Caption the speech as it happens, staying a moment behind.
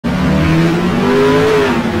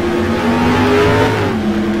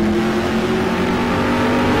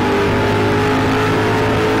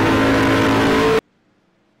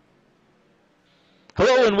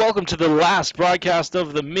welcome to the last broadcast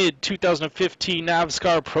of the mid-2015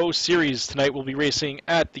 NAVSCAR Pro Series. Tonight we'll be racing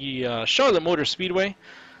at the Charlotte Motor Speedway,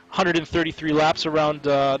 133 laps around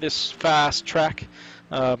this fast track.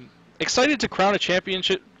 Excited to crown a champion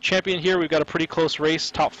here. We've got a pretty close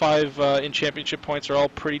race. Top 5 in championship points are all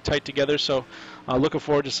pretty tight together, so looking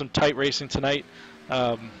forward to some tight racing tonight.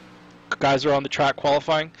 Guys are on the track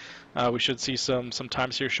qualifying. We should see some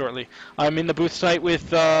times here shortly. I'm in the booth tonight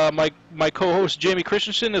with my co-host Jamie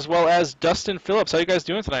Christensen as well as Dustin Phillips. How you guys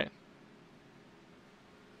doing tonight?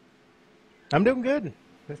 I'm doing good.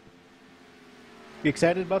 Be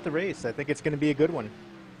excited about the race. I think it's going to be a good one.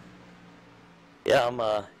 Yeah,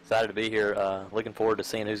 I'm excited to be here. Looking forward to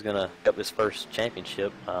seeing who's going to pick up this first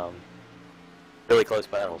championship. Really close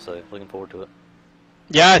battle, so looking forward to it.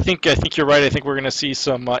 Yeah, I think you're right. I think we're going to see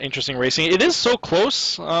some interesting racing. It is so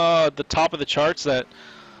close, the top of the charts, that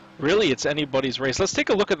really it's anybody's race. Let's take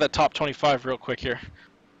a look at that top 25 real quick here.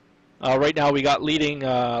 Right now we got leading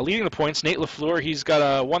the points, Nate LaFleur. He's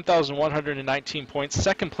got 1,119 points.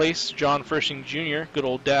 Second place, John Fershing Jr., good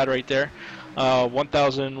old dad right there,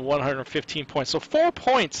 1,115 points. So 4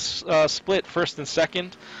 points split first and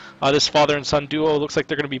second. This father and son duo looks like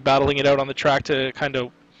they're going to be battling it out on the track to kind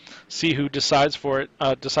of see who decides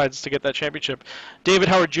to get that championship. David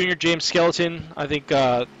Howard Jr., James Skeleton. I think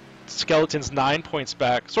Skeleton's 9 points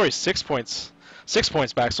back. Sorry, 6 points. 6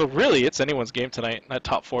 points back. So really, it's anyone's game tonight. That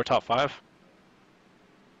top 4, top 5.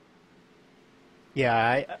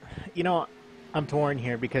 Yeah, I'm torn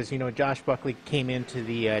here because Josh Buckley came into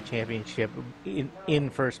the championship in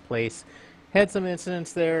first place. Had some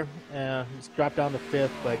incidents there. He's dropped down to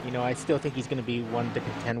 5th, but I still think he's going to be one to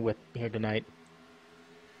contend with here tonight.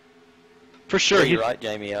 For sure. Yeah, you're right,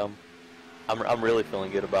 Jamie. I'm really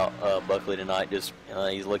feeling good about Buckley tonight. Just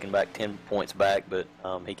he's looking back 10 points back, but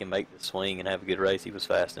he can make the swing and have a good race. He was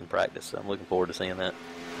fast in practice, so I'm looking forward to seeing that.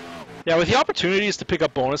 Yeah, with the opportunities to pick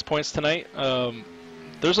up bonus points tonight,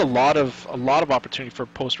 there's a lot of opportunity for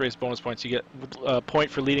post-race bonus points. You get a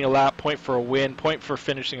point for leading a lap, point for a win, point for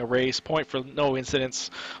finishing a race, point for no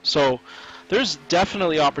incidents. So there's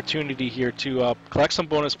definitely opportunity here to collect some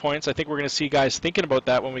bonus points. I think we're going to see guys thinking about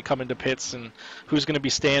that when we come into pits and who's going to be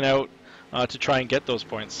staying out to try and get those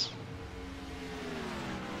points.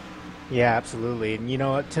 Yeah, absolutely.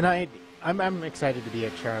 And tonight I'm excited to be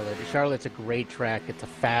at Charlotte. Charlotte's a great track. It's a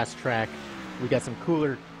fast track. We got some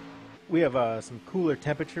cooler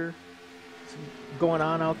temperature going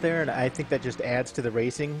on out there, and I think that just adds to the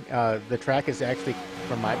racing. The track is actually,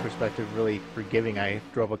 from my perspective, really forgiving. I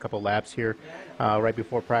drove a couple laps here right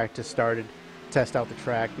before practice started, test out the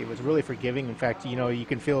track. It was really forgiving. In fact, you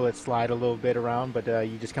can feel it slide a little bit around, but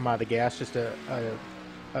you just come out of the gas just a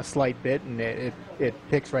slight bit, and it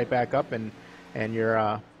picks right back up, and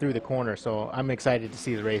you're through the corner. So I'm excited to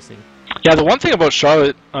see the racing. Yeah, the one thing about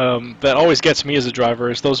Charlotte that always gets me as a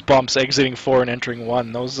driver is those bumps exiting 4 and entering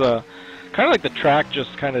 1. Those kind of like the track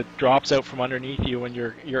just kind of drops out from underneath you when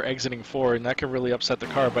you're exiting 4, and that can really upset the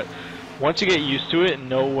car. But once you get used to it and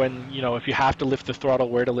know when, if you have to lift the throttle,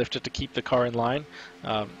 where to lift it to keep the car in line,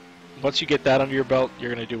 once you get that under your belt,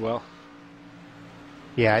 you're going to do well.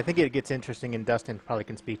 Yeah, I think it gets interesting, and Dustin probably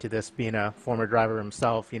can speak to this, being a former driver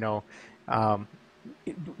himself.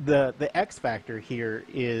 The X factor here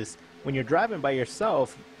is when you're driving by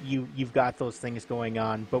yourself, you've got those things going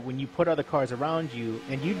on. But when you put other cars around you,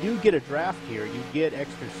 and you do get a draft here, you get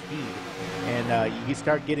extra speed, and you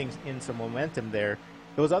start getting in some momentum there.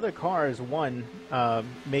 Those other cars,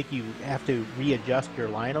 make you have to readjust your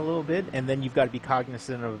line a little bit, and then you've got to be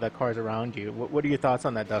cognizant of the cars around you. What are your thoughts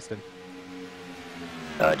on that, Dustin?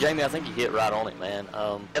 Jamie, I think you hit right on it, man.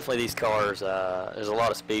 Definitely these cars, there's a lot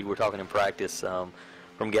of speed. We're talking in practice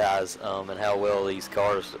from guys and how well these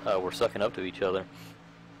cars were sucking up to each other.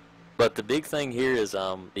 But the big thing here is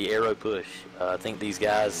the aero push. I think these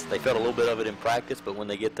guys, they felt a little bit of it in practice, but when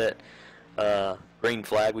they get that green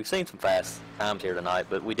flag, we've seen some fast times here tonight,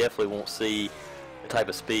 but we definitely won't see the type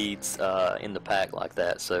of speeds in the pack like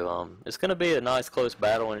that. So it's going to be a nice close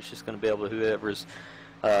battle, and it's just going to be able to whoever's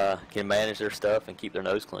can manage their stuff and keep their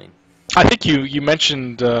nose clean. I think you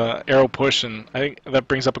mentioned aero push, and I think that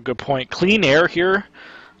brings up a good point. Clean air here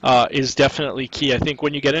is definitely key. I think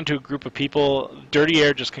when you get into a group of people, dirty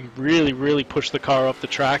air just can really, really push the car up the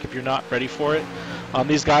track if you're not ready for it.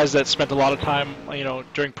 These guys that spent a lot of time,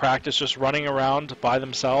 during practice just running around by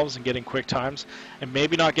themselves and getting quick times, and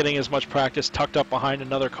maybe not getting as much practice tucked up behind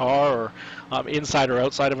another car or inside or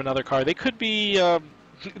outside of another car, they could be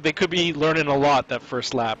learning a lot that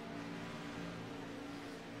first lap.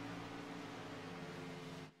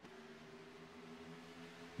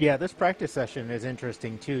 Yeah, this practice session is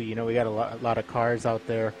interesting too. We got a lot of cars out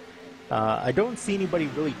there, I don't see anybody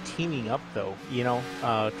really teaming up, though,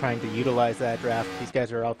 trying to utilize that draft. These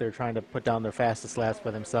guys are out there trying to put down their fastest laps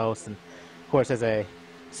by themselves. And, of course, as I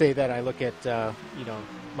say that, I look at,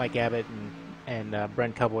 Mike Abbott and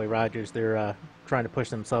Brent Cowboy Rogers. They're trying to push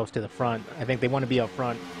themselves to the front. I think they want to be up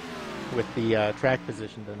front with the track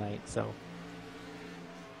position tonight. So,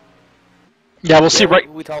 yeah, we'll see.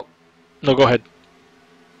 Right? We talked. No, go ahead.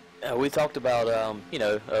 We talked about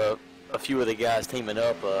a few of the guys teaming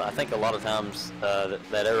up. I think a lot of times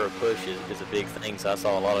that era push is a big thing. So I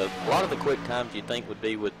saw a lot of the quick times you'd think would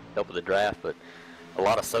be with help of the draft, but a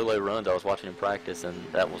lot of solo runs I was watching in practice, and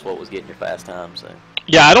that was what was getting your fast time. So.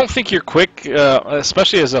 Yeah, I don't think you're quick,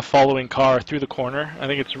 especially as a following car through the corner. I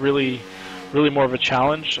think it's really more of a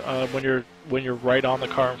challenge when you're right on the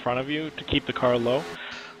car in front of you to keep the car low.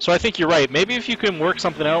 So I think you're right. Maybe if you can work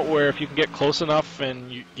something out where if you can get close enough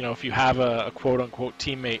and if you have a quote-unquote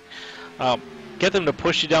teammate, get them to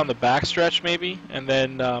push you down the backstretch maybe, and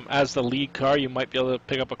then as the lead car you might be able to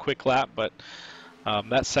pick up a quick lap. But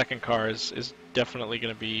that second car is definitely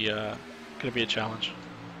going to be a challenge.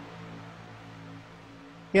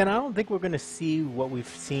 Yeah, and I don't think we're going to see what we've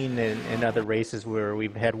seen in other races where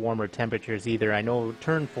we've had warmer temperatures either. I know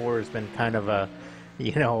Turn 4 has been kind of a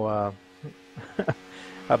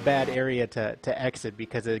bad area to exit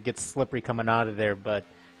because it gets slippery coming out of there. But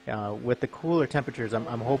with the cooler temperatures, I'm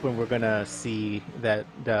hoping we're going to see that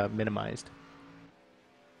minimized.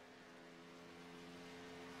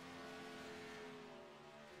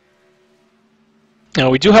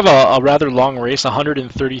 We do have a rather long race,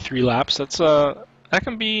 133 laps. That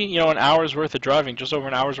can be an hour's worth of driving, just over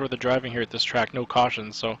an hour's worth of driving here at this track, no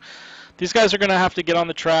cautions. So these guys are going to have to get on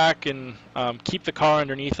the track and keep the car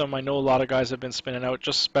underneath them. I know a lot of guys have been spinning out,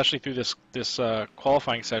 just especially through this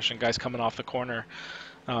qualifying session, guys coming off the corner.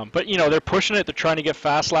 But they're pushing it. They're trying to get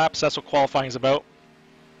fast laps. That's what qualifying is about.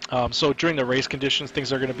 So during the race conditions,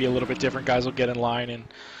 things are going to be a little bit different. Guys will get in line and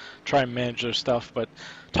try and manage their stuff. But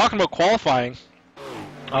talking about qualifying,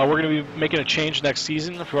 we're going to be making a change next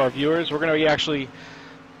season for our viewers. We're going to be actually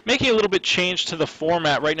making a little bit change to the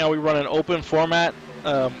format. Right now we run an open format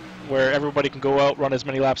where everybody can go out, run as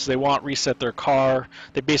many laps as they want, reset their car.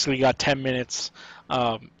 They basically got 10 minutes,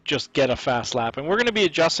 just get a fast lap. And we're going to be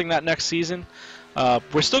adjusting that next season.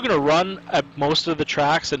 We're still going to run at most of the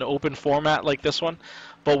tracks an open format like this one,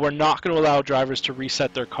 but we're not going to allow drivers to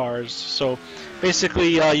reset their cars. So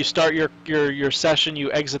basically you start your session,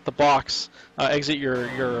 you exit the box, exit your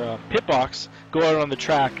pit box, go out on the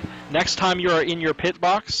track. Next time you are in your pit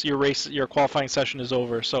box, your qualifying session is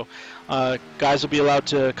over. So guys will be allowed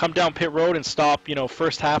to come down pit road and stop,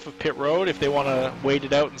 first half of pit road if they want to wait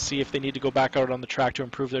it out and see if they need to go back out on the track to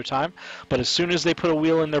improve their time. But as soon as they put a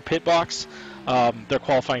wheel in their pit box, their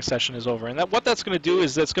qualifying session is over. And what that's going to do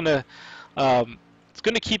is it's going to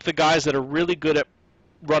keep the guys that are really good at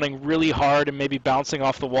running really hard and maybe bouncing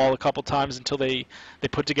off the wall a couple times until they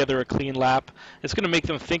put together a clean lap. It's going to make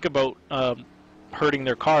them think about hurting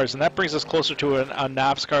their cars, and that brings us closer to a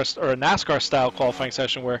NAVSCAR or a NASCAR style qualifying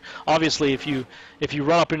session, where obviously if you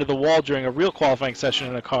run up into the wall during a real qualifying session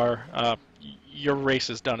in a car, your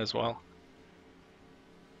race is done as well.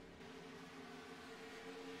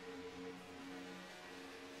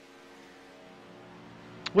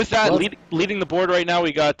 With that, leading the board right now,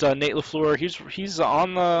 we got Nate LaFleur. He's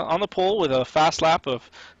on the pole with a fast lap of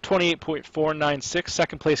 28.496.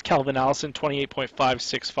 Second place, Calvin Allison,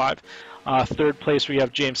 28.565. Third place, we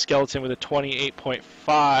have James Skeleton with a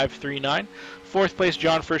 28.539. Fourth place,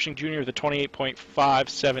 John Fershing Jr. with a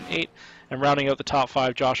 28.578. And rounding out the top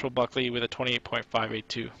five, Joshua Buckley with a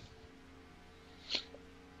 28.582.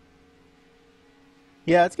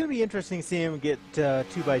 Yeah, it's going to be interesting to see him get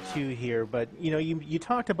 2x2 here, but you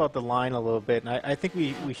talked about the line a little bit, and I think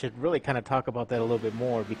we should really kind of talk about that a little bit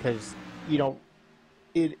more because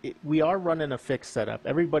we are running a fixed setup.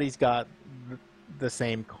 Everybody's got the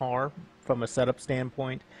same car from a setup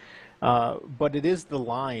standpoint, but it is the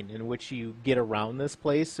line in which you get around this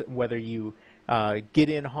place, whether you get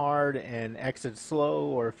in hard and exit slow,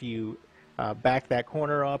 or if you back that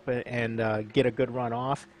corner up and get a good run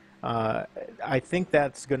off. I think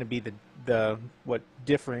that's going to be the what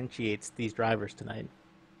differentiates these drivers tonight.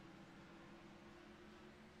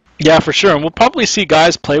 Yeah, for sure. And we'll probably see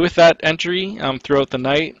guys play with that entry throughout the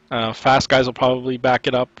night. Fast guys will probably back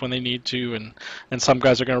it up when they need to, and some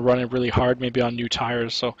guys are going to run it really hard, maybe on new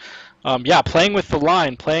tires. So, yeah, playing with the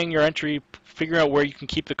line, playing your entry, figuring out where you can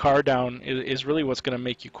keep the car down is really what's going to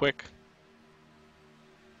make you quick.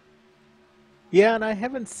 Yeah, and I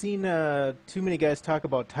haven't seen too many guys talk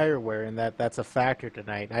about tire wear, and that's a factor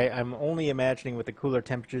tonight. I'm only imagining with the cooler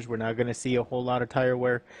temperatures, we're not going to see a whole lot of tire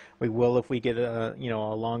wear. We will if we get a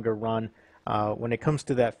longer run. When it comes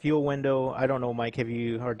to that fuel window, I don't know, Mike, have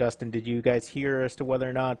you or Dustin, did you guys hear as to whether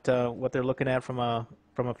or not what they're looking at from a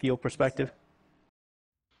fuel perspective?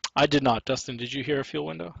 I did not. Dustin, did you hear a fuel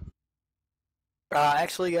window?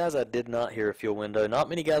 Actually, guys, I did not hear a fuel window. Not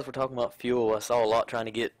many guys were talking about fuel. I saw a lot trying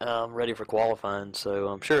to get ready for qualifying, so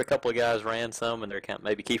I'm sure a couple of guys ran some, and they're kind of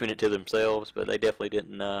maybe keeping it to themselves, but they definitely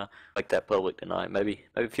didn't make that public tonight. Maybe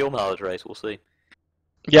fuel mileage race. We'll see.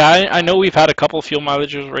 Yeah, I know we've had a couple fuel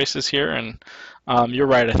mileage races here, and you're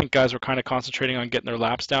right. I think guys were kind of concentrating on getting their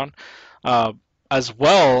laps down. Uh, as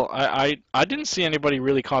well, I didn't see anybody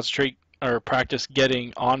really concentrate or practice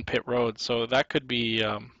getting on pit road, so that could be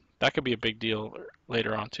a big deal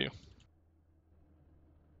later on too.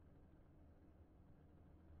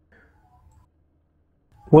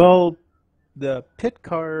 Well, the pit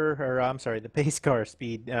car, or I'm sorry, the pace car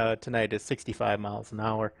speed tonight is 65 miles an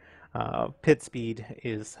hour. Pit speed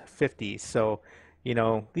is 50. So,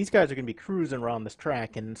 these guys are going to be cruising around this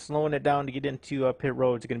track, and slowing it down to get into pit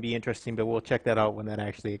road is going to be interesting. But we'll check that out when that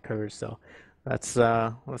actually occurs. So, let's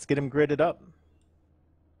get them gridded up.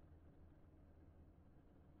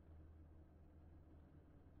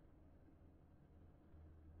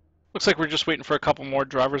 Looks like we're just waiting for a couple more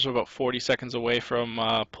drivers. We're about 40 seconds away from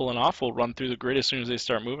pulling off. We'll run through the grid as soon as they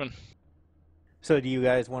start moving. So, do you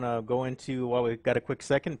guys want to go into while we've got a quick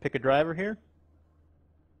second, pick a driver here?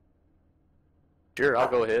 Sure, I'll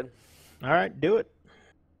go ahead. All right, do it.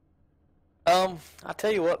 I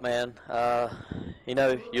tell you what, man.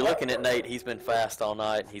 You're looking at Nate. He's been fast all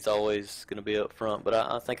night. He's always going to be up front. But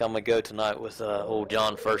I think I'm going to go tonight with old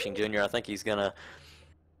John Fershing Jr. I think he's going to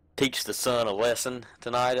teach the son a lesson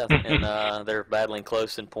tonight, and they're battling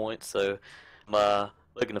close in points. So I'm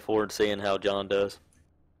looking forward to seeing how John does.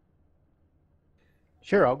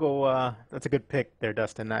 Sure, I'll go. That's a good pick there,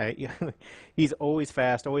 Dustin. He's always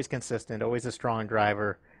fast, always consistent, always a strong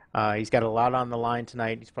driver. He's got a lot on the line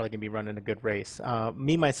tonight. He's probably going to be running a good race.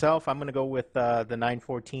 Myself, I'm going to go with the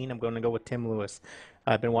 914. I'm going to go with Tim Lewis.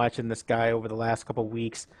 I've been watching this guy over the last couple of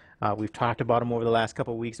weeks. We've talked about him over the last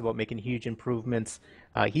couple of weeks about making huge improvements.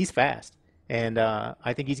 He's fast, and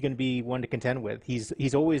I think he's going to be one to contend with.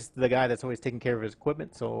 He's always the guy that's always taking care of his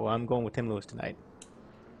equipment, so I'm going with Tim Lewis tonight.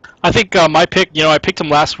 I think my pick, I picked him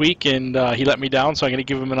last week and he let me down, so I'm going to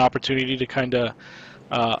give him an opportunity to kind of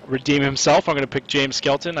redeem himself. I'm going to pick James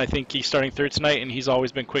Skelton. I think he's starting third tonight, and he's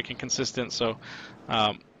always been quick and consistent, so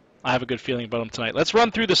I have a good feeling about him tonight. Let's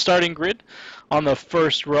run through the starting grid. On the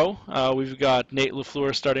first row, we've got Nate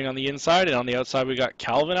LaFleur starting on the inside, and on the outside we got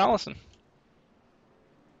Calvin Allison.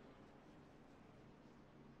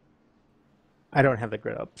 I don't have the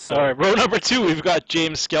grid up. So. All right, row number 2, we've got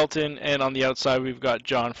James Skelton, and on the outside we've got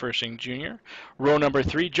John Fershing Jr. Row number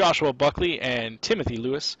 3, Joshua Buckley and Timothy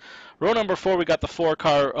Lewis. Row number 4, we got the 4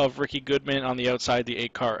 car of Ricky Goodman, on the outside the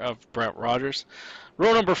 8 car of Brett Rogers.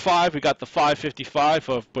 Row number 5, we got the 555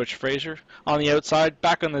 of Butch Fraser. On the outside,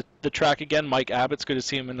 back on the track again, Mike Abbott's good to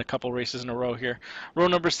see him in a couple races in a row here. Row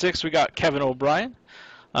number 6, we got Kevin O'Brien.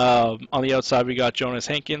 On the outside, we got Jonas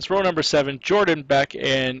Hankins. Row number 7, Jordan Beck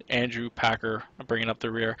and Andrew Packer bringing up the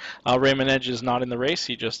rear. Raymond Edge is not in the race.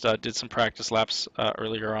 He just did some practice laps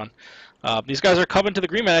earlier on. These guys are coming to the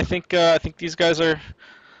green, man. I think these guys are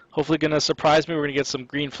hopefully going to surprise me. We're going to get some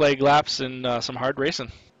green flag laps and some hard racing.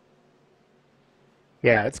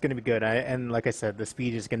 Yeah, it's going to be good. And like I said, the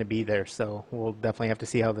speed is going to be there, so we'll definitely have to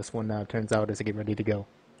see how this one turns out as I get ready to go.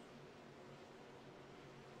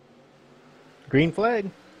 Green flag.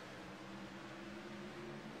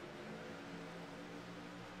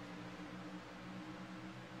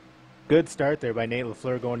 Good start there by Nate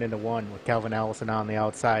LaFleur going into 1 with Calvin Allison on the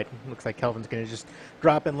outside. Looks like Calvin's going to just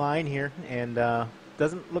drop in line here, and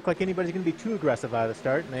doesn't look like anybody's going to be too aggressive out of the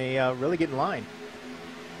start, and they really get in line.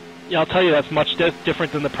 Yeah, I'll tell you, that's much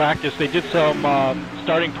different than the practice. They did some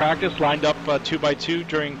starting practice, lined up 2x2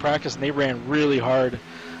 during practice, and they ran really hard.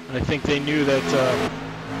 And I think they knew that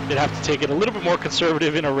they'd have to take it a little bit more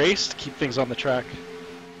conservative in a race to keep things on the track.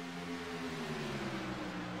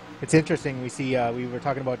 It's interesting. We see we were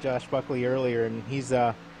talking about Josh Buckley earlier, and he's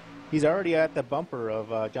already at the bumper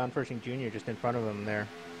of John Fershing Jr. just in front of him there.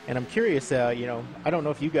 And I'm curious, I don't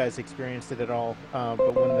know if you guys experienced it at all,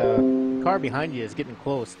 but when the car behind you is getting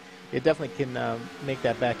close, it definitely can make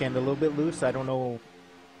that back end a little bit loose. I don't know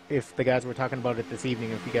if the guys were talking about it this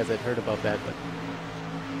evening, if you guys had heard about that, but.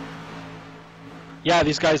 Yeah,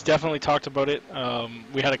 these guys definitely talked about it.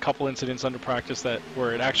 We had a couple incidents under practice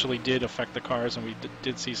where it actually did affect the cars, and we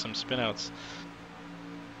did see some spinouts.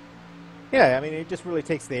 Yeah, I mean, it just really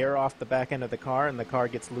takes the air off the back end of the car, and the car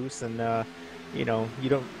gets loose, and you know,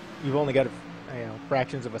 you've only got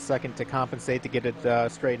fractions of a second to compensate to get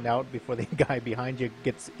it straightened out before the guy behind you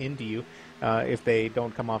gets into you if they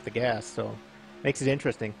don't come off the gas. So, makes it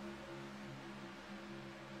interesting.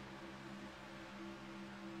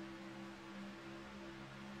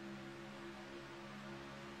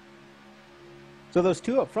 So those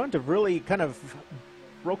two up front have really kind of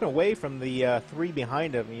broken away from the three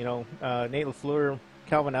behind him. You know, Nate LaFleur,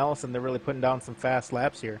 Calvin Allison, they're really putting down some fast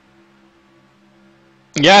laps here.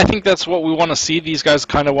 Yeah, I think that's what we want to see. These guys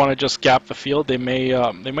kind of want to just gap the field. They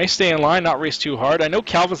may stay in line, not race too hard. I know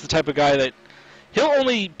Calvin's the type of guy that he'll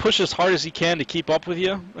only push as hard as he can to keep up with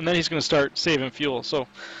you, and then he's going to start saving fuel. So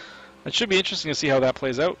it should be interesting to see how that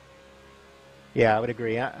plays out. Yeah, I would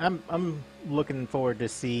agree. I'm looking forward to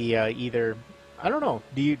see either. I don't know.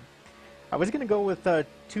 I was going to go with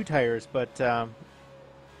 2 tires, but I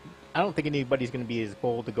don't think anybody's going to be as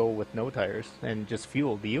bold to go with no tires and just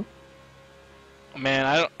fuel. Do you?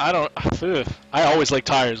 Man, I don't. Ugh. I always like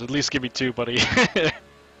tires. At least give me 2, buddy.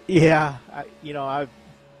 Yeah,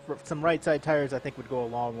 some right side tires I think would go a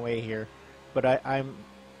long way here, but I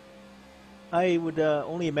would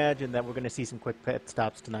only imagine that we're going to see some quick pit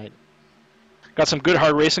stops tonight. Got some good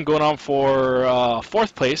hard racing going on for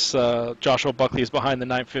 4th place. Joshua Buckley is behind the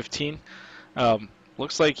 915.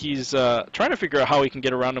 Looks like he's trying to figure out how he can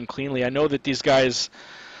get around him cleanly. I know that these guys...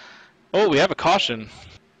 Oh, we have a caution.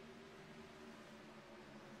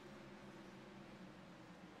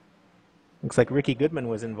 Looks like Ricky Goodman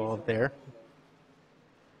was involved there.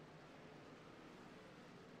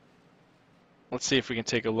 Let's see if we can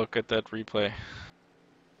take a look at that replay.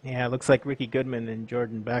 Yeah, it looks like Ricky Goodman and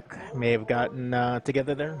Jordan Beck may have gotten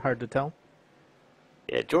together there. Hard to tell.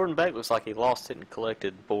 Yeah, Jordan Beck looks like he lost it and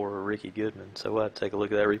collected for Ricky Goodman, so we'll have to take a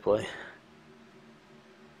look at that replay.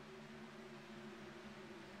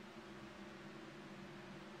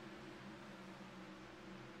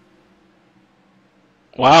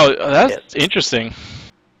 Wow, that's interesting.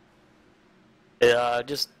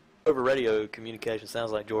 Just over radio communication,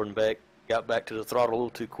 sounds like Jordan Beck got back to the throttle a little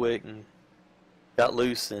too quick and got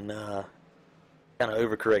loose and kind of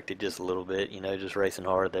overcorrected just a little bit, you know, just racing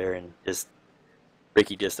hard there, and just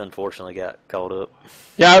Ricky just unfortunately got caught up.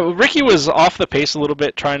 Yeah, Ricky was off the pace a little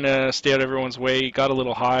bit, trying to stay out of everyone's way. He got a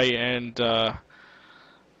little high, and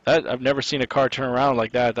I've never seen a car turn around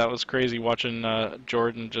like that. That was crazy watching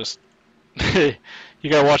Jordan just... You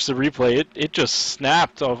gotta watch the replay. It just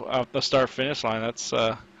snapped off the start-finish line. That's...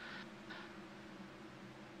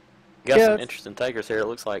 Got some interesting takers here. It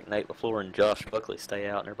looks like Nate LaFleur and Josh Buckley stay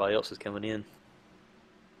out, and everybody else is coming in.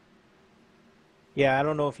 Yeah, I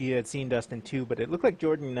don't know if you had seen Dustin too, but it looked like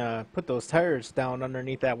Jordan put those tires down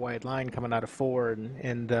underneath that wide line coming out of 4,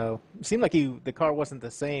 and it seemed like the car wasn't the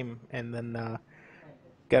same, and then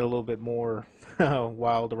got a little bit more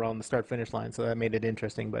wild around the start-finish line, so that made it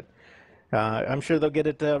interesting. But I'm sure they'll get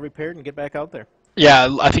it repaired and get back out there.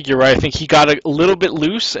 Yeah, I think you're right. I think he got a little bit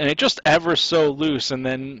loose, and it just ever so loose, and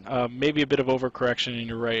then maybe a bit of overcorrection, and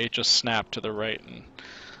you're right, it just snapped to the right.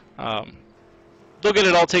 And they'll get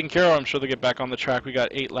it all taken care of. I'm sure they'll get back on the track. We got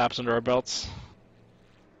 8 laps under our belts.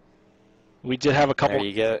 We did have a couple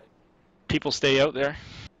people stay out there.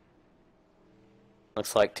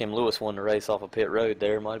 Looks like Tim Lewis won the race off of pit road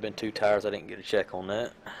there. Might have been 2 tires. I didn't get a check on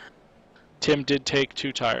that. Tim did take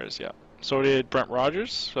 2 tires, yeah. So did Brent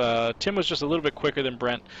Rogers. Tim was just a little bit quicker than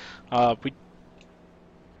Brent.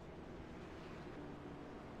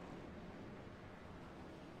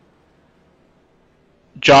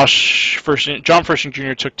 John Fershing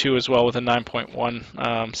Jr. took 2 as well with a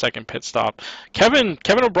 9.1 second pit stop. Kevin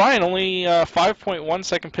O'Brien only 5.1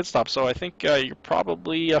 second pit stop. So I think you're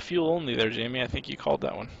probably fuel only there, Jamie. I think you called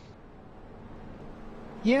that one.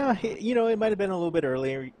 Yeah, you know, it might have been a little bit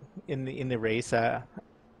earlier in the race.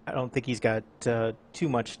 I don't think he's got too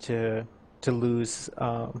much to lose.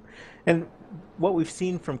 And what we've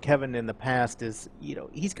seen from Kevin in the past is, you know,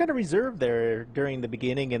 he's kind of reserved there during the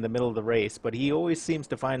beginning and the middle of the race, but he always seems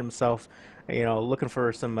to find himself, you know, looking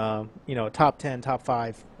for some, you know, top 10, top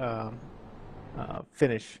 5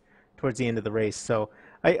 finish towards the end of the race. So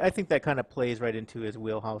I think that kind of plays right into his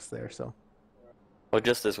wheelhouse there. So. Well,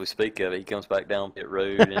 just as we speak of it, he comes back down pit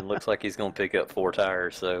road and looks like he's going to pick up 4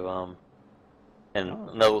 tires. So, and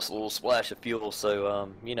another little splash of fuel. So,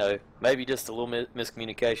 you know, maybe just a little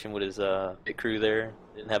miscommunication with his pit crew there.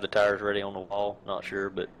 Didn't have the tires ready on the wall. Not sure,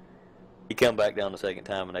 but he come back down the second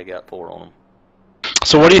time and they got 4 on him.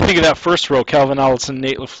 So, what do you think of that first row? Calvin Allison,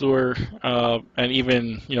 Nate LaFleur, and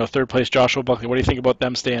even, you know, 3rd place Joshua Buckley. What do you think about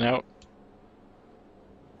them staying out?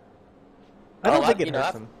 I don't think it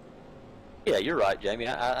hurts them. Yeah, you're right, Jamie.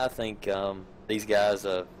 I think these guys,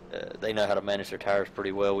 they know how to manage their tires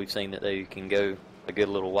pretty well. We've seen that they can go a good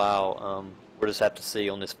little while. We'll just have to see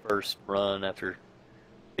on this first run after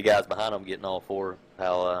the guys behind them getting all four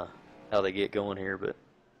how they get going here. But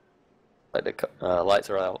like the lights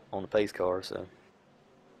are out on the pace car, so.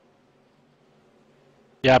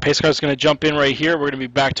 Yeah, pace car's going to jump in right here. We're going to be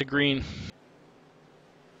back to green.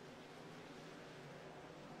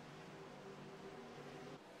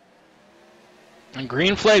 And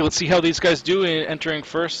green flag. Let's see how these guys do in entering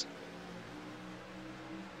first.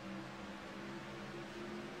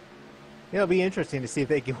 Yeah, it'll be interesting to see if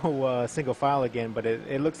they go single file again, but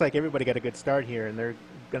it looks like everybody got a good start here, and they're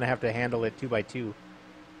going to have to handle it 2 by 2.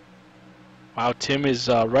 Wow, Tim is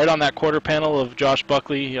right on that quarter panel of Josh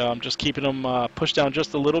Buckley, just keeping him pushed down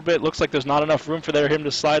just a little bit. Looks like there's not enough room for him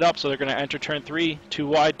to slide up, so they're going to enter turn 3, 2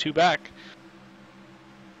 wide, 2 back.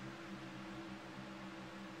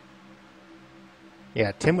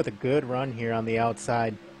 Yeah, Tim with a good run here on the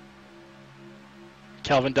outside.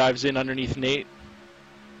 Calvin dives in underneath Nate.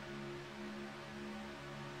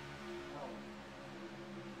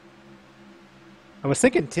 I was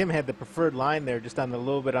thinking Tim had the preferred line there, just on a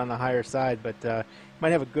little bit on the higher side, but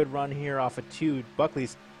might have a good run here off of 2.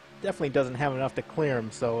 Buckley's definitely doesn't have enough to clear him,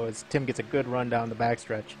 so as Tim gets a good run down the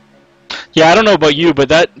backstretch. Yeah, I don't know about you, but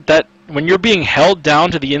that when you're being held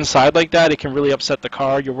down to the inside like that, it can really upset the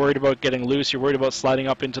car. You're worried about getting loose. You're worried about sliding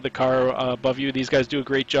up into the car above you. These guys do a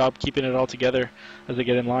great job keeping it all together as they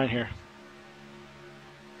get in line here.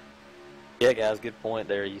 Yeah, guys, good point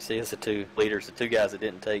there. You see, it's the 2 leaders, the 2 guys that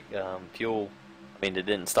didn't take fuel. I mean, they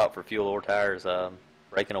didn't stop for fuel or tires,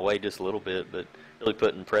 breaking away just a little bit, but really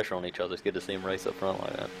putting pressure on each other. It's good to see them race up front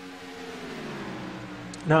like that.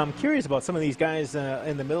 Now, I'm curious about some of these guys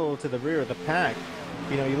in the middle to the rear of the pack.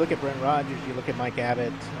 You know, you look at Brent Rogers, you look at Mike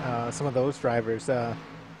Abbott, some of those drivers. I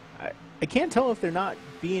can't tell if they're not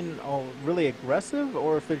being really aggressive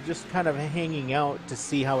or if they're just kind of hanging out to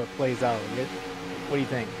see how it plays out. What do you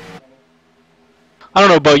think? I don't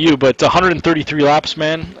know about you, but 133 laps,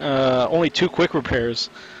 man. Only 2 quick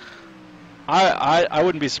repairs. I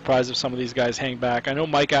wouldn't be surprised if some of these guys hang back. I know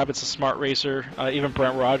Mike Abbott's a smart racer. Even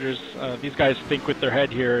Brent Rogers. These guys think with their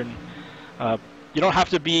head here, and you don't have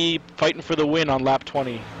to be fighting for the win on lap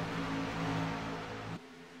 20.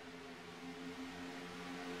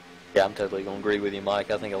 Yeah, I'm totally going to agree with you,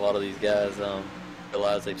 Mike. I think a lot of these guys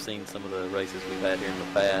realize they've seen some of the races we've had here in the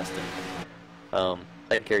past, and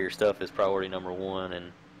taking care of your stuff is priority number 1.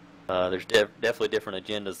 And there's definitely different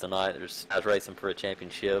agendas tonight. There's guys racing for a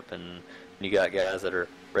championship, and you got guys that are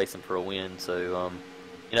racing for a win. So,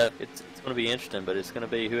 you know, it's going to be interesting, but it's going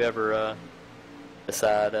to be whoever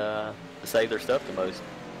decide to save their stuff the most.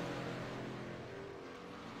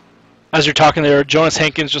 As you're talking there, Jonas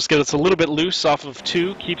Hankins just gets a little bit loose off of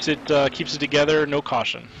 2, keeps it together, no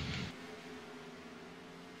caution.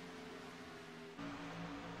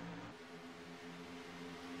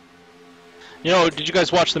 You know, did you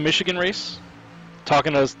guys watch the Michigan race?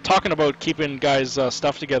 Talking about keeping guys'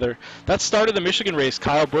 stuff together. That started the Michigan race.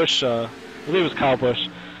 Kyle Busch, I believe it was Kyle Busch,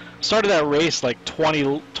 started that race like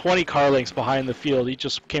 20 car lengths behind the field. He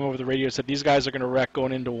just came over the radio and said these guys are going to wreck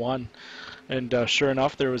going into 1. And sure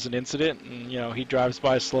enough, there was an incident. And you know, he drives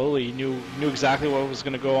by slowly. He knew exactly what was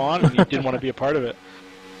going to go on, and he didn't want to be a part of it.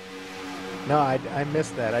 No, I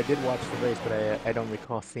missed that. I did watch the race, but I don't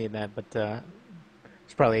recall seeing that. But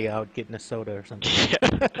it's probably out getting a soda or something.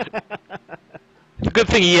 Yeah. The good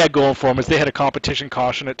thing he had going for him is they had a competition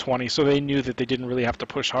caution at 20, so they knew that they didn't really have to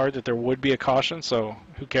push hard, that there would be a caution. So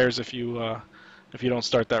who cares if you don't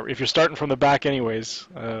start that? If you're starting from the back anyways,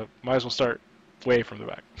 might as well start way from the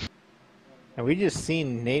back. And we just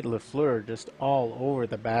seen Nate LaFleur just all over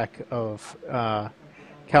the back of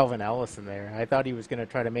Calvin Allison there. I thought he was going to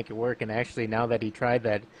try to make it work, and actually now that he tried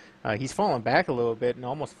that, he's fallen back a little bit and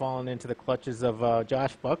almost fallen into the clutches of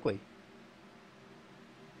Josh Buckley.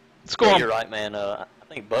 Let's go on. You're right, man. I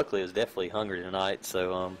think Buckley is definitely hungry tonight,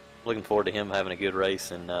 so looking forward to him having a good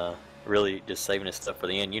race and really just saving his stuff for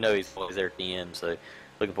the end. You know he's always there at the end, so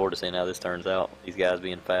looking forward to seeing how this turns out. These guys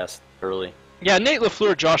being fast early. Yeah, Nate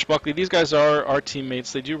LaFleur, Josh Buckley, these guys are our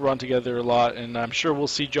teammates. They do run together a lot, and I'm sure we'll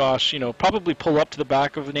see Josh, probably pull up to the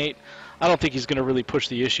back of Nate. I don't think he's going to really push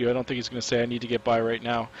the issue. I don't think he's going to say, I need to get by right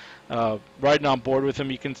now. Riding on board with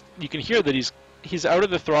him, you can hear that he's out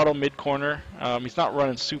of the throttle mid-corner. He's not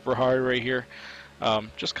running super hard right here.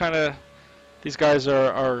 Just kind of, these guys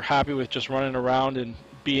are happy with just running around and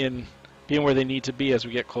being where they need to be as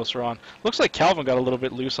we get closer on. Looks like Calvin got a little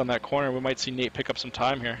bit loose on that corner. We might see Nate pick up some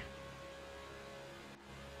time here.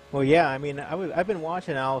 Well, yeah, I mean, I've been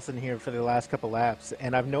watching Allison here for the last couple laps,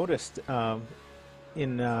 and I've noticed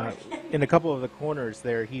in a couple of the corners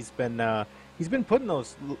there, he's been putting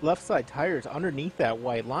those left side tires underneath that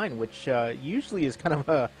white line, which usually is kind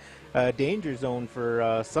of a danger zone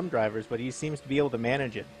for some drivers, but he seems to be able to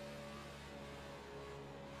manage it.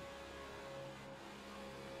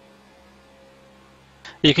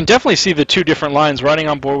 You can definitely see the two different lines running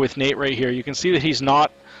on board with Nate right here. You can see that he's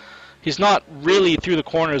not really through the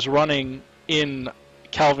corners running in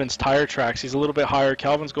Calvin's tire tracks. He's a little bit higher.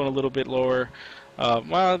 Calvin's going a little bit lower.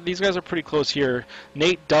 Well, these guys are pretty close here.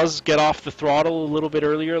 Nate does get off the throttle a little bit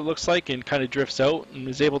earlier, it looks like, and kind of drifts out and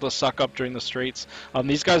is able to suck up during the straights.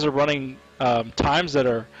 These guys are running times that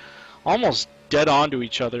are almost dead on to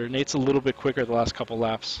each other. Nate's a little bit quicker the last couple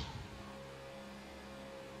laps.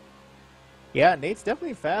 Yeah, Nate's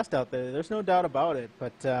definitely fast out there. There's no doubt about it.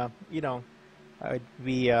 But, you know, I'd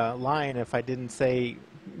be lying if I didn't say,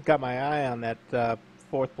 got my eye on that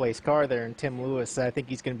fourth place car there in Tim Lewis. I think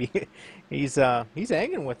he's going to be, he's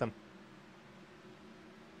hanging with him.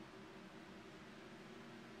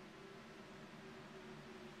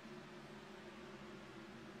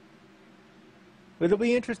 It'll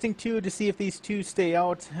be interesting, too, to see if these two stay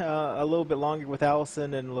out a little bit longer with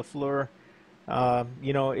Allison and LaFleur.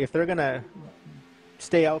 You know, if they're going to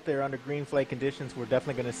stay out there under green flag conditions, we're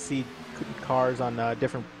definitely going to see cars on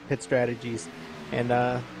different pit strategies, and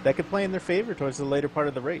that could play in their favor towards the later part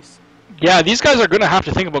of the race. Yeah, these guys are going to have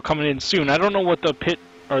to think about coming in soon. I don't know what the pit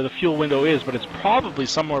or the fuel window is, but it's probably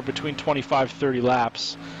somewhere between 25-30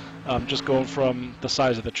 laps, just going from the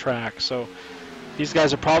size of the track. So these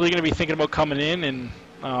guys are probably going to be thinking about coming in, and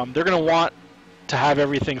they're going to want to have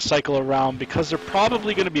everything cycle around because they're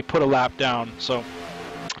probably going to be put a lap down. So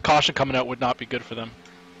caution coming out would not be good for them.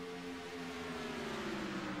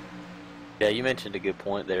 Yeah, you mentioned a good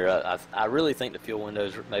point there. I really think the fuel window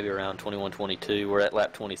is maybe around 21, 22. We're at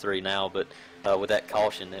lap 23 now, but with that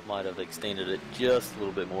caution, it might have extended it just a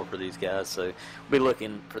little bit more for these guys. So we'll be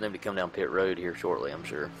looking for them to come down pit road here shortly, I'm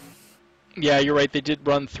sure. Yeah, you're right. They did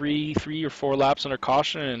run three or four laps under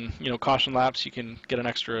caution, and you know, caution laps you can get an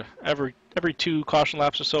extra every 2 caution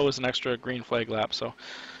laps or so is an extra green flag lap. So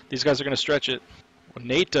these guys are going to stretch it. When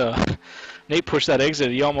Nate pushed that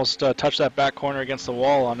exit, he almost touched that back corner against the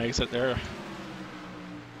wall on exit there.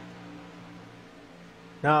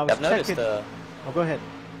 Now I've noticed. oh, go ahead.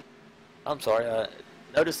 I'm sorry.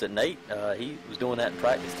 Noticed that Nate, he was doing that in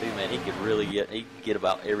practice too, man. He could really get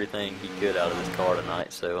about everything he could out of this car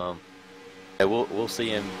tonight. So yeah, we'll see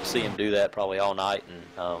him do that probably all night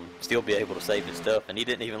and still be able to save his stuff. And he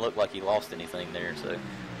didn't even look like he lost anything there. So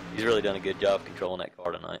he's really done a good job controlling that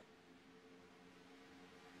car tonight.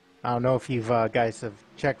 I don't know if you guys have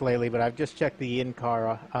checked lately, but I've just checked the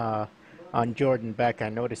in-car on Jordan Beck. I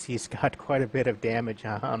noticed he's got quite a bit of damage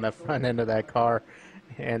on the front end of that car,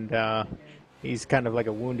 and he's kind of like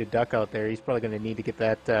a wounded duck out there. He's probably going to need to get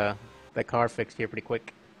that car fixed here pretty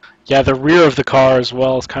quick. Yeah, the rear of the car as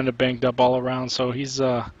well is kind of banged up all around, so he's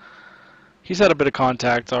had a bit of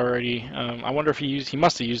contact already. I wonder if he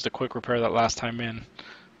must have used a quick repair that last time in.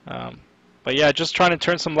 But yeah, just trying to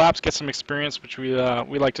turn some laps, get some experience, which we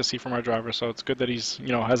like to see from our driver. So it's good that he's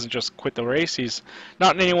hasn't just quit the race. He's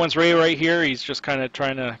not in anyone's way right here. He's just kind of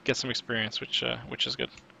trying to get some experience, which is good.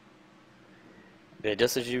 Yeah,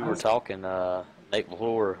 just as you were talking, Nate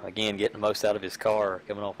LaFleur again getting the most out of his car,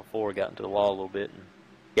 coming off a 4, got into the wall a little bit and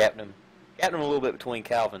gapped him a little bit between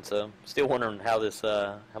Calvin. So I'm still wondering how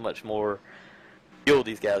much more fuel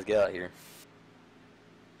these guys got here.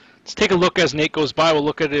 Let's take a look as Nate goes by. We'll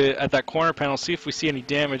look at it at that corner panel, see if we see any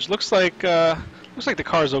damage. Looks like the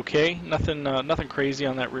car's okay. Nothing crazy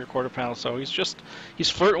on that rear quarter panel. So he's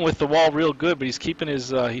flirting with the wall real good, but he's keeping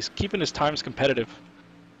his times competitive.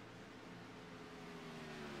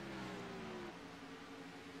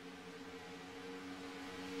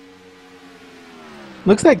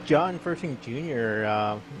 Looks like John Pershing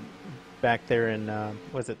Jr. Back there in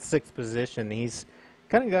was it 6th position. He's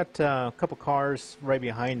kind of got a couple cars right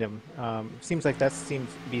behind him. Seems like that seems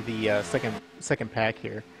to be the second pack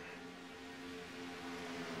here.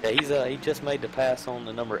 Yeah, he just made the pass on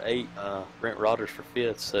the number 8, Brent Rodgers for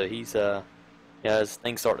 5th. So he's as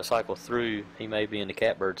things start to cycle through, he may be in the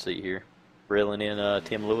catbird seat here, reeling in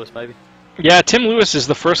Tim Lewis maybe. Yeah, Tim Lewis is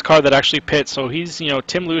the first car that actually pits, so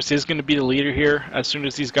Tim Lewis is going to be the leader here. As soon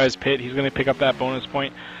as these guys pit, he's going to pick up that bonus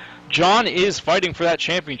point. John is fighting for that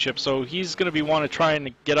championship, so he's going to be wanting to try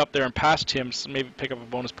and get up there and pass Tim, so maybe pick up a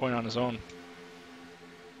bonus point on his own.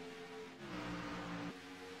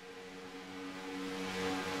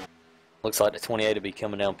 Looks like the 28 will be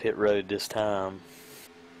coming down pit road this time.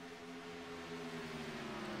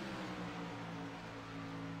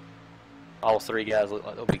 All 3 guys look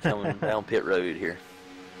like they'll be coming down pit road here.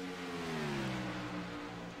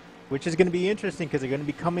 which is going to be interesting because they're going to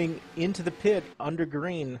be coming into the pit under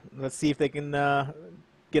green. Let's see if they can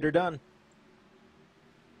get her done.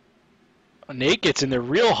 Nate gets in there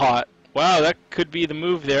real hot. Wow, that could be the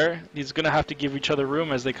move there. He's going to have to give each other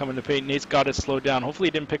room as they come into pit. Nate's got it slowed down. Hopefully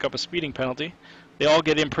he didn't pick up a speeding penalty. They all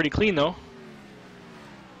get in pretty clean, though.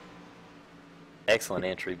 Excellent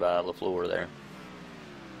entry by LaFleur there.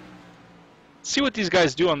 See what these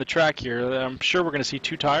guys do on the track here. I'm sure we're going to see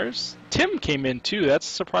 2 tires. Tim came in, too. That's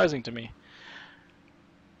surprising to me.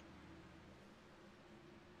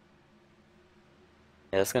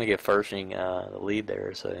 Yeah, it's going to give Fershing the lead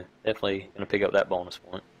there, so definitely going to pick up that bonus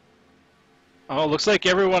point. Oh, looks like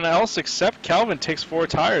everyone else except Calvin takes 4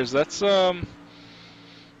 tires. That's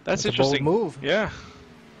interesting. A bold move. Yeah.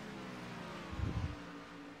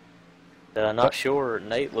 Not sure.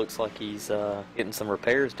 Nate looks like he's getting some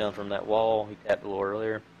repairs done from that wall he tapped below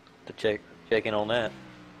earlier to check in on that.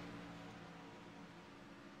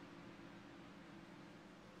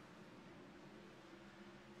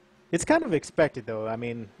 It's kind of expected, though. I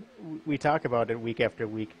mean, we talk about it week after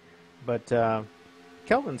week, but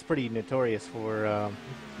Kelvin's pretty notorious for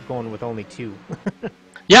going with only 2.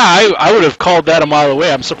 Yeah, I would have called that a mile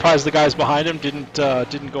away. I'm surprised the guys behind him didn't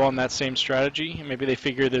go on that same strategy. Maybe they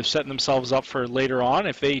figure they're setting themselves up for later on.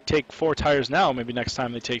 If they take 4 tires now, maybe next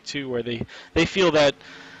time they take 2, where they feel that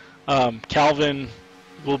Calvin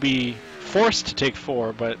will be forced to take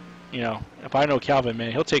 4. But you know, if I know Calvin,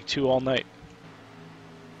 man, he'll take 2 all night.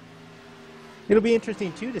 It'll be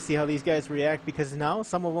interesting, too, to see how these guys react, because now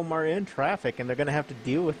some of them are in traffic, and they're going to have to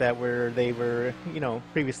deal with that where they were, you know,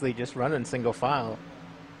 previously just running single file.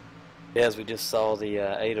 Yeah, as we just saw the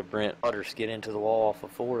Ada Brent Butters get into the wall off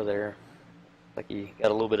of 4 there. Like he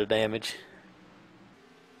got a little bit of damage.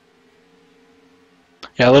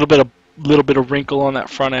 Yeah, a little bit of wrinkle on that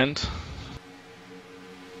front end.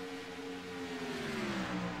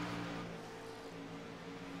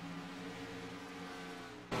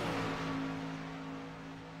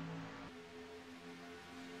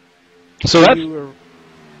 So that.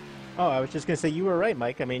 Oh, I was just going to say you were right,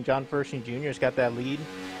 Mike. I mean, John Fershing Jr.'s got that lead.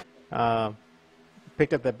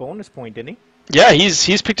 Picked up that bonus point, didn't he? Yeah,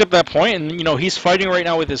 he's picked up that point, and you know he's fighting right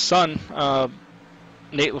now with his son,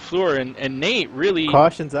 Nate LaFleur, and Nate really.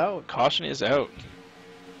 Caution's out. Caution is out.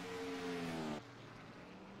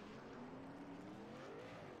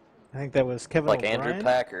 I think that was Kevin like O'Brien. Andrew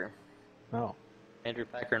Packer. Oh. Andrew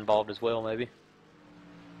Packer involved as well, maybe.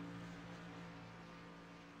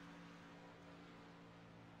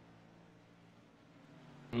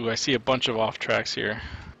 Ooh, I see a bunch of off tracks here.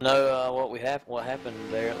 No, what happened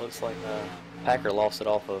there? It looks like Packer lost it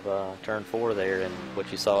off of turn 4 there, and what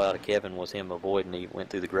you saw out of Kevin was him avoiding. He went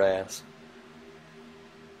through the grass.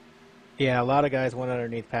 Yeah, a lot of guys went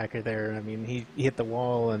underneath Packer there. I mean, he hit the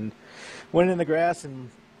wall and went in the grass and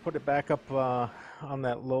put it back up on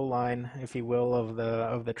that low line, if you will, of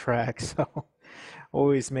the track. So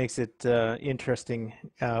always makes it interesting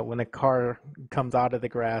when a car comes out of the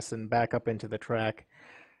grass and back up into the track.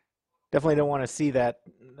 Definitely don't want to see that,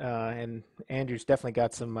 and Andrew's definitely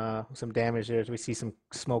got some damage there as we see some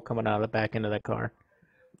smoke coming out of the back end of that car.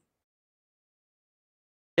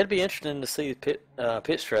 It'd be interesting to see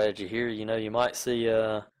pit strategy here. You know, you might see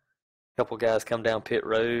a couple guys come down pit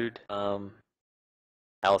road.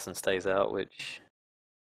 Allison stays out, which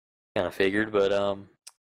kind of figured, but we're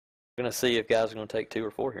gonna see if guys are gonna take 2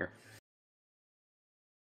 or 4 here.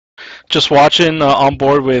 Just watching on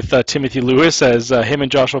board with Timothy Lewis as him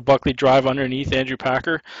and Joshua Buckley drive underneath Andrew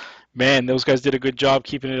Packer. Man, those guys did a good job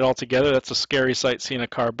keeping it all together. That's a scary sight, seeing a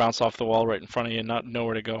car bounce off the wall right in front of you and not know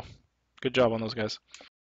where to go. Good job on those guys.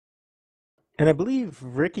 And I believe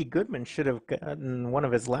Ricky Goodman should have gotten one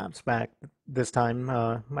of his laps back this time.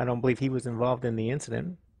 I don't believe he was involved in the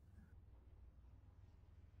incident.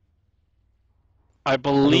 I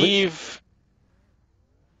believe...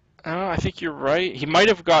 I think you're right. He might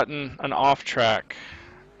have gotten an off track.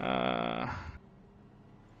 No,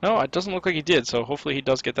 it doesn't look like he did, so hopefully he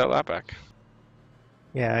does get that lap back.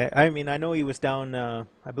 Yeah, I mean, I know he was down, I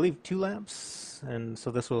believe, 2 laps, and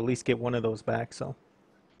so this will at least get one of those back, so...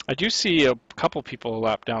 I do see a couple people a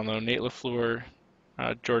lap down, though. Nate LaFleur,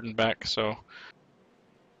 Jordan Beck, so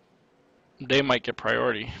they might get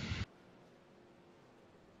priority.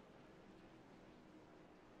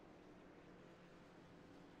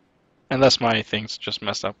 Unless my thing's just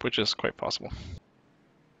messed up, which is quite possible.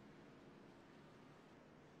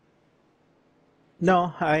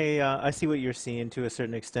 No, I see what you're seeing to a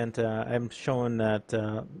certain extent. I'm showing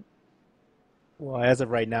that, well, as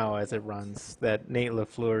of right now, as it runs, that Nate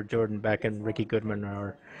LaFleur, Jordan Beck, and Ricky Goodman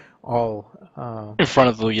are all... in front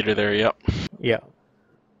of the leader there, yep. Yeah.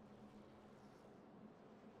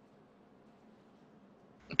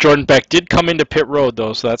 Jordan Beck did come into pit road,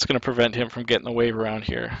 though, so that's going to prevent him from getting the wave around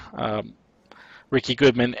here. Ricky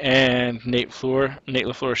Goodman and Nate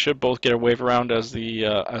LaFleur should both get a wave around as we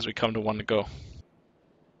come to one to go.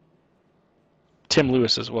 Tim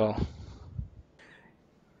Lewis as well.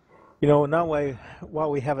 Now while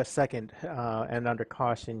we have a second and under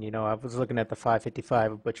caution, I was looking at the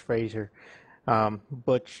 555 of Butch Frazier.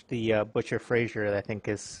 Butch, the Butcher Frazier, I think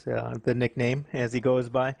is the nickname as he goes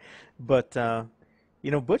by. But,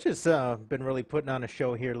 Butch has been really putting on a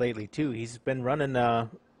show here lately, too. He's been running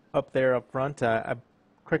up there up front.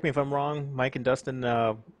 Correct me if I'm wrong, Mike and Dustin,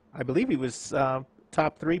 I believe he was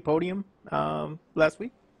top 3 podium last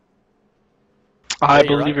week. I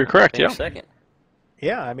believe you're correct, yeah. Second.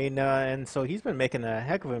 Yeah, I mean, and so he's been making a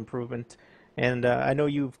heck of improvement. And I know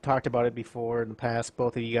you've talked about it before in the past.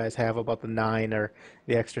 Both of you guys have about the 9 or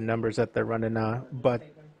the extra numbers that they're running. But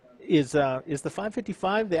is the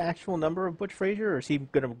 555 the actual number of Butch Frazier, or is he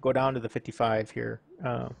going to go down to the 55 here?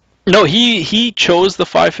 No, he chose the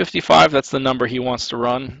 555. That's the number he wants to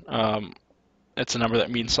run. It's a number that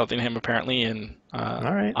means something to him apparently, and all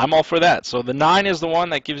right. I'm all for that. So the 9 is the one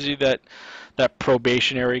that gives you that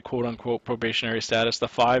probationary, quote-unquote, probationary status. The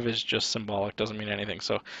 5 is just symbolic, doesn't mean anything.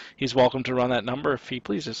 So he's welcome to run that number if he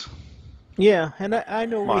pleases. Yeah, and I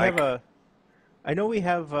know Mike. we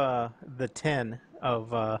have the 10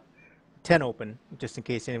 of 10 open, just in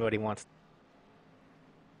case anybody wants.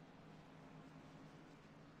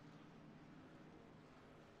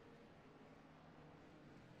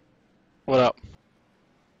 What up?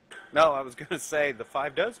 No, I was going to say the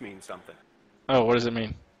 5 does mean something. Oh, what does it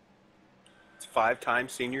mean? It's 5-time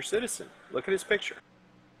senior citizen. Look at his picture.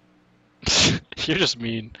 You're just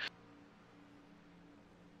mean.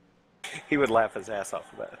 He would laugh his ass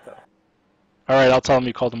off of that, though. All right, I'll tell him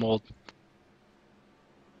you called him old.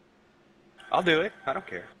 I'll do it. I don't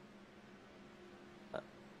care.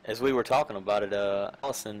 As we were talking about it,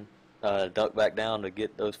 Allison ducked back down to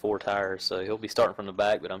get those 4 tires, so he'll be starting from the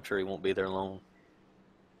back, but I'm sure he won't be there long.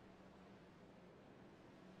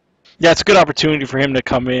 Yeah, it's a good opportunity for him to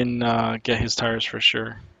come in, get his tires for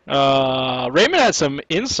sure. Raymond had some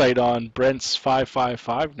insight on Brent's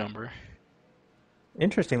 555 number.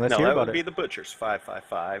 Interesting. Let's no, hear that about would be it. the Butcher's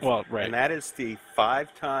 555. Well, right. And that is the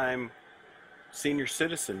 5-time senior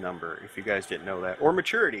citizen number, if you guys didn't know that. Or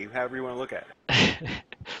maturity, however you want to look at it.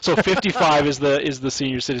 So 55 is the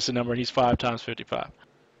senior citizen number, and he's 5 times 55.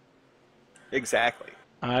 Exactly.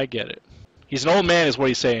 I get it. He's an old man is what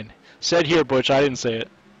he's saying. Said here, Butch. I didn't say it.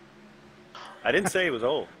 I didn't say he was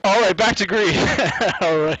old. All right, back to green.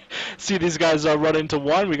 All right. See these guys run into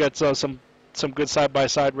one. We got some good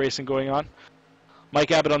side-by-side racing going on.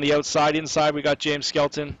 Mike Abbott on the outside. Inside, we got James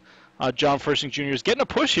Skelton. John Fursing Jr. is getting a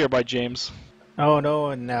push here by James. Oh,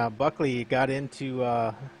 no, and Buckley got into,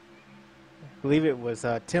 I believe it was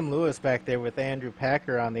Tim Lewis back there with Andrew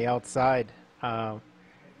Packer on the outside. I'm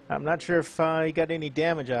not sure if he got any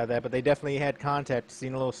damage out of that, but they definitely had contact.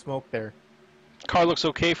 Seen a little smoke there. Car looks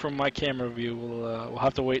okay from my camera view. We'll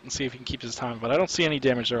have to wait and see if he can keep his time, but I don't see any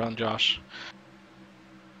damage there on Josh.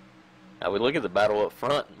 Now we look at the battle up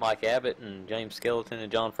front. Mike Abbott and James Skeleton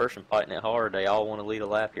and John Fursing fighting it hard. They all want to lead a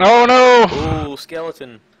lap here. Oh no! Ooh,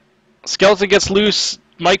 Skeleton. Skeleton gets loose.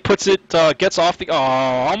 Mike puts it, gets off the. Oh,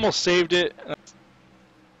 almost saved it.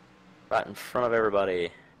 Right in front of everybody.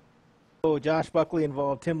 Oh, Josh Buckley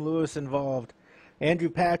involved. Tim Lewis involved. Andrew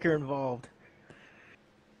Packer involved.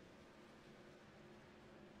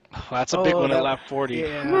 That's a big one at lap 40.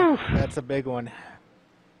 Yeah, that's a big one.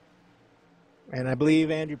 And I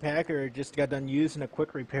believe Andrew Packer just got done using a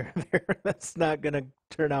quick repair there. That's not going to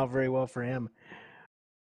turn out very well for him.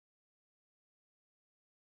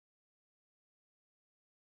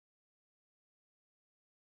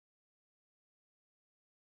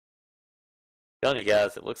 Telling you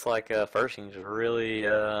guys, it looks like Fursing's really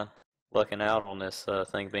lucking out on this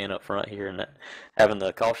thing being up front here and having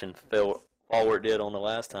the caution fail all where it did on the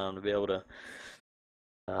last time to be able to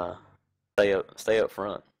stay up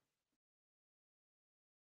front.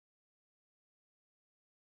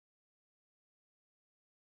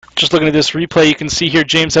 Just looking at this replay, you can see here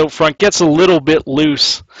James out front gets a little bit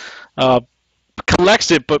loose,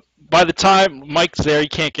 collects it, but by the time Mike's there, he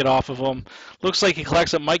can't get off of him. Looks like he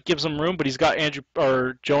collects it. Mike gives him room, but he's got Andrew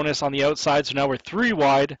or Jonas on the outside, so now we're 3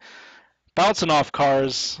 wide, bouncing off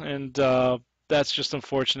cars, and that's just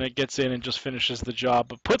unfortunate. Gets in and just finishes the job,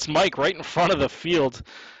 but puts Mike right in front of the field,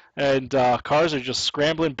 and cars are just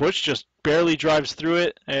scrambling. Butch just barely drives through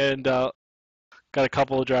it, and got a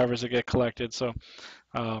couple of drivers that get collected. So,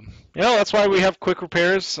 that's why we have quick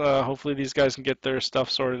repairs. Hopefully these guys can get their stuff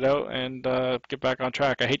sorted out and get back on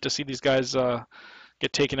track. I hate to see these guys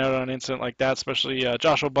get taken out on an incident like that, especially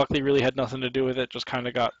Joshua Buckley really had nothing to do with it, just kind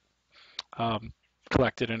of got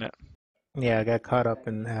collected in it. Yeah, I got caught up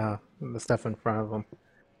in the stuff in front of him.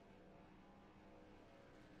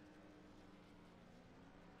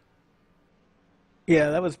 Yeah,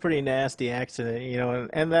 that was pretty nasty accident, you know,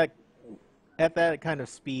 and that at that kind of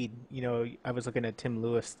speed, you know, I was looking at Tim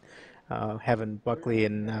Lewis having Buckley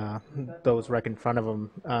and those wreck in front of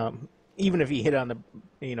him. Even if he hit on the,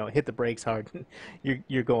 you know, hit the brakes hard,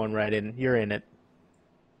 you're going right in. You're in it.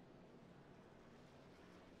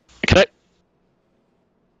 Can I?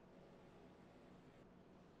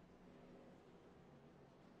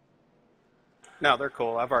 No, they're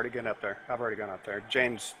cool. I've already gone up there.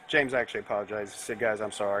 James actually apologized. He said, "Guys,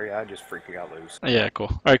 I'm sorry. I just freaking got loose." Yeah, cool.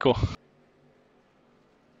 All right, cool.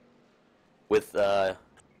 With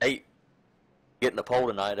Nate getting the pole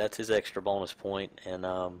tonight, that's his extra bonus point. And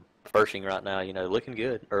Pershing right now, you know, looking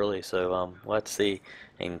good early. So we'll have to see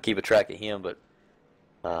and keep a track of him. But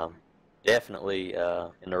definitely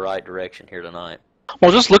in the right direction here tonight.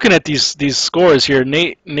 Well, just looking at these scores here,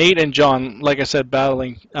 Nate and John, like I said,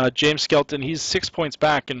 battling. James Skelton, he's 6 points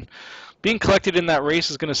back, and being collected in that race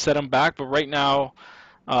is going to set him back. But right now,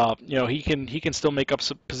 you know, he can still make up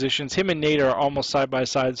some positions. Him and Nate are almost side by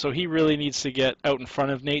side, so he really needs to get out in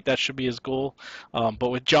front of Nate. That should be his goal.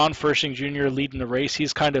 But with John Pershing Jr. leading the race,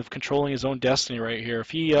 he's kind of controlling his own destiny right here.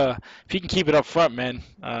 If he can keep it up front, man,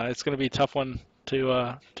 it's going to be a tough one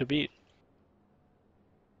to beat.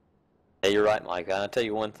 Yeah, you're right, Mike. I'll tell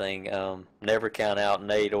you one thing. Never count out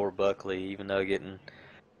Nate or Buckley, even though having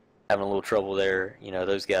a little trouble there. You know,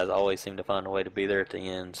 those guys always seem to find a way to be there at the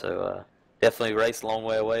end. So definitely race a long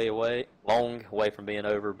way from being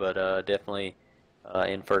over, but definitely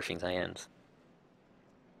in Pershing's hands.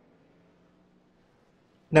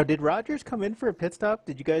 Now, did Rogers come in for a pit stop?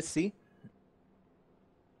 Did you guys see?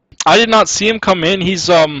 I did not see him come in. He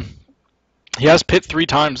has pit 3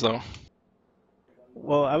 times though.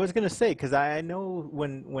 Well, I was going to say, because I know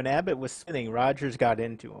when Abbott was spinning, Rogers got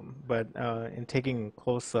into him. But in taking a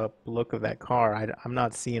close-up look of that car, I'm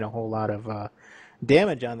not seeing a whole lot of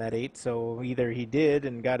damage on that 8. So either he did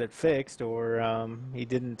and got it fixed, or he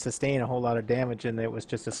didn't sustain a whole lot of damage, and it was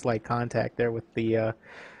just a slight contact there with the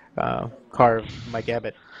car of Mike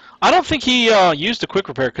Abbott. I don't think he used a quick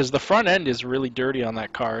repair because the front end is really dirty on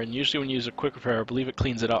that car, and usually when you use a quick repair, I believe it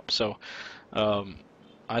cleans it up. So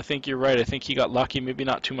I think you're right. I think he got lucky, maybe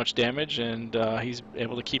not too much damage, and he's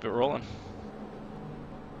able to keep it rolling.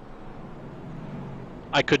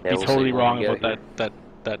 I could be totally wrong about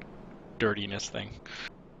that dirtiness thing.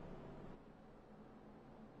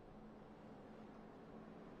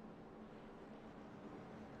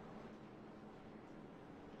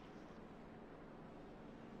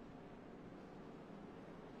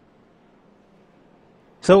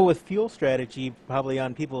 So with fuel strategy probably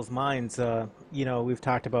on people's minds, you know, we've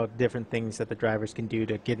talked about different things that the drivers can do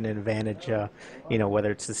to get an advantage, you know,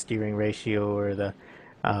 whether it's the steering ratio or the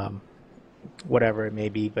whatever it may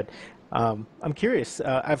be. But I'm curious.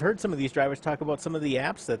 I've heard some of these drivers talk about some of the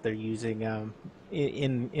apps that they're using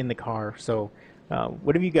in the car. So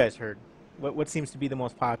what have you guys heard? What seems to be the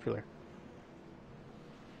most popular?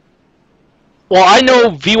 Well, I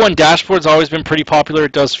know V1 Dashboard's always been pretty popular.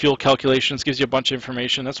 It does fuel calculations, gives you a bunch of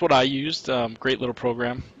information. That's what I used. Great little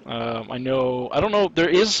program. I don't know, there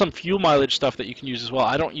is some fuel mileage stuff that you can use as well.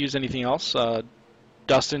 I don't use anything else.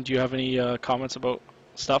 Dustin, do you have any comments about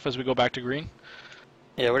stuff as we go back to green?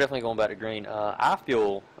 Yeah, we're definitely going back to green.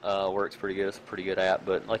 iFuel works pretty good. It's a pretty good app,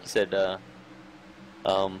 but like you said,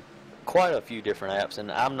 quite a few different apps, and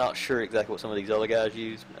I'm not sure exactly what some of these other guys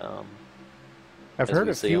use. I've heard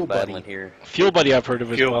of Fuel Buddy. Here. Fuel Buddy I've heard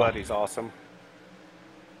of as well. Fuel Buddy's awesome.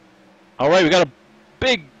 All right, we got a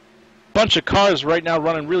big bunch of cars right now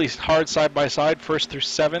running really hard side by side, 1st through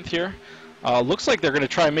 7th here. Looks like they're going to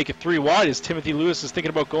try and make it 3 wide as Timothy Lewis is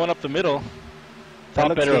thinking about going up the middle.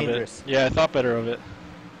 Thought better of it. Yeah, I thought better of it.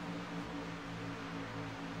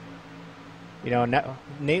 You know,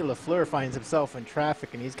 Nate LaFleur finds himself in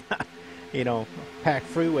traffic, and he's got, you know, packed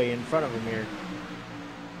freeway in front of him here.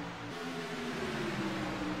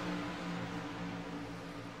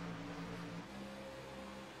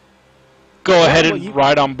 Go ahead and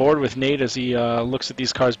ride on board with Nate as he looks at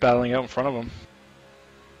these cars battling out in front of him.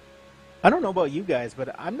 I don't know about you guys,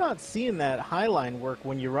 but I'm not seeing that highline work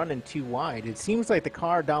when you're running too wide. It seems like the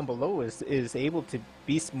car down below is able to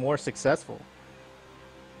be more successful.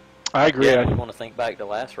 I agree. Yeah, I want to think back to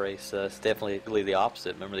last race. It's definitely the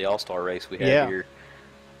opposite. Remember the All-Star race we had here?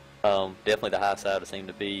 Definitely the high side seemed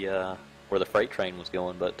to be where the freight train was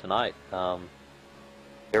going, but tonight,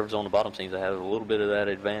 whoever's on the bottom seems to have a little bit of that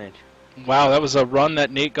advantage. Wow, that was a run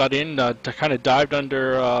that Nate got in to kind of dived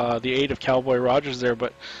under the 8 of Cowboy Rogers there,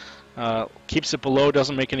 but keeps it below,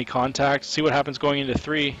 doesn't make any contact. See what happens going into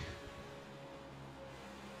 3.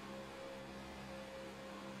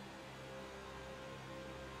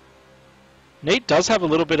 Nate does have a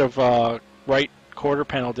little bit of right quarter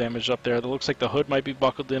panel damage up there. It looks like the hood might be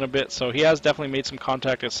buckled in a bit, so he has definitely made some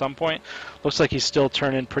contact at some point. Looks like he's still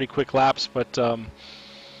turning pretty quick laps, but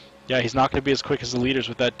yeah, he's not going to be as quick as the leaders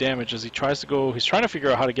with that damage as he tries to go. He's trying to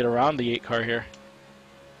figure out how to get around the 8 car here.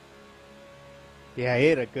 Yeah, he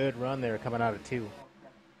had a good run there coming out of 2.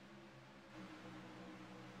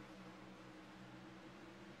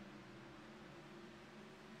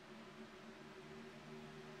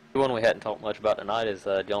 The one we hadn't talked much about tonight is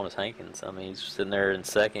Jonas Hankins. I mean, he's sitting there in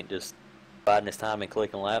second, just biding his time and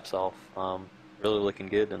clicking laps off. Really looking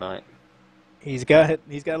good tonight. He's got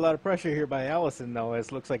a lot of pressure here by Allison, though.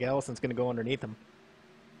 It looks like Allison's going to go underneath him.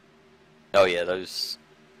 Oh yeah, those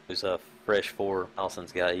fresh 4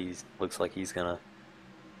 Allison's got. Looks like he's gonna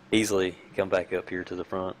easily come back up here to the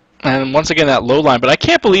front. And once again, that low line. But I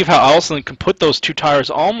can't believe how Allison can put those 2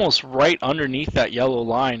 tires almost right underneath that yellow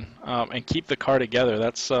line and keep the car together.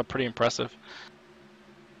 That's pretty impressive.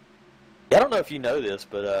 Yeah, I don't know if you know this,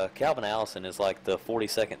 but Calvin Allison is like the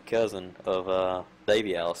 42nd cousin of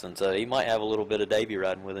Davey Allison, so he might have a little bit of Davey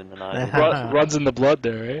riding with him tonight. Runs in the blood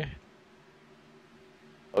there, eh?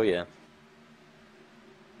 Oh yeah.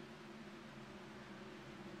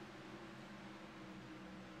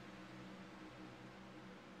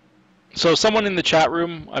 So someone in the chat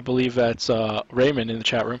room, I believe that's Raymond in the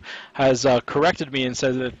chat room, has corrected me and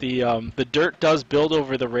said that the dirt does build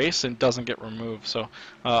over the race and doesn't get removed. So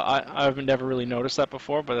I've never really noticed that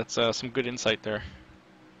before, but that's some good insight there.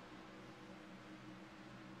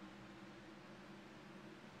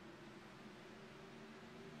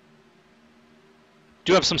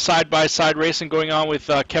 Do have some side-by-side racing going on with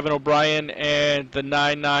Kevin O'Brien and the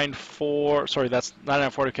 994. Sorry, that's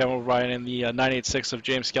 994 to Kevin O'Brien and the 986 of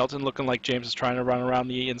James Skelton. Looking like James is trying to run around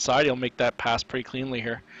the inside. He'll make that pass pretty cleanly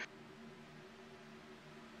here.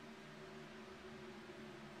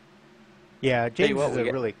 Yeah, James is a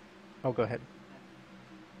really. Oh, go ahead.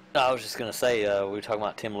 No, I was just gonna say we were talking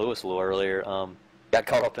about Tim Lewis a little earlier. Got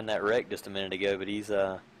caught up in that wreck just a minute ago, but he's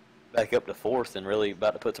back up to 4th and really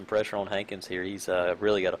about to put some pressure on Hankins here. He's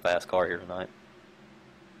really got a fast car here tonight.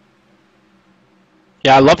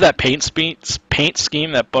 Yeah, I love that paint scheme.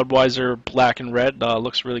 That Budweiser black and red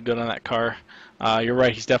looks really good on that car. You're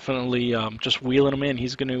right. He's definitely just wheeling him in.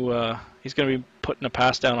 He's going to be putting a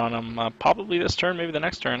pass down on him probably this turn, maybe the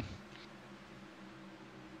next turn.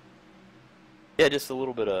 Yeah, just a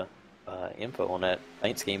little bit of info on that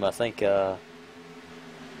paint scheme. I think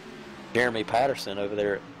Jeremy Patterson over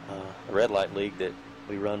there at the Red Light League that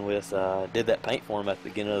we run with did that paint for him at the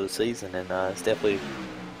beginning of the season, and it's definitely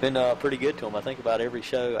been pretty good to him. I think about every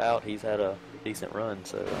show out he's had a decent run,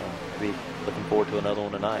 so maybe looking forward to another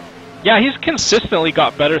one tonight. Yeah, he's consistently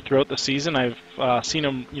got better throughout the season. I've seen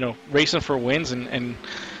him, racing for wins and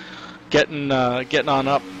getting on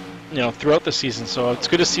up, throughout the season. So it's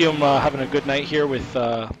good to see him having a good night here with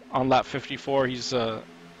on lap 54.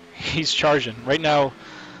 He's charging right now.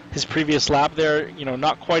 His previous lap there,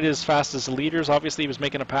 not quite as fast as the leaders. Obviously, he was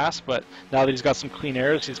making a pass, but now that he's got some clean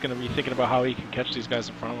airs, he's going to be thinking about how he can catch these guys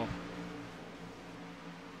in front of him.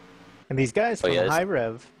 And these guys from High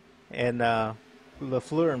Rev and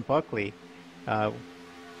LaFleur and Buckley,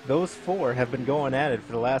 those 4 have been going at it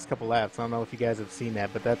for the last couple laps. I don't know if you guys have seen that,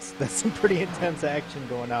 but that's some pretty intense action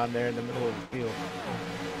going on there in the middle of the field.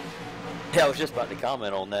 Yeah, I was just about to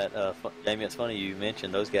comment on that, Jamie. It's funny you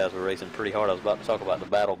mentioned those guys were racing pretty hard. I was about to talk about the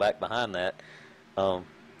battle back behind that.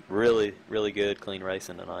 Really, really good, clean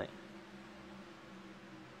racing tonight.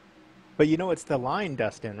 But it's the line,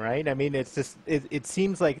 Dustin, right? I mean, it's just it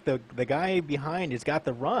seems like the guy behind has got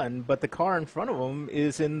the run, but the car in front of him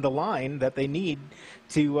is in the line that they need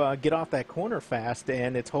to get off that corner fast,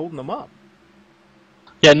 and it's holding them up.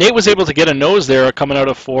 Yeah, Nate was able to get a nose there coming out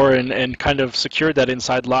of 4 and kind of secured that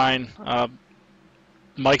inside line.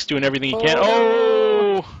 Mike's doing everything he can.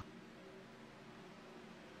 Oh!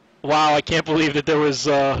 Wow, I can't believe that there was...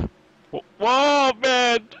 Whoa,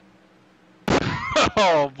 man!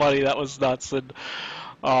 Oh, buddy, that was nuts. And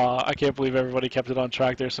I can't believe everybody kept it on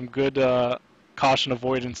track. There's some good caution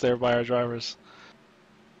avoidance there by our drivers.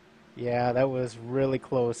 Yeah, that was really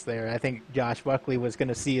close there. I think Josh Buckley was going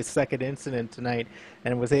to see his second incident tonight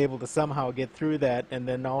and was able to somehow get through that and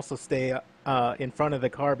then also stay in front of the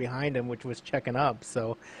car behind him, which was checking up.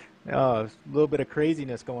 So a little bit of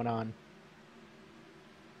craziness going on.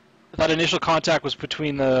 That initial contact was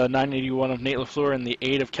between the 981 of Nate LaFleur and the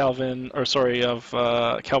 8 of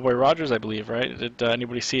Cowboy Rogers, I believe, right? Did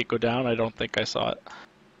anybody see it go down? I don't think I saw it.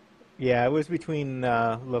 Yeah, it was between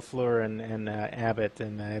LaFleur and Abbott,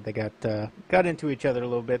 and they got into each other a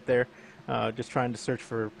little bit there, just trying to search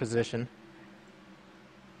for position.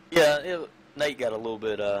 Yeah, Nate got a little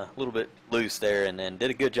bit loose there, and did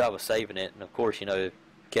a good job of saving it. And of course,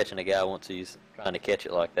 catching a guy once he's trying to catch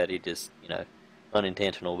it like that, he just,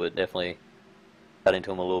 unintentional, but definitely got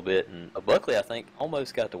into him a little bit. And Buckley, I think,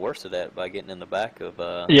 almost got the worst of that by getting in the back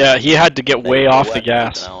of. Yeah, he had to get way off the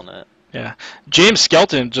gas. Keep an eye on that. Yeah, James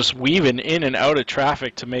Skelton just weaving in and out of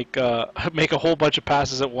traffic to make make a whole bunch of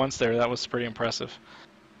passes at once there. That was pretty impressive.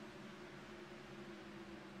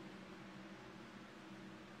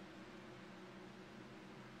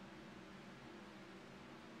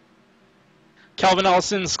 Calvin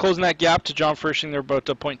Ellison's closing that gap to John Fershing. They're about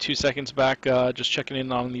 0.2 seconds back. Just checking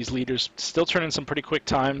in on these leaders. Still turning some pretty quick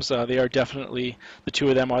times. They are definitely, the two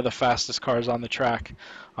of them are the fastest cars on the track.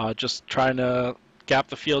 Just trying to gap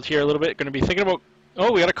the field here a little bit. Going to be thinking about,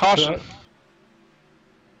 oh, we got a caution.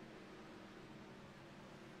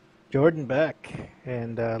 Jordan Beck,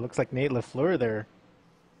 and looks like Nate LaFleur there.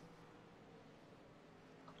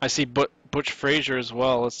 I see Butch Frazier as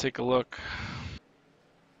well. Let's take a look.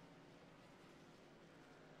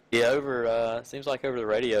 Yeah, seems like over the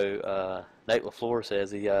radio, Nate LaFleur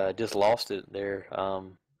says he just lost it there,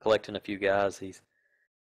 collecting a few guys.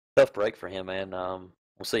 Tough break for him, man.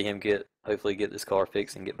 We'll see him hopefully get this car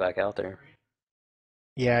fixed and get back out there.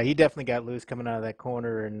 Yeah, he definitely got loose coming out of that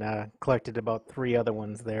corner and collected about 3 other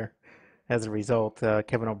ones there. As a result,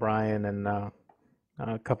 Kevin O'Brien and a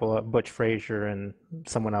couple of Butch Frazier and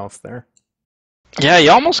someone else there. Yeah, he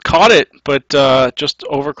almost caught it, but just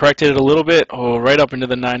overcorrected it a little bit. Oh, right up into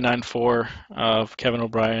the 994 of Kevin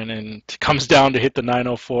O'Brien, and comes down to hit the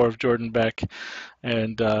 904 of Jordan Beck.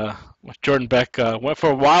 And Jordan Beck went for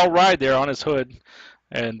a wild ride there on his hood,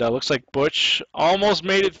 and looks like Butch almost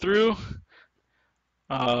made it through.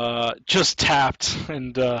 Just tapped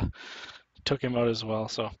and took him out as well.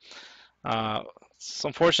 So it's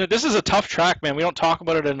unfortunate. This is a tough track, man. We don't talk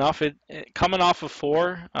about it enough. It coming off of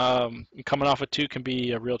 4, coming off of 2 can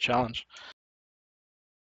be a real challenge.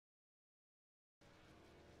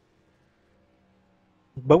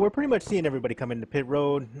 But we're pretty much seeing everybody come into pit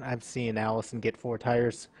road. I'm seeing Allison get 4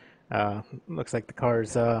 tires. Looks like the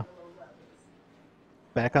car's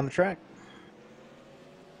back on the track.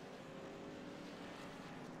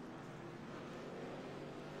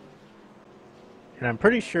 And I'm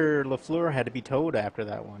pretty sure LaFleur had to be towed after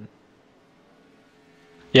that one.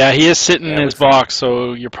 Yeah, he is sitting in his box,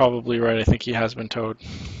 so you're probably right. I think he has been towed.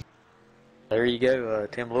 There you go,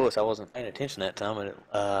 Tim Lewis. I wasn't paying attention that time,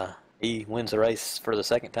 and he wins the race for the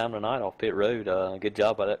second time tonight off pit road. Good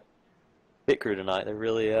job by that pit crew tonight. They're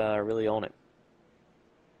really on it.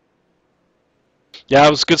 Yeah,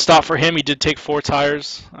 it was a good stop for him. He did take 4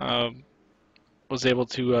 tires. Was able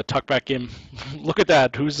to tuck back in. Look at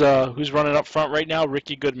that. Who's running up front right now?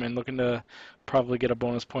 Ricky Goodman, looking to probably get a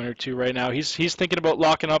bonus point or 2 right now. He's thinking about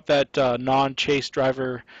locking up that non-chase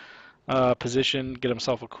driver position, get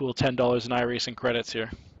himself a cool $10 in iRacing credits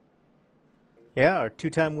here. Yeah, our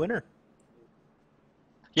 2-time winner.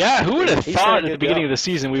 Yeah, who would have thought at the beginning of the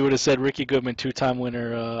season we would have said Ricky Goodman, 2-time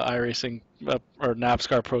winner iRacing or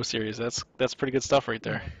NAVSCAR Pro Series. That's pretty good stuff right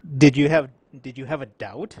there. Did you have a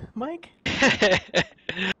doubt, Mike?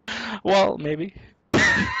 Well, maybe.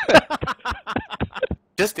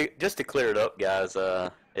 Just to clear it up, guys,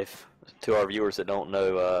 if to our viewers that don't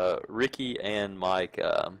know, Ricky and Mike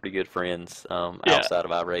pretty good friends outside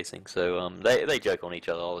of iRacing, so they joke on each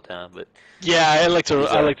other all the time. But yeah, I like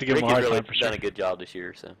to give him a hard really time for sure. Done a good job this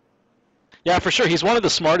year, so. Yeah, for sure. He's one of the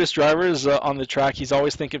smartest drivers on the track. He's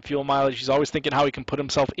always thinking fuel mileage. He's always thinking how he can put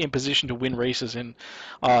himself in position to win races. And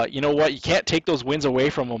you know what? You can't take those wins away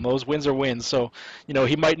from him. Those wins are wins. So,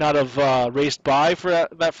 he might not have raced by for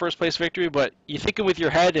that first place victory, but you thinking with your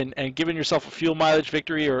head and giving yourself a fuel mileage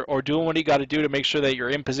victory or doing what you got to do to make sure that you're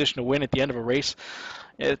in position to win at the end of a race,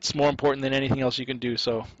 it's more important than anything else you can do.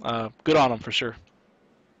 So, good on him for sure.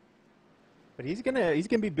 But he's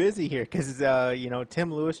gonna be busy here because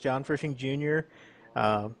Tim Lewis, John Fershing Jr.,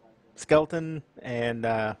 Skelton, and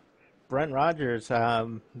Brent Rogers,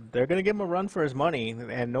 they're gonna give him a run for his money,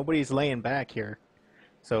 and nobody's laying back here.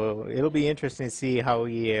 So it'll be interesting to see how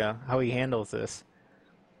he handles this.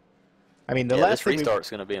 I mean, this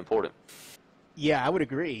restart's gonna be important. Yeah, I would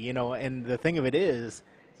agree. And the thing of it is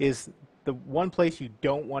the one place you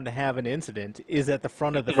don't want to have an incident is at the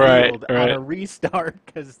front of the Right, field right. on a restart,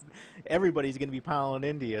 because everybody's going to be piling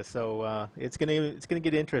into you. So it's gonna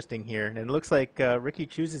get interesting here. And it looks like Ricky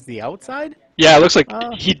chooses the outside. Yeah, it looks like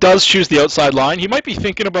Uh, he does choose the outside line. He might be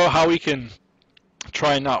thinking about how he can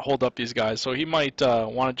try and not hold up these guys. So he might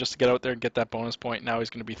want to just get out there and get that bonus point. Now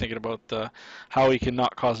he's going to be thinking about how he can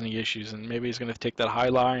not cause any issues, and maybe he's going to take that high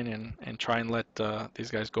line and try and let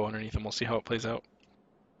these guys go underneath him. We'll see how it plays out.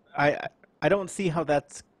 I don't see how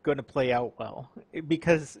that's going to play out well,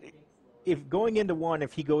 because if going into one,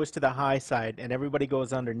 if he goes to the high side and everybody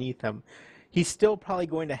goes underneath him, he's still probably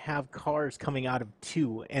going to have cars coming out of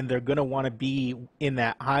two, and they're going to want to be in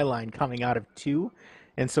that high line coming out of two.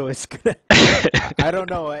 And so it's gonna. I don't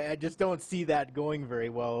know. I just don't see that going very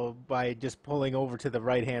well by just pulling over to the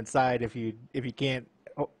right hand side. If you can't,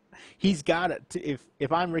 he's got it.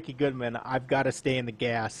 If I'm Ricky Goodman, I've got to stay in the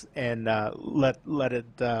gas and let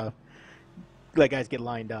guys get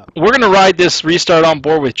lined up. We're going to ride this restart on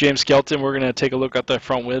board with James Skelton. We're going to take a look at the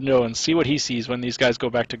front window and see what he sees when these guys go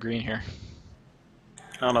back to green here.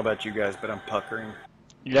 I don't know about you guys, but I'm puckering.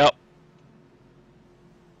 Yep.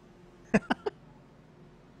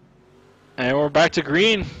 And we're back to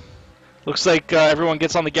green. Looks like everyone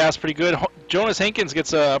gets on the gas pretty good. Jonas Hankins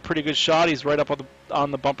gets a pretty good shot. He's right up on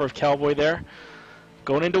the bumper of Cowboy there.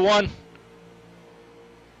 Going into one.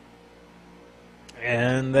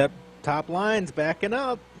 And that top line's backing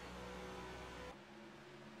up.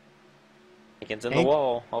 Hankins in the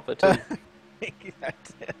wall, off it too.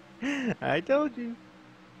 I told you.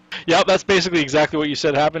 Yep, that's basically exactly what you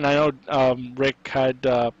said happened. I know Rick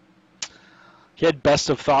had he had best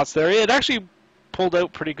of thoughts there. It actually pulled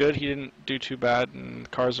out pretty good. He didn't do too bad, and the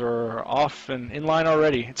cars are off and in line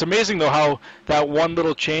already. It's amazing, though, how that one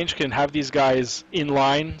little change can have these guys in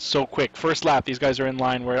line so quick. First lap, these guys are in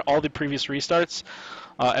line, where all the previous restarts,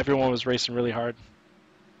 everyone was racing really hard.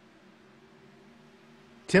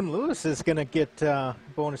 Tim Lewis is going to get a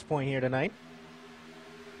bonus point here tonight.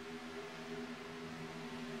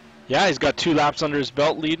 Yeah, he's got 2 laps under his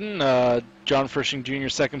belt leading. John Frisching Jr.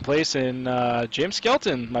 second place, and James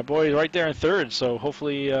Skelton, my boy, right there in third. So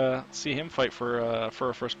hopefully see him fight for a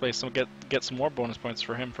first place and get some more bonus points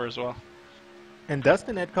for him as well. And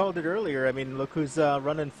Dustin had called it earlier. I mean, look who's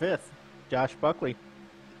running fifth, Josh Buckley.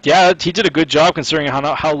 Yeah, he did a good job considering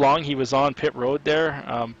how long he was on pit road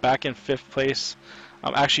there, back in 5th place.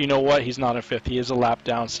 Actually, you know what? He's not in 5th. He is a lap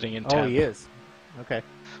down, sitting in 10th. Oh, he is. Okay.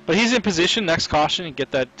 But he's in position. Next caution, and get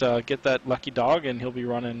that lucky dog, and he'll be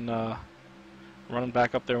running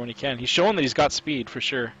back up there when he can. He's showing that he's got speed for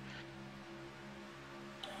sure.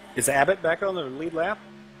 Is Abbott back on the lead lap?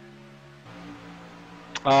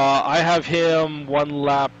 I have him 1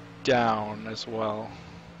 lap down as well.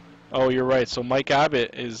 Oh, you're right. So Mike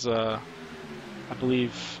Abbott is, I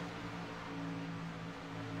believe.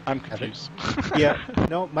 I'm confused. Yeah.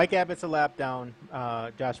 No, Mike Abbott's a lap down.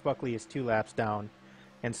 Josh Buckley is 2 laps down.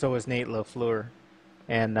 And so is Nate LaFleur,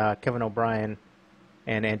 and Kevin O'Brien,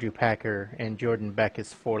 and Andrew Packer, and Jordan Beck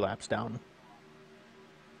is 4 laps down.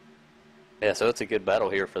 Yeah, so it's a good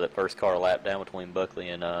battle here for that first car lap down between Buckley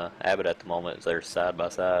and Abbott at the moment, as they're side by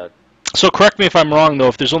side. So correct me if I'm wrong, though.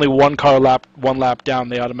 If there's only one lap down,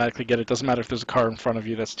 they automatically get it. Doesn't matter if there's a car in front of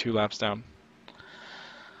you that's 2 laps down.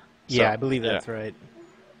 Yeah, So, I believe that's yeah. right.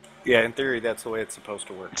 Yeah, in theory, that's the way it's supposed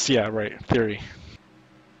to work. Yeah, right. Theory.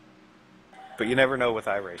 But you never know with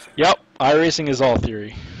iRacing. Yep, iRacing is all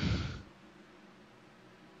theory.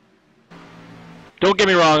 Don't get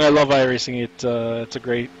me wrong, I love iRacing. It's a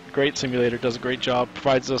great simulator. Does a great job.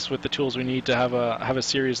 Provides us with the tools we need to have a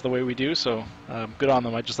series the way we do. So good on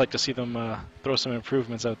them. I'd just like to see them throw some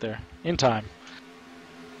improvements out there in time.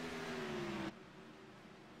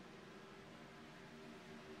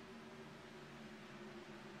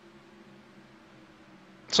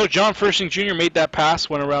 So John Frisching Jr. made that pass,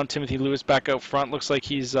 went around Timothy Lewis back out front. Looks like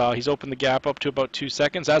he's opened the gap up to about 2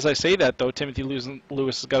 seconds. As I say that, though, Timothy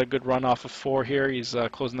Lewis has got a good run off of 4 here. He's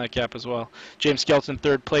closing that gap as well. James Skelton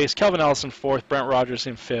 3rd place, Kelvin Ellison 4th, Brent Rogers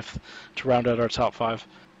in 5th to round out our top 5.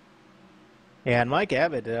 Yeah, and Mike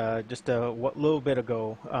Abbott, just a little bit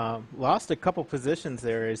ago, lost a couple positions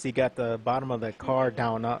there as he got the bottom of the car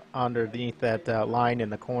down underneath that line in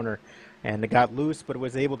the corner. And it got loose, but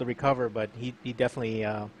was able to recover. But he definitely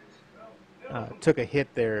took a hit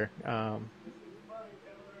there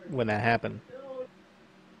when that happened.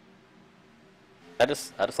 I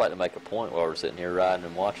just like to make a point while we're sitting here riding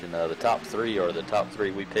and watching. The top 3 are the top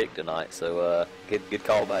 3 we picked tonight. So good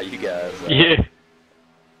call by you guys. Yeah.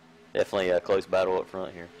 Definitely a close battle up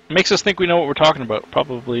front here. Makes us think we know what we're talking about.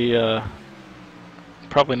 Probably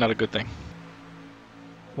not a good thing.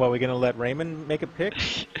 Well, we're going to let Raymond make a pick?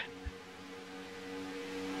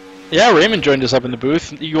 Yeah, Raymond joined us up in the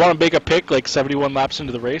booth. You want to make a pick like 71 laps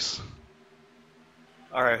into the race?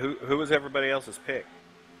 All right, who was everybody else's pick?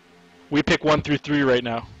 We pick 1 through 3 right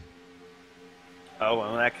now. Oh,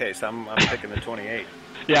 well, in that case, I'm picking the 28.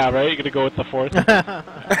 Yeah, right? You're going to go with the 4th?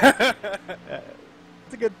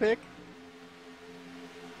 It's a good pick.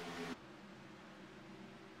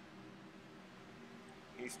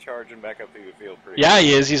 He's charging back up through the field pretty Yeah, good.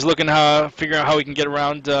 he is. He's looking figuring out how he can get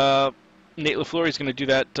around Nate LaFleur. He's going to do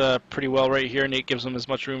that pretty well right here. Nate gives him as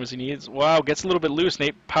much room as he needs. Wow, gets a little bit loose.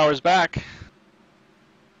 Nate powers back.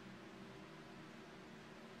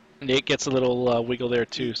 Nate gets a little wiggle there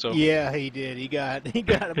too. So Yeah, he did. He got him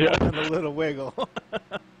Yeah. on a little wiggle.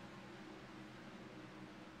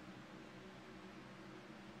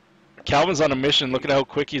 Calvin's on a mission. Look at how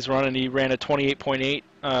quick he's running. He ran a 28.8.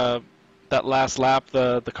 That last lap,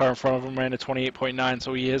 the car in front of him ran a 28.9.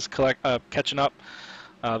 So he is catching up.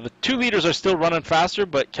 The 2 leaders are still running faster,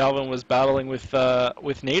 but Calvin was battling with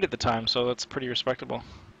Nate at the time, so that's pretty respectable.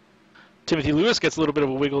 Timothy Lewis gets a little bit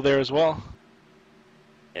of a wiggle there as well.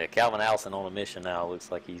 Yeah, Calvin Allison on a mission now. Looks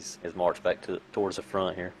like he's marched back towards the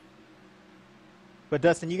front here. But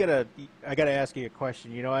Dustin, I gotta ask you a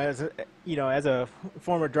question. As a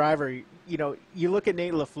former driver, you look at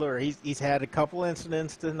Nate LaFleur. He's had a couple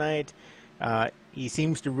incidents tonight. He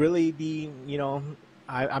seems to really be,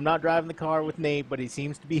 I'm not driving the car with Nate, but he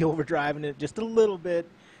seems to be overdriving it just a little bit.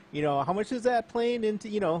 How much is that playing into,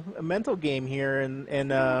 a mental game here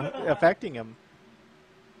and affecting him?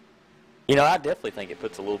 I definitely think it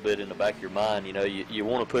puts a little bit in the back of your mind. You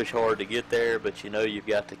want to push hard to get there, but you've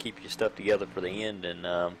got to keep your stuff together for the end.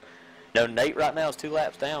 And Nate right now is 2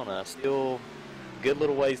 laps down. Still good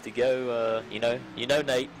little ways to go.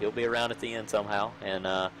 Nate, he'll be around at the end somehow. And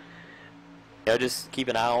just keep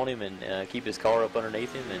an eye on him and keep his car up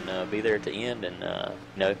underneath him and be there at the end.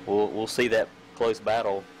 And we'll see that close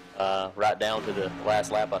battle right down to the last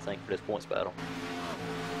lap, I think, for this points battle.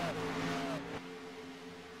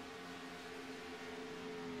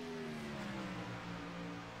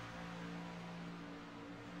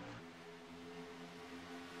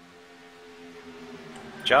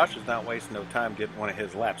 Josh is not wasting no time getting one of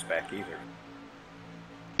his laps back either.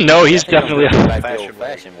 No, he's definitely. Back the Fashion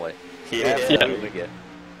old-fashioned way. Yeah. There we go.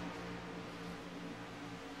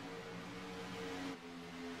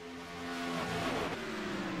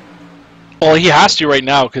 Well, he has to right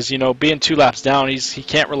now because being 2 laps down, he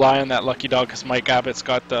can't rely on that lucky dog because Mike Abbott's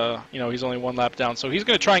got he's only 1 lap down, so he's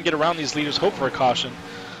going to try and get around these leaders, hope for a caution,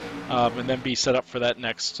 and then be set up for that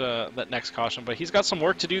next caution. But he's got some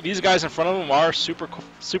work to do. These guys in front of him are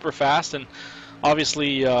super fast, and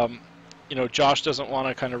obviously, Josh doesn't want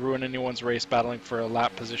to kind of ruin anyone's race battling for a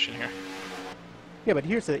lap position here. Yeah, but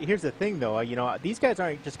here's the thing, though. These guys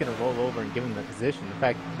aren't just going to roll over and give him the position. In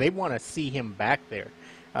fact, they want to see him back there.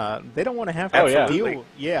 They don't want to have to deal.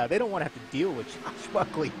 Yeah, they don't want to have to deal with Josh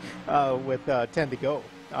Buckley with 10 to go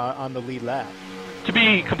on the lead lap. To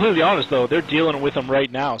be completely honest, though, they're dealing with him right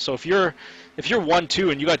now. So if you're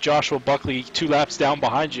 1-2 and you got Joshua Buckley 2 laps down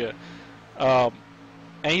behind you,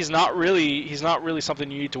 and he's not really something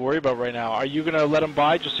you need to worry about right now. Are you going to let him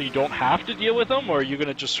by just so you don't have to deal with him, or are you going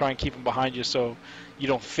to just try and keep him behind you so you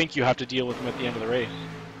don't think you have to deal with him at the end of the race?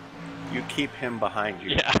 You keep him behind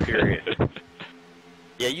you, Yeah. period.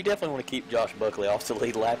 Yeah, you definitely want to keep Josh Buckley off the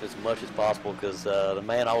lead lap as much as possible because the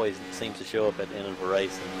man always seems to show up at the end of a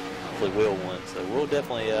race and hopefully will win. So we'll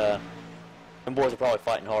definitely, them boys are probably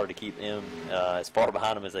fighting hard to keep him as far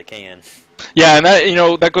behind him as they can. Yeah, and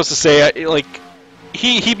that goes to say,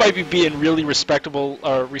 he might be being really respectful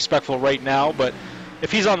right now, but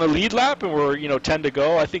if he's on the lead lap and we're 10 to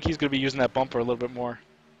go, I think he's going to be using that bumper a little bit more.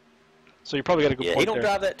 So you probably got a good point he don't there.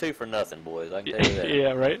 drive that 2 for nothing, boys. I can tell you that.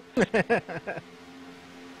 Yeah, right.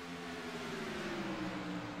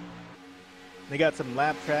 They got some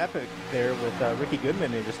lap traffic there with Ricky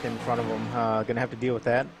Goodman just in front of them. Going to have to deal with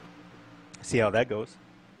that. See how that goes.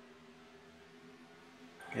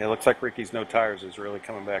 Yeah, it looks like Ricky's no tires is really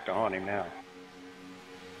coming back to haunt him now.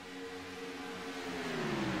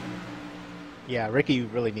 Yeah, Ricky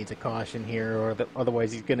really needs a caution here, or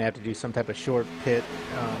otherwise he's going to have to do some type of short pit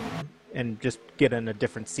and just get in a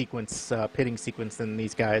different sequence, pitting sequence than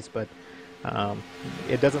these guys. But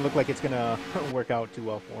it doesn't look like it's going to work out too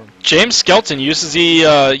well for him. James Skelton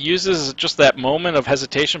uses just that moment of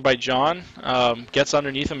hesitation by John, gets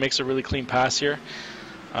underneath and makes a really clean pass here.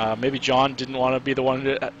 Maybe John didn't want to be the one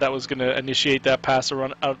that was going to initiate that pass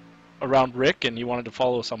around Rick, and he wanted to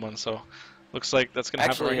follow someone. So looks like that's going to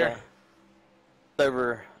happen right here.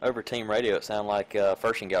 Over team radio, it sounded like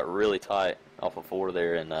Fershing got really tight off of 4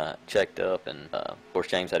 there and checked up, and of course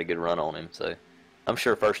James had a good run on him. So I'm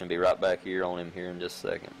sure Fershing will be right back here on him here in just a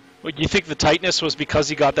second. Do you think the tightness was because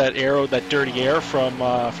he got that dirty air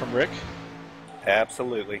from Rick?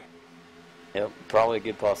 Absolutely. Yep, probably a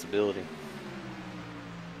good possibility.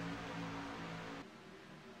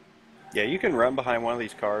 Yeah, you can run behind one of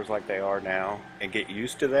these cars like they are now and get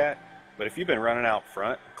used to that. But if you've been running out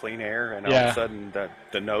front, clean air, and all of a sudden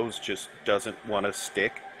the nose just doesn't want to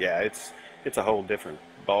stick, yeah, it's a whole different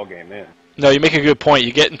ball game then. No, you make a good point.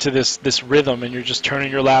 You get into this rhythm, and you're just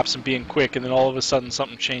turning your laps and being quick, and then all of a sudden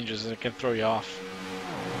something changes, and it can throw you off.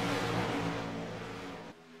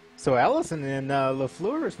 So Allison and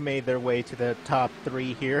LaFleur's made their way to the top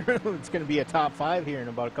 3 here. It's going to be a top 5 here in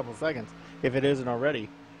about a couple seconds, if it isn't already.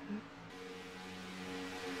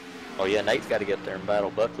 Oh yeah, Nate's got to get up there and battle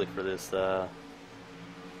Buckley for this.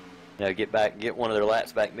 Get one of their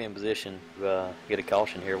laps back in position. Get a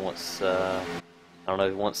caution here once.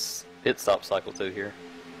 Once pit stop cycle 2 here.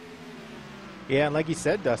 Yeah, and like you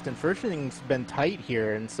said, Dustin, Firshing's been tight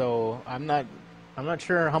here, and so I'm not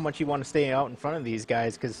sure how much you want to stay out in front of these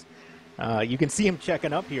guys because you can see him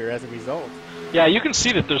checking up here as a result. Yeah, you can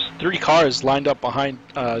see that there's 3 cars lined up behind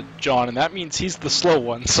John, and that means he's the slow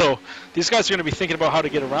one. So these guys are going to be thinking about how to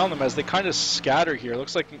get around them as they kind of scatter here. It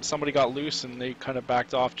looks like somebody got loose and they kind of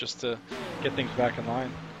backed off just to get things back in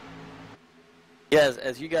line. Yeah,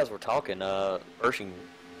 as you guys were talking, Ershing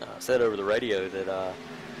said over the radio that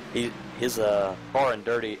his car and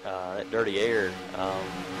that dirty air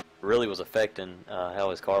really was affecting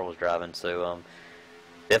how his car was driving. So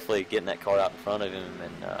definitely getting that car out in front of him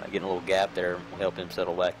and getting a little gap there will help him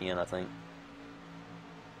settle back in, I think.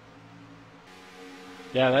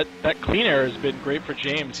 Yeah, that clean air has been great for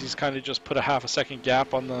James. He's kind of just put a half a second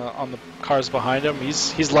gap on the cars behind him.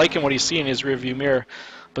 He's liking what he's seeing in his rearview mirror.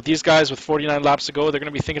 But these guys with 49 laps to go, they're going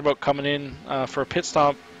to be thinking about coming in for a pit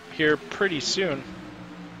stop here pretty soon.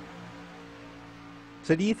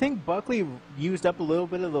 So do you think Buckley used up a little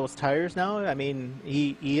bit of those tires now? I mean,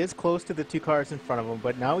 he is close to the 2 cars in front of him,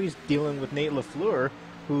 but now he's dealing with Nate LaFleur,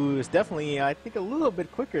 who is definitely, I think, a little bit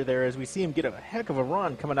quicker there as we see him get a heck of a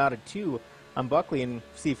run coming out of 2 on Buckley and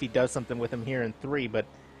see if he does something with him here in 3. But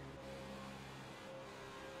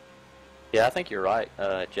yeah, I think you're right,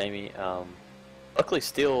 Jamie. Buckley's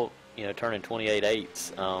still, turning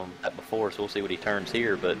 28.8s at before, so we'll see what he turns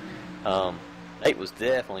here. But Nate was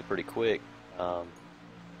definitely pretty quick.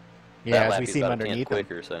 Yeah, as we see him underneath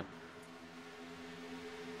quicker, so.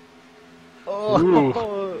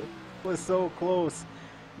 Oh, it was so close.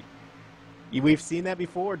 We've seen that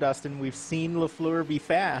before, Dustin. We've seen LaFleur be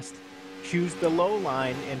fast, choose the low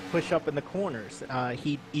line, and push up in the corners.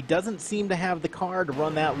 He doesn't seem to have the car to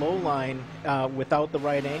run that low line without the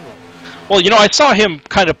right angle. Well, I saw him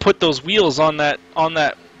kind of put those wheels on that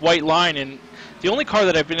white line, and the only car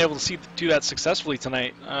that I've been able to see do that successfully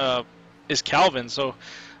tonight is Calvin. So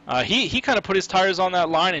he kind of put his tires on that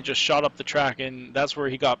line and just shot up the track, and that's where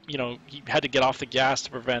he got, he had to get off the gas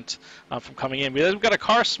to prevent from coming in. We've got a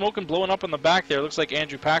car smoking, blowing up in the back there. It looks like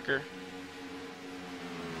Andrew Packer.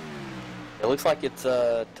 It looks like it's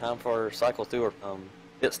time for cycle through or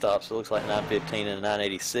pit stops. So it looks like 9:15 and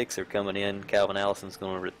 9:86 are coming in. Calvin Allison's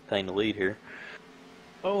going to retain the lead here.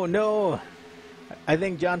 Oh, no. I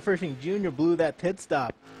think John Firshing Jr. blew that pit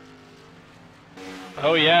stop.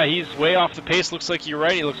 Oh, yeah, he's way off the pace. Looks like you're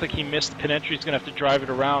right. It looks like he missed the pit entry. He's going to have to drive it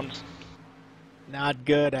around. Not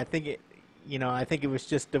good. I think it was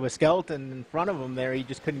just there was skeleton in front of him there. He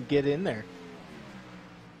just couldn't get in there.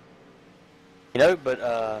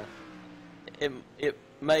 But it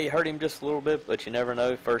may hurt him just a little bit, but you never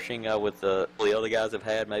know. Firshing with the other guys have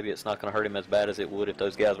had, maybe it's not going to hurt him as bad as it would if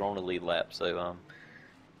those guys were on the lead lap. So I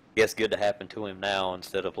guess good to happen to him now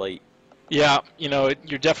instead of late. Yeah,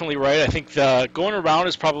 you're definitely right. I think going around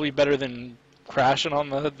is probably better than crashing on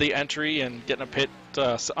the entry and getting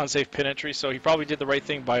a unsafe pit entry. So he probably did the right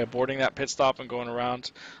thing by aborting that pit stop and going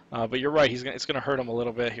around. But you're right. It's going to hurt him a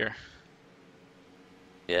little bit here.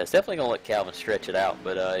 Yeah, it's definitely going to let Calvin stretch it out.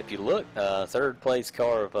 But if you look, third place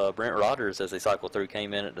car of Brent Rodgers as they cycle through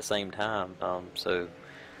came in at the same time. So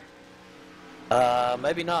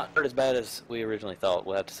maybe not as bad as we originally thought.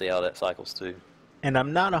 We'll have to see how that cycles through. And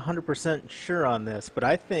I'm not 100% sure on this, but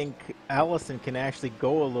I think Allison can actually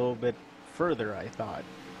go a little bit further, I thought.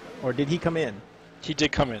 Or did he come in? He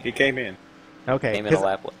did come in. He came in. Okay. Came in a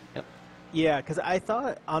lap. Yep. Yeah, because I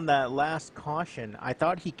thought on that last caution, I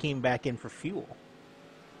thought he came back in for fuel.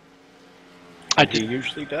 He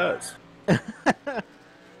usually does.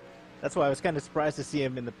 That's why I was kind of surprised to see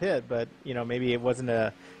him in the pit, but, maybe it wasn't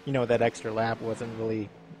that extra lap wasn't really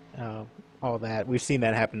all that. We've seen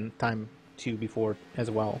that happen time 2 before as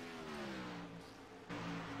well.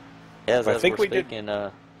 Yeah, I think we did.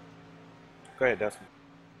 Go ahead, Dustin.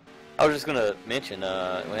 I was just gonna mention, we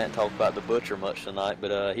hadn't talked about the Butcher much tonight,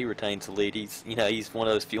 but he retains the lead. He's one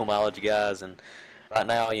of those fuel mileage guys, and right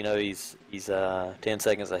now, he's 10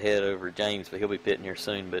 seconds ahead over James, but he'll be pitting here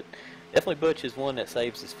soon. But definitely Butch is one that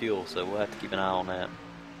saves his fuel, so we'll have to keep an eye on that.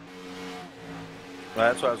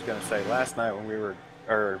 Well, that's what I was going to say. Last night when we were,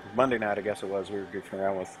 or Monday night I guess it was, we were goofing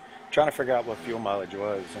around with trying to figure out what fuel mileage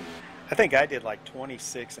was. And I think I did like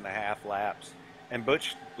 26 and a half laps, and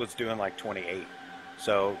Butch was doing like 28.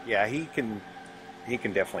 So yeah, he can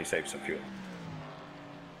definitely save some fuel.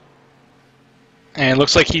 And it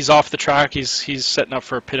looks like he's off the track. He's setting up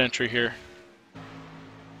for a pit entry here.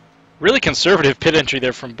 Really conservative pit entry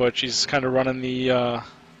there from Butch. He's kind of running the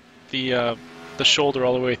shoulder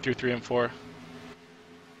all the way through 3 and 4.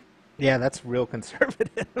 Yeah, that's real conservative.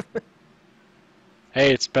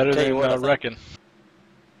 Hey, it's better Tell you than what, wrecking.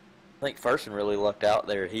 I think Ferguson really lucked out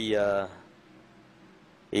there. He's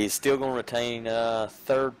still going to retain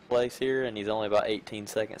third place here, and he's only about 18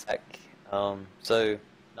 seconds back. So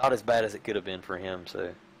not as bad as it could have been for him.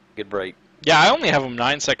 So good break. Yeah, I only have him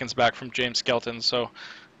 9 seconds back from James Skelton. So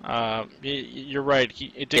you're right.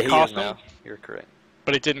 It did cost him. Now. You're correct.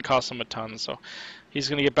 But it didn't cost him a ton. So he's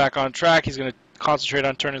going to get back on track. He's going to concentrate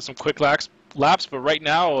on turning some quick laps. But right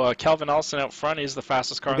now, Calvin Allison out front is the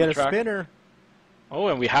fastest car on the track. We got a spinner. Oh,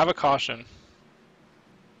 and we have a caution.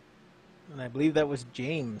 And I believe that was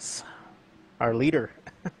James, our leader.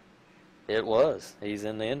 It was. He's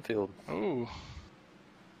in the infield. Ooh.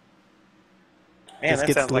 Man, Just that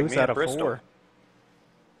gets sounds like loose me out at of Bristol. 4.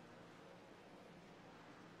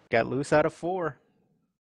 Got loose out of 4.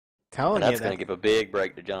 Telling And that's you going to give a big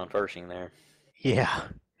break to John Fershing there. Yeah.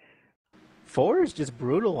 4 is just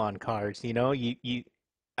brutal on cars.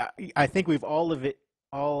 I think we've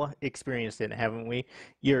all experienced it, haven't we?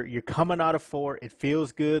 You're coming out of 4, it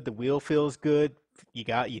feels good, the wheel feels good, you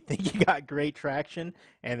think you got great traction,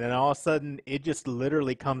 and then all of a sudden it just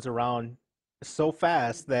literally comes around so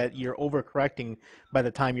fast that you're overcorrecting by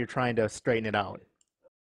the time you're trying to straighten it out.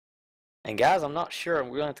 And guys, I'm not sure. We're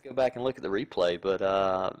going to have to go back and look at the replay, but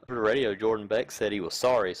for the radio, Jordan Beck said he was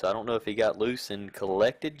sorry, so I don't know if he got loose and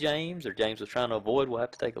collected James, or James was trying to avoid. We'll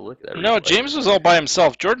have to take a look at that replay. No, James was all by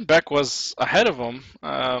himself. Jordan Beck was ahead of him,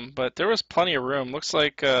 but there was plenty of room. Looks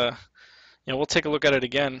like we'll take a look at it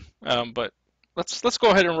again, but let's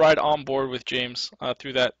go ahead and ride on board with James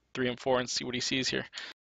through that 3 and 4 and see what he sees here.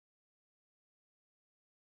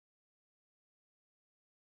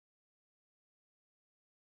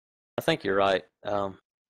 I think you're right.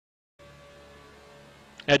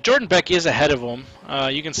 Jordan Beck is ahead of him.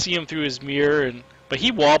 You can see him through his mirror, but he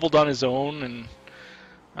wobbled on his own, and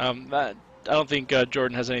I don't think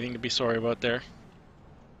Jordan has anything to be sorry about there.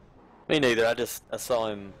 Me neither. I saw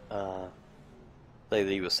him say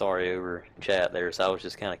that he was sorry over chat there, so I was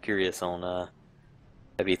just kind of curious on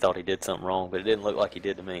maybe he thought he did something wrong, but it didn't look like he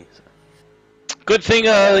did to me. So. Good thing,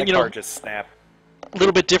 that car just snapped. A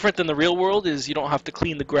little bit different than the real world is you don't have to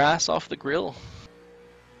clean the grass off the grill.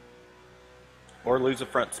 Or lose a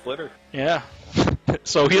front splitter. Yeah.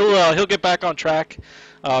 So he'll get back on track.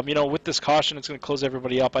 With this caution, it's going to close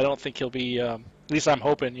everybody up. I don't think he'll be. At least I'm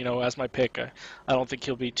hoping. As my pick, I don't think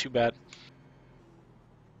he'll be too bad.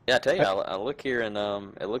 Yeah, I tell you, I look here and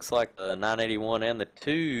it looks like the 981 and the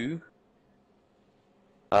 2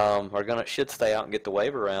 should stay out and get the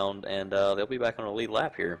wave around, and they'll be back on a lead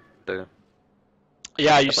lap here. So.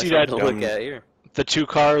 Yeah, you see that. Look at here. The 2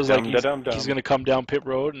 cars, like he's going to come down pit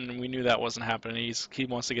road, and we knew that wasn't happening. He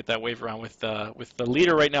wants to get that wave around with the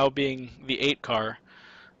leader right now being the 8 car.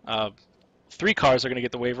 3 cars are going to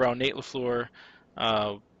get the wave around. Nate LaFleur,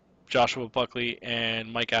 Joshua Buckley,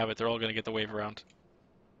 and Mike Abbott. They're all going to get the wave around.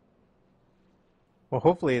 Well,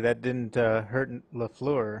 hopefully that didn't hurt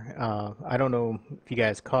LaFleur. I don't know if you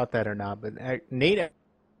guys caught that or not, but Nate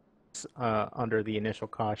under the initial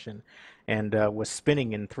caution and was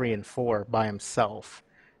spinning in 3 and 4 by himself.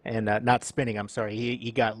 And not spinning, I'm sorry.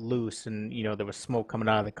 He got loose, and there was smoke coming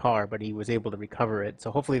out of the car, but he was able to recover it.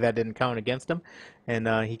 So hopefully that didn't count against him, and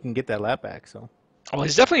he can get that lap back. So. Well,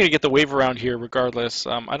 he's definitely going to get the wave around here regardless.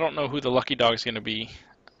 I don't know who the lucky dog's going to be.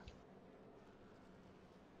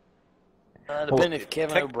 Depending if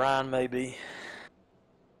Kevin O'Brien may be.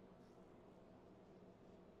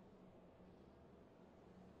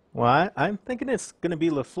 Well, I'm thinking it's going to be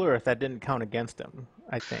LaFleur if that didn't count against him,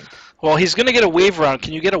 I think. Well, he's going to get a wave around.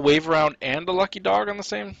 Can you get a wave around and a lucky dog on the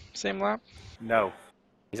same lap? No.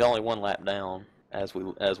 He's only 1 lap down, as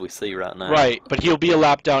we see right now. Right, but he'll be a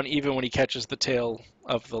lap down even when he catches the tail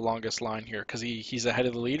of the longest line here, because he's ahead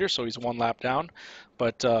of the leader, so he's 1 lap down.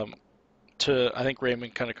 But I think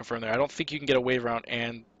Raymond kind of confirmed there. I don't think you can get a wave around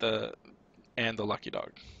and the lucky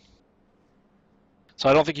dog. So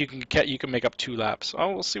I don't think you can make up 2 laps.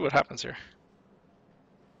 Oh, we'll see what happens here.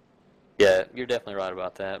 Yeah, you're definitely right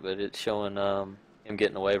about that, but it's showing him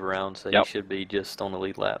getting the wave around, so he should be just on the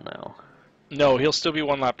lead lap now. No, he'll still be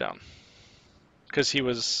 1 lap down. Because he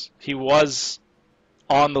was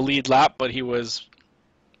on the lead lap, but he was.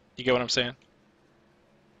 You get what I'm saying?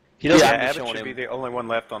 He doesn't. Yeah, Abbott should be the only one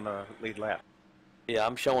left on the lead lap. Yeah,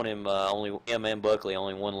 I'm showing him him and Buckley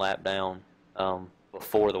only 1 lap down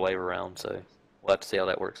before the wave around, so we'll have to see how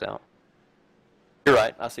that works out. You're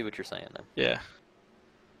right. I see what you're saying now. Yeah.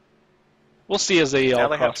 We'll see as they all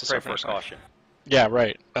cross the pray for caution. Yeah,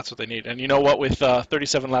 right. That's what they need. And you know what? With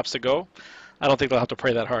 37 laps to go, I don't think they'll have to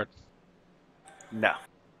pray that hard. No.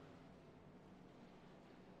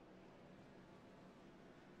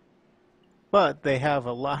 But they have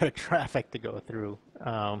a lot of traffic to go through,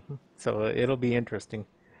 so it'll be interesting.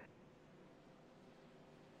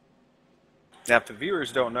 Now, if the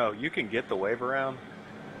viewers don't know, you can get the wave around,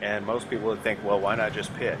 and most people would think, well, why not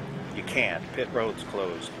just pit? You can't. Pit road's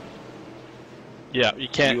closed. Yeah, you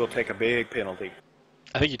can't. You will take a big penalty.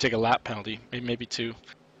 I think you take a lap penalty, maybe 2.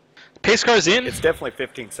 Pace car's in. It's definitely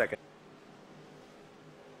 15 seconds.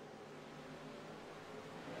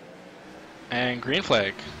 And green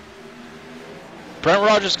flag. Brent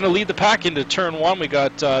Rogers going to lead the pack into turn 1. We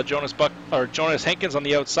got Jonas Hankins on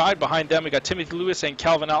the outside. Behind them, we got Timothy Lewis and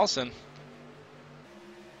Calvin Allison.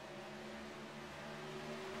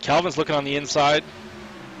 Calvin's looking on the inside.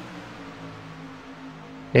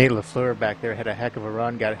 Nate LaFleur back there had a heck of a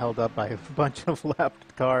run. Got held up by a bunch of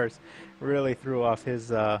lapped cars. Really threw off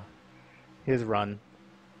his run.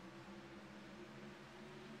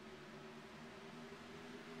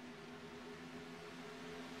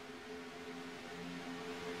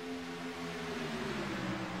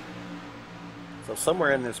 So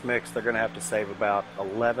somewhere in this mix, they're going to have to save about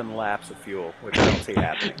 11 laps of fuel, which I don't see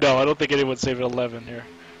happening. No, I don't think anyone's saving 11 here.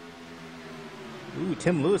 Ooh,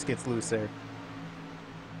 Tim Lewis gets loose there.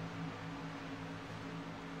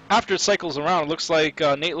 After it cycles around, it looks like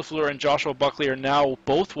Nate LaFleur and Joshua Buckley are now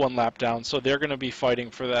both 1 lap down, so they're going to be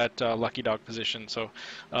fighting for that lucky dog position. So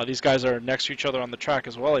these guys are next to each other on the track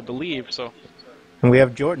as well, I believe. So. And we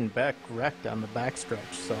have Jordan Beck wrecked on the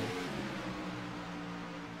backstretch, so.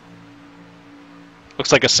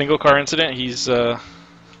 Looks like a single car incident. He's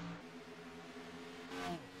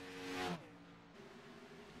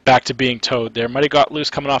back to being towed there. Might have got loose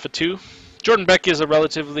coming off a 2. Jordan Beck is a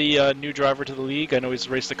relatively new driver to the league. I know he's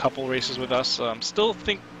raced a couple races with us.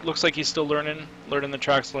 Looks like he's still learning the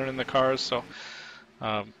tracks, learning the cars. So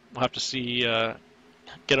we'll have to see,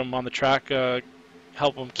 get him on the track,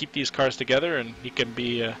 help him keep these cars together, and he can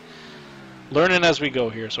be learning as we go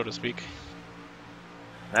here, so to speak.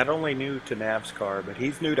 Not only new to NAVSCAR, but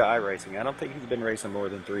he's new to iRacing. I don't think he's been racing more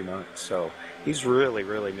than 3 months, so he's really,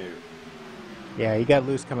 really new. Yeah, he got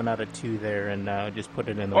loose coming out of 2 there and just put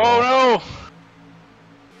it in the wall. Oh,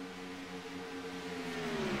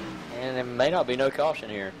 no! And there may not be no caution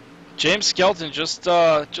here. James Skelton just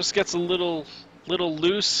gets a little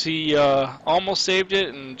loose. He almost saved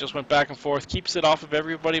it and just went back and forth. Keeps it off of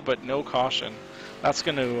everybody, but no caution. That's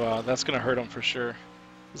gonna hurt him for sure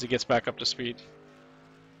as he gets back up to speed.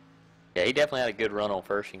 Yeah, he definitely had a good run on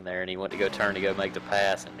Pershing there, and he went to go turn to go make the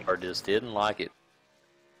pass, and the car just didn't like it.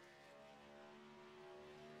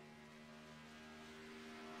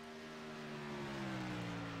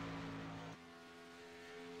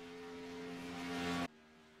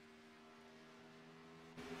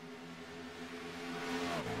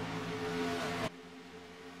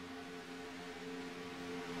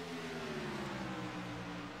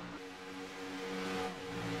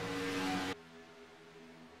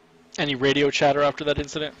 Any radio chatter after that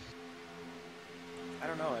incident? I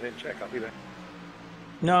don't know. I didn't check. I'll be there.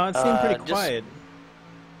 No, it seemed pretty quiet.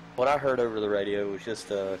 What I heard over the radio was just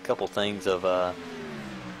a couple things of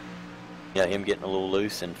him getting a little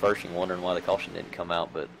loose and Pershing wondering why the caution didn't come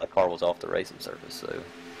out, but the car was off the racing surface. So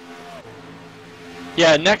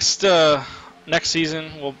yeah, next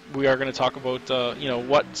season we are going to talk about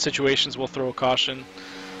what situations we'll throw a caution.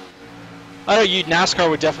 I know NASCAR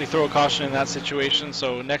would definitely throw a caution in that situation,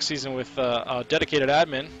 so next season with a dedicated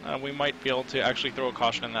admin, we might be able to actually throw a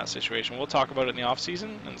caution in that situation. We'll talk about it in the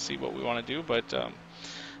off-season and see what we want to do, but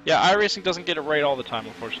yeah, iRacing doesn't get it right all the time,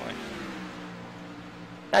 unfortunately.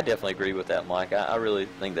 I definitely agree with that, Mike. I really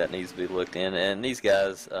think that needs to be looked in, and these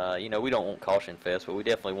guys, we don't want caution fest, but we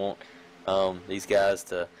definitely want these guys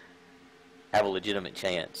to have a legitimate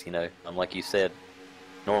chance, like you said.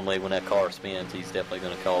 Normally, when that car spins, he's definitely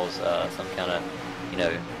going to cause some kind of,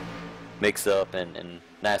 mix-up, and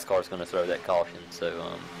NASCAR is going to throw that caution.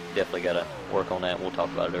 So definitely got to work on that. We'll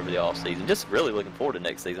talk about it over the off season. Just really looking forward to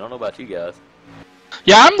next season. I don't know about you guys.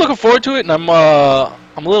 Yeah, I'm looking forward to it, and I'm a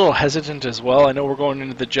little hesitant as well. I know we're going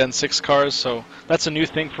into the Gen 6 cars, so that's a new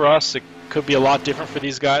thing for us. It could be a lot different for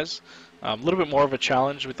these guys. A little bit more of a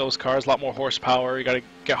challenge with those cars, a lot more horsepower. You got to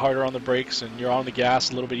get harder on the brakes, and you're on the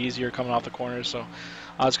gas a little bit easier coming off the corners. So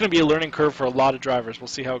it's going to be a learning curve for a lot of drivers. We'll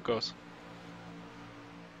see how it goes.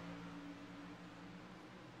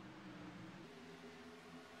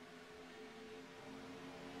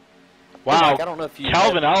 Wow, Hey, Mike, I don't know if you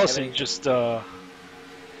Calvin have Allison any... just,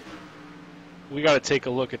 we got to take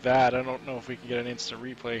a look at that. I don't know if we can get an instant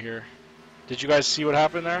replay here. Did you guys see what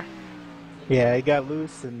happened there? Yeah, he got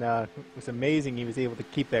loose, and it was amazing he was able to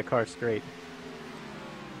keep that car straight.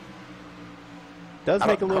 Does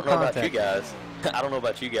make a little contact. I don't know about you guys. I don't know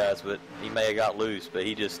about you guys, but he may have got loose, but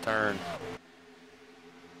he just turned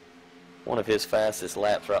one of his fastest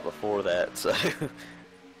laps right before that. So,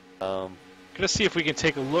 Gonna see if we can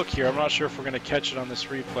take a look here. I'm not sure if we're gonna catch it on this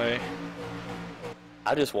replay.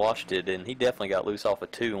 I just watched it, and he definitely got loose off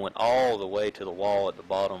of 2 and went all the way to the wall at the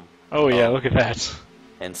bottom. Oh yeah, look at that.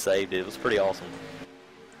 And saved it. It was pretty awesome.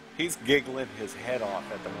 He's giggling his head off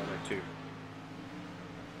at the moment, too.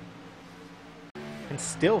 And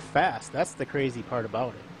still fast. That's the crazy part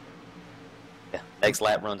about it. Yeah. Next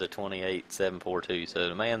lap runs at 28.742, so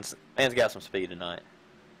the man's got some speed tonight.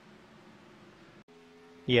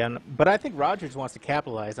 Yeah, but I think Rogers wants to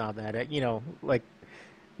capitalize on that. You know, like,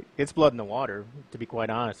 it's blood in the water, to be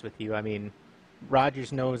quite honest with you. I mean,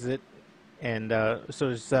 Rogers knows it, and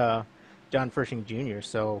so does John Fershing Jr.,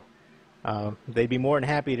 so they'd be more than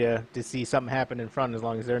happy to see something happen in front as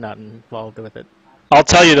long as they're not involved with it. I'll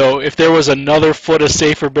tell you though, if there was another foot of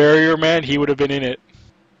safer barrier, man, he would have been in it.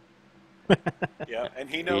 Yeah, and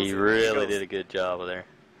he knows. He really did a good job of there.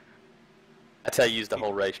 That's how you use the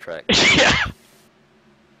whole racetrack. Yeah.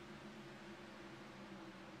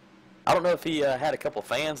 I don't know if he had a couple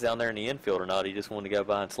fans down there in the infield or not. He just wanted to go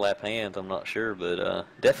by and slap hands. I'm not sure, but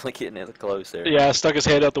definitely getting it close there. Yeah, stuck his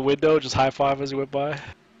hand out the window, just high five as he went by.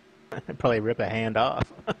 Probably rip a hand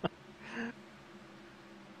off.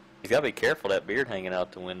 He's got to be careful that beard hanging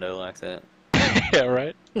out the window like that. Yeah,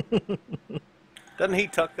 right. Doesn't he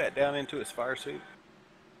tuck that down into his fire suit?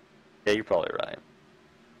 Yeah, you're probably right.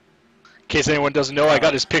 In case anyone doesn't know, I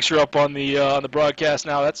got his picture up on the broadcast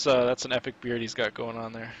now. That's an epic beard he's got going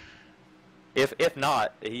on there. If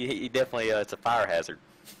not, he definitely it's a fire hazard.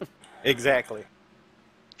 Exactly.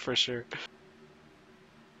 For sure.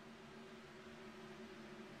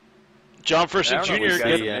 John Fershing Jr.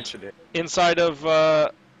 Mentioned it. inside of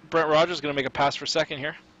Brent Rogers, going to make a pass for second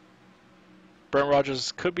here. Brent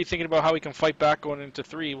Rogers could be thinking about how he can fight back going into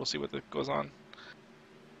 3. We'll see what goes on.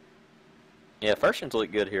 Yeah, Fershing's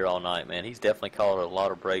looked good here all night, man. He's definitely caught a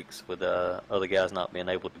lot of breaks with other guys not being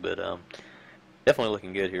able to, but definitely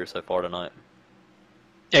looking good here so far tonight.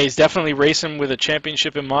 Yeah, he's definitely racing with a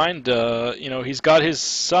championship in mind. You know, he's got his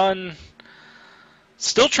son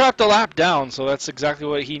still trapped a lap down, so that's exactly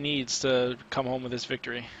what he needs to come home with his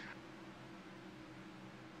victory.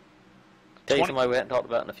 Tell you somebody we hadn't talked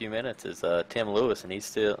about in a few minutes is Tim Lewis, and he's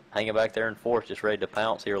still hanging back there in 4th, just ready to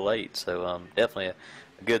pounce here late. So definitely a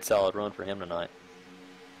good, solid run for him tonight.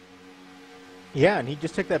 Yeah, and he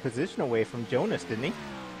just took that position away from Jonas, didn't he? I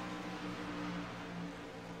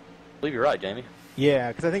believe you're right, Jamie. Yeah,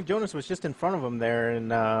 because I think Jonas was just in front of him there, and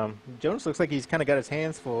Jonas looks like he's kind of got his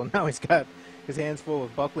hands full. Now he's got his hands full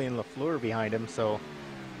with Buckley and LaFleur behind him, so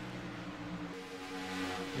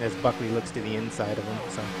as Buckley looks to the inside of him.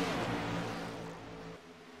 So.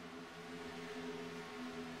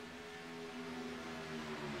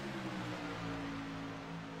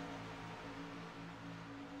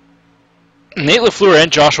 Nate LaFleur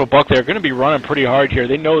and Joshua Buckley are going to be running pretty hard here.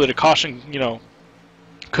 They know that a caution, you know,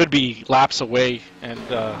 could be laps away, and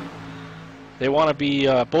they want to be.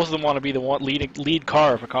 Both of them want to be the lead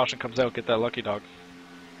car if a caution comes out. Get that lucky dog.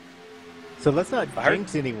 So let's not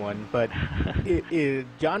jinx anyone, but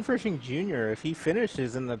John Fershing Jr., if he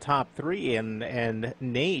finishes in the top 3 and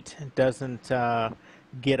Nate doesn't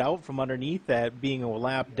get out from underneath that, being a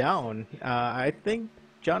lap down, I think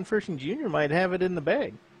John Fershing Jr. might have it in the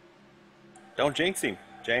bag. Don't jinx him,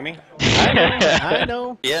 Jamie. I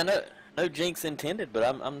know. Yeah, no jinx intended, but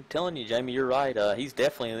I'm telling you, Jamie, you're right. He's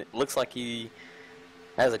definitely looks like he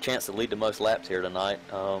has a chance to lead the most laps here tonight.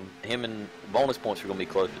 Him and bonus points are going to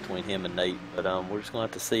be close between him and Nate, but we're just going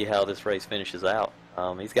to have to see how this race finishes out.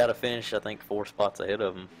 He's got to finish, I think, 4 spots ahead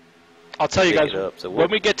of him. I'll tell you guys, up, so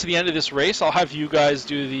when we get to the end of this race, I'll have you guys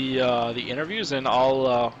do the interviews, and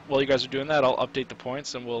I'll while you guys are doing that, I'll update the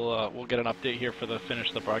points, and we'll get an update here for the finish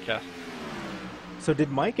of the broadcast. So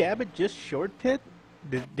did Mike Abbott just short pit?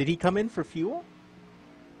 Did he come in for fuel?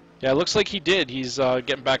 Yeah, it looks like he did. He's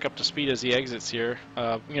getting back up to speed as he exits here.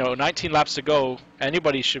 19 laps to go.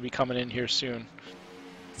 Anybody should be coming in here soon.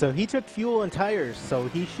 So he took fuel and tires, so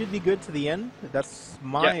he should be good to the end. That's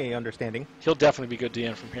my understanding. He'll definitely be good to the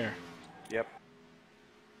end from here. Yep.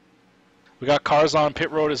 We got cars on pit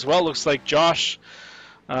road as well. Looks like Josh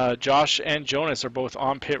and Jonas are both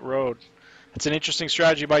on pit road. It's an interesting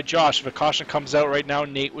strategy by Josh. If a caution comes out right now,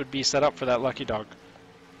 Nate would be set up for that lucky dog.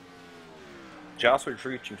 Josh was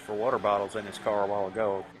reaching for water bottles in his car a while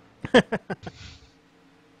ago.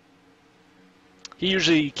 He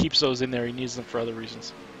usually keeps those in there. He needs them for other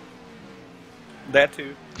reasons. That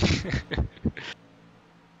too.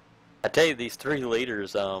 I tell you, these three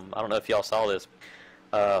leaders, I don't know if y'all saw this,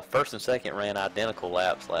 first and second ran identical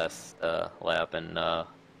laps last lap, and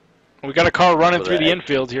we got a car running through the that.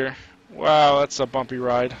 infield here. Wow, that's a bumpy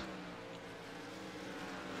ride.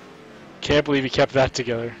 Can't believe he kept that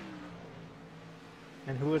together.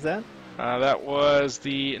 And who was that? That was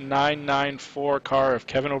the 994 car of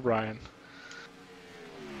Kevin O'Brien.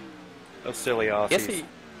 Those silly Aussies.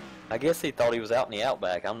 I guess he thought he was out in the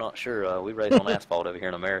outback. I'm not sure. We race on asphalt over here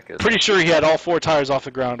in America. Pretty sure he had all 4 tires off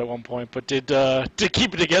the ground at one point, but did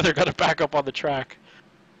keep it together, got it back up on the track.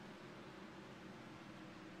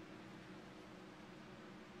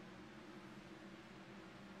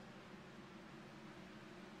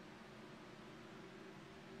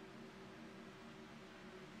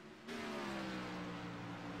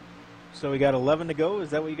 So we got 11 to go.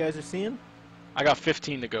 Is that what you guys are seeing? I got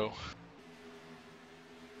 15 to go.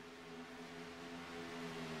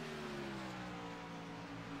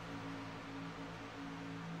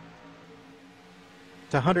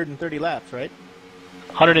 It's 130 laps, right?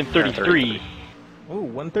 133. Oh,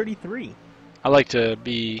 133. I like to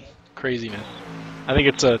be craziness. I think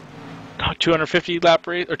it's a 250 lap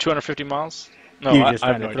race or 250 miles. No, You're just I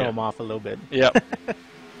have trying to no throw idea. them off a little bit. Yep.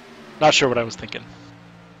 Not sure what I was thinking.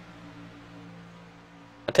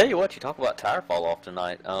 I tell you what, you talk about tire fall off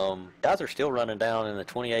tonight. Guys are still running down in the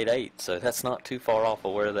 28.8, so that's not too far off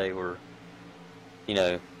of where they were,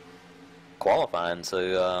 qualifying.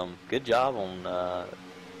 So good job on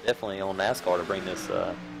definitely on NASCAR to bring this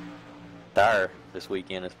tire this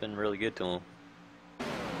weekend. It's been really good to them.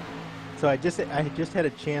 So I just had a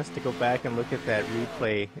chance to go back and look at that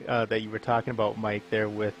replay that you were talking about, Mike, there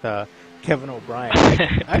with Kevin O'Brien.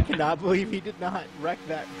 I cannot believe he did not wreck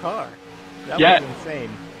that car. That was insane.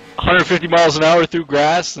 150 miles an hour through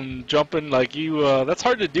grass and jumping like you, that's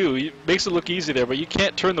hard to do. It makes it look easy there, but you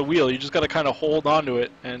can't turn the wheel. You just got to kind of hold on to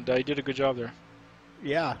it, and he did a good job there.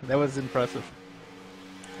 Yeah, that was impressive.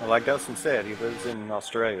 Well, like Dustin said, he lives in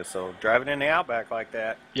Australia, so driving in the outback like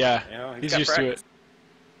that, Yeah, he's got used practice. to it.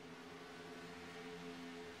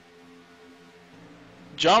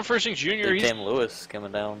 John Frisching Jr. Tim Lewis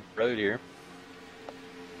coming down the road here.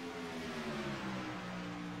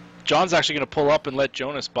 John's actually going to pull up and let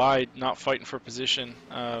Jonas by, not fighting for position.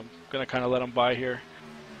 Going to kind of let him by here.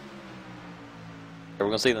 We're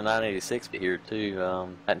going to see the 986 here too.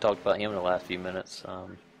 Hadn't talked about him in the last few minutes.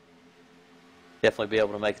 Definitely be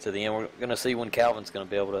able to make it to the end. We're going to see when Calvin's going to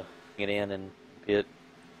be able to get in and pit.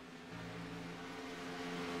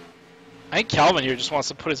 I think Calvin here just wants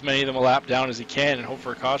to put as many of them a lap down as he can and hope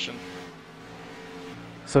for a caution.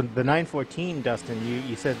 So the 914, Dustin,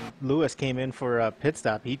 you said Lewis came in for a pit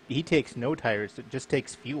stop. He takes no tires, it just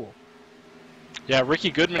takes fuel. Yeah,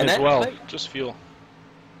 Ricky Goodman as well, just fuel.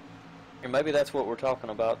 And maybe that's what we're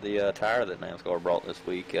talking about, the tire that NASCAR brought this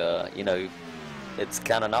week. It's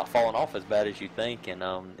kind of not falling off as bad as you think, and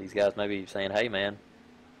these guys may be saying, hey man,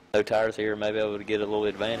 no tires here, maybe able to get a little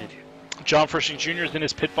advantage. John Frisching Jr. is in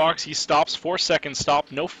his pit box. He stops, 4 seconds stop,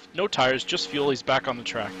 no tires, just fuel. He's back on the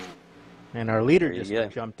track. And our leader just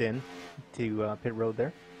jumped in to pit road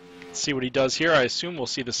there. Let's see what he does here. I assume we'll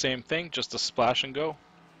see the same thing, just a splash and go.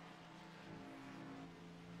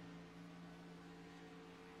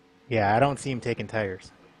 Yeah, I don't see him taking tires.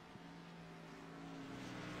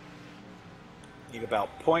 Need about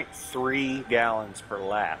 0.3 gallons per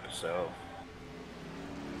lap, so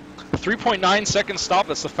 3.9 second stop.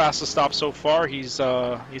 That's the fastest stop so far. He's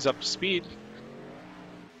up to speed.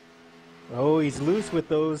 Oh, he's loose with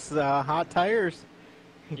those hot tires.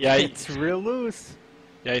 Yeah, it's real loose.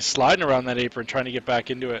 Yeah, he's sliding around that apron trying to get back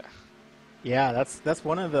into it. Yeah, that's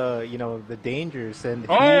one of the the dangers. And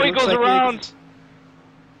he goes around.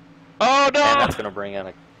 Oh no! And that's going to bring out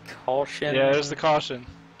a caution. Yeah, there's the caution.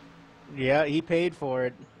 Yeah, he paid for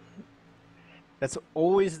it. That's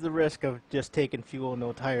always the risk of just taking fuel,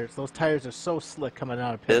 no tires. Those tires are so slick coming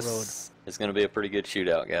out of pit road. This is going to be a pretty good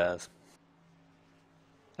shootout, guys.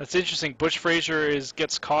 That's interesting. Butch Frazier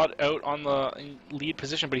gets caught out on the lead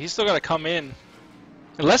position, but he's still got to come in.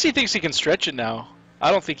 Unless he thinks he can stretch it now.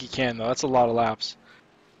 I don't think he can, though. That's a lot of laps.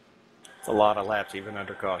 It's a lot of laps, even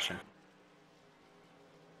under caution.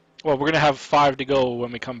 Well, we're going to have 5 to go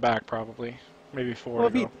when we come back, probably. Maybe 4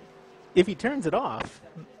 Well, to go. if he turns it off,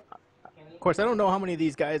 of course, I don't know how many of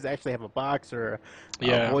these guys actually have a box or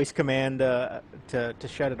a voice command to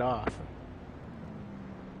shut it off.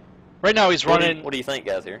 Right now he's running... What do you think,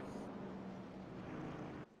 guys, here?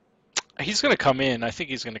 He's going to come in. I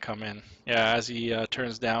think he's going to come in. Yeah, as he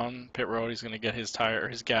turns down pit road, he's going to get his tire,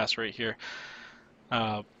 his gas right here.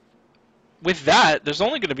 With that, there's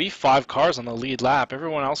only going to be 5 cars on the lead lap.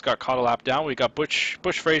 Everyone else got caught a lap down. We got Butch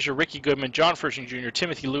Frazier, Ricky Goodman, John Furshing Jr.,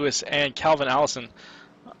 Timothy Lewis, and Calvin Allison.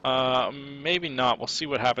 Maybe not. We'll see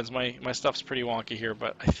what happens. My stuff's pretty wonky here,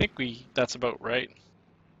 but I think that's about right.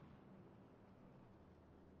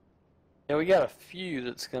 Yeah, we got a few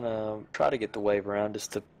that's going to try to get the wave around,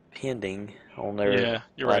 just depending on their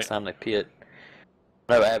last time they pit.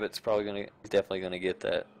 I know Abbott's he's definitely going to get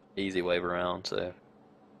that easy wave around, so...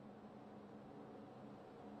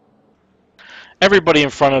 Everybody in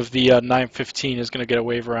front of the 915 is going to get a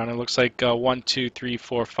wave around. It looks like 1, 2, 3,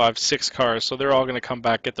 4, 5, 6 cars, so they're all going to come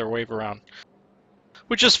back, get their wave around.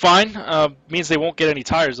 Which is fine. Means they won't get any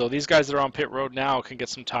tires, though. These guys that are on pit road now can get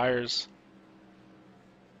some tires.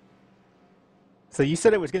 So you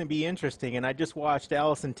said it was going to be interesting, and I just watched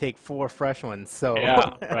Allison take 4 fresh ones. So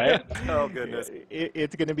yeah, right? Oh, goodness.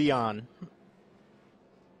 It's going to be on.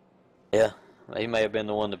 Yeah. He may have been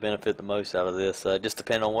the one to benefit the most out of this, just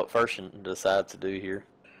depending on what Furshing decides to do here.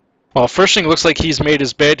 Well, Furshing looks like he's made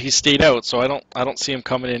his bed. He stayed out, so I don't see him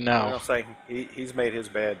coming in now. I'll say he's made his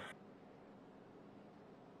bed.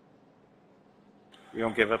 You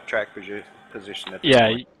don't give up track position at this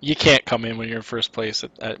point. You can't come in when you're in first place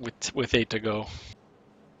with 8 to go.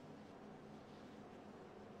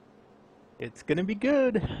 It's going to be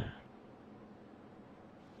good.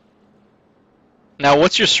 Now,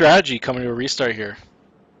 what's your strategy coming to a restart here?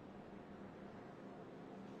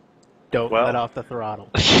 Don't let off the throttle.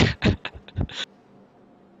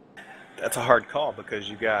 That's a hard call because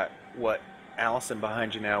you got, Allison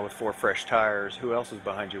behind you now with 4 fresh tires. Who else is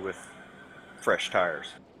behind you with fresh tires?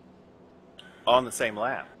 On the same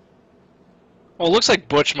lap. Well, it looks like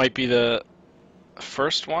Butch might be the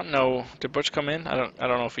first one. No, did Butch come in? I don't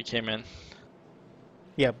know if he came in.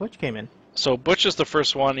 Yeah, Butch came in. So Butch is the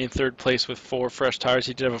first one in 3rd place with 4 fresh tires.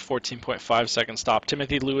 He did have a 14.5 second stop.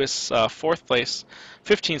 Timothy Lewis, 4th place,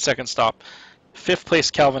 15-second stop. 5th place,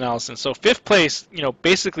 Calvin Allison. So 5th place,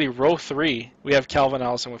 basically row 3, we have Calvin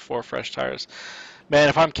Allison with 4 fresh tires. Man,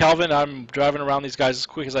 if I'm Calvin, I'm driving around these guys as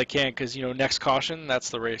quick as I can because, next caution,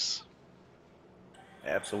 that's the race.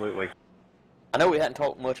 Absolutely. I know we hadn't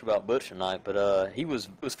talked much about Butch tonight, but he was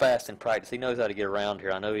fast in practice. He knows how to get around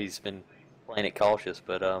here. I know he's been playing it cautious,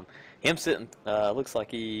 but him sitting, looks like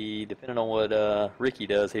he, depending on what Ricky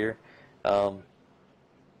does here,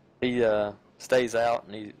 he stays out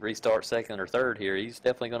and he restarts 2nd or 3rd here. He's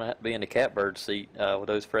definitely going to be in the catbird seat with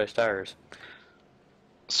those fresh tires.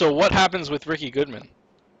 So what happens with Ricky Goodman?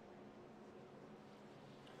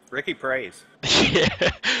 Ricky prays. Yeah,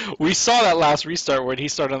 we saw that last restart when he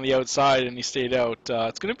started on the outside and he stayed out.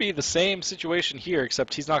 It's going to be the same situation here,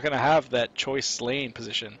 except he's not going to have that choice lane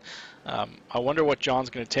position. I wonder what John's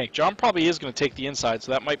going to take. John probably is going to take the inside,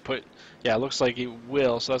 so that might put... Yeah, it looks like he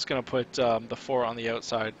will, so that's going to put the 4 on the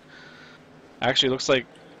outside. Actually, it looks like...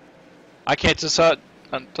 I can't decide...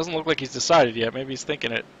 It doesn't look like he's decided yet. Maybe he's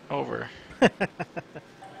thinking it over.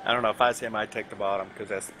 I don't know. If I was him, I'd take the bottom because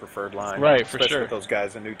that's the preferred line. Right, for especially sure. with those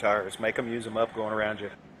guys in new tires. Make them use them up going around you.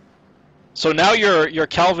 So now you're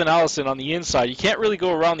Calvin Allison on the inside. You can't really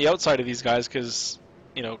go around the outside of these guys because,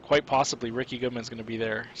 quite possibly Ricky Goodman's going to be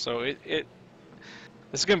there. So this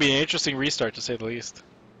is going to be an interesting restart, to say the least.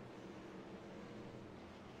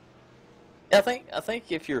 Yeah, I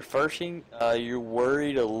think if you're Furshing, you're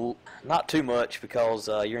worried not too much because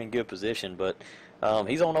you're in good position, but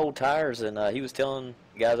he's on old tires, and he was telling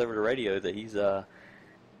guys over the radio that he's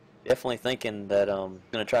definitely thinking that going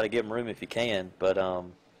to try to give him room if he can, but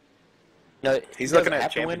he's he looking doesn't at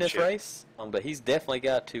have to win this championship. race, but he's definitely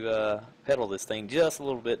got to pedal this thing just a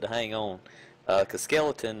little bit to hang on, because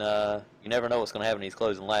Skeleton, you never know what's going to happen in these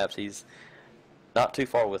closing laps. He's not too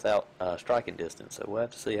far without striking distance, so we'll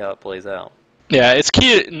have to see how it plays out. Yeah, it's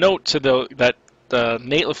key to note that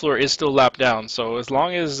Nate LaFleur is still lapped down. So as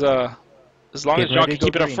long as John can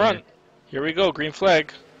keep it up front, here we go, green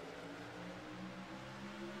flag.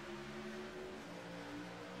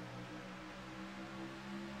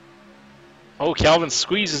 Oh, Calvin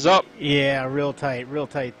squeezes up. Yeah, real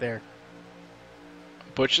tight there.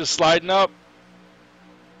 Butch is sliding up.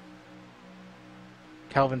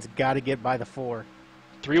 Calvin's got to get by the 4.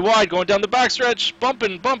 3 wide, going down the backstretch,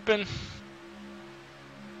 bumping.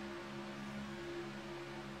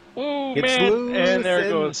 Ooh, Gets man, and loose there it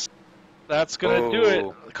goes. That's going to do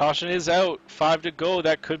it. Caution is out. 5 to go.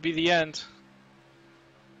 That could be the end.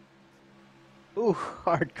 Ooh,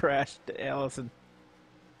 hard crash to Allison.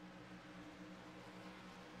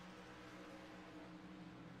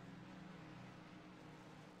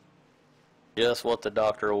 Just what the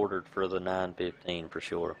doctor ordered for the 9:15 for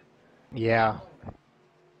sure. Yeah.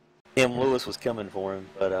 Tim Lewis was coming for him,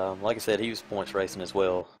 but like I said, he was points racing as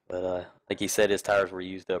well. But like he said, his tires were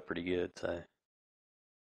used up pretty good. So.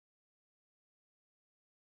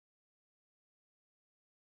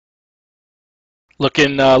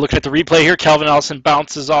 Looking at the replay here, Calvin Allison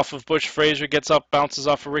bounces off of Butch Fraser, gets up, bounces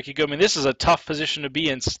off of Ricky Goodman. This is a tough position to be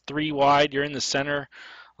in. It's 3 wide. You're in the center.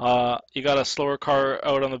 You got a slower car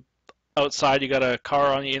out on the outside. You got a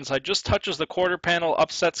car on the inside. Just touches the quarter panel,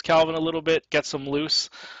 upsets Calvin a little bit, gets him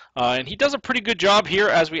loose, and he does a pretty good job here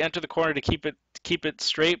as we enter the corner to keep it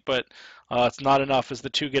straight. But it's not enough as the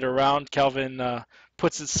 2 get around. Calvin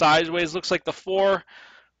puts it sideways. Looks like the 4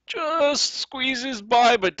 just squeezes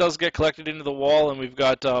by, but does get collected into the wall, and we've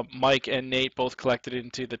got Mike and Nate both collected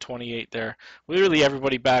into the 28 there. Literally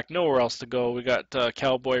everybody back, nowhere else to go. We got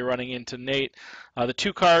Cowboy running into Nate. The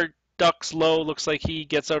 2-car ducks low, looks like he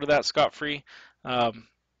gets out of that scot-free.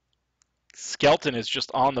 Skelton is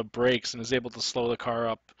just on the brakes and is able to slow the car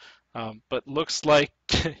up, but looks like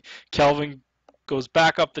Kelvin goes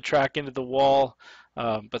back up the track into the wall,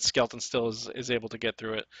 but Skelton still is able to get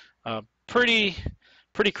through it.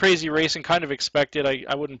 Pretty crazy racing, kind of expected.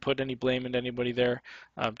 I wouldn't put any blame into anybody there.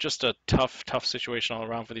 Just a tough situation all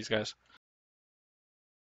around for these guys.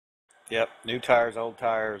 Yep, new tires, old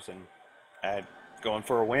tires, and going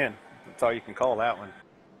for a win. That's all you can call that one.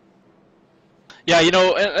 Yeah,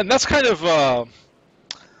 and that's kind of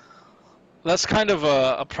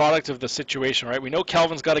a product of the situation, right? We know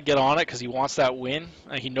Calvin's got to get on it because he wants that win.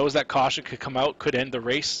 He knows that caution could come out, could end the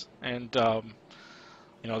race, and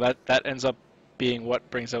that ends up being what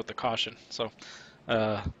brings out the caution. So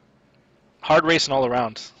hard racing all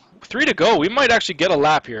around. 3 to go. We might actually get a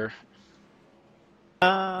lap here.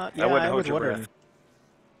 Yeah, I was wondering.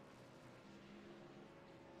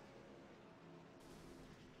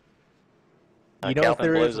 You know, if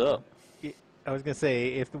there is, up. I was gonna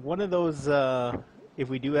say, if one of those, if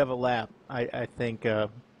we do have a lap, I think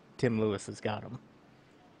Tim Lewis has got him.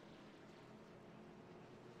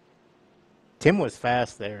 Tim was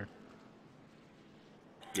fast there.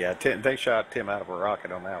 Yeah, they shot Tim out of a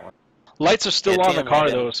rocket on that one. Lights are still on the car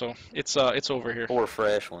though, so it's over here. 4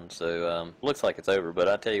 fresh ones, so looks like it's over. But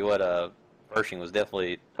I tell you what, Pershing was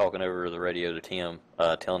definitely talking over the radio to Tim,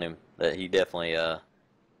 telling him that he definitely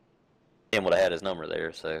Tim would have had his number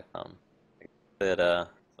there. So that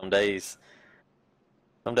some days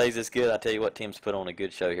it's good. I tell you what, Tim's put on a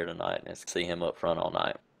good show here tonight, and it's to see him up front all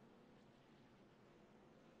night.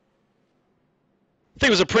 I think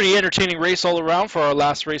it was a pretty entertaining race all around for our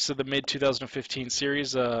last race of the mid-2015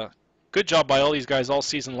 series. Good job by all these guys all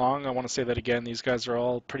season long. I want to say that again. These guys are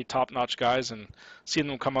all pretty top-notch guys, and seeing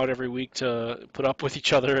them come out every week to put up with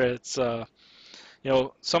each other, it's some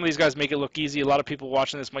of these guys make it look easy. A lot of people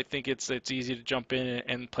watching this might think it's easy to jump in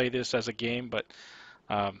and play this as a game, but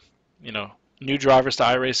new drivers to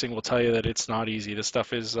iRacing will tell you that it's not easy. This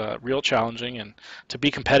stuff is real challenging, and to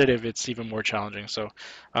be competitive, it's even more challenging. So,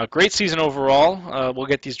 great season overall. We'll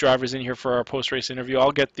get these drivers in here for our post-race interview.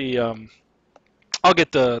 I'll get the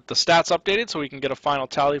stats updated so we can get a final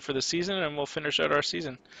tally for the season, and we'll finish out our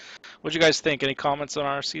season. What do you guys think? Any comments on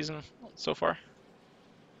our season so far?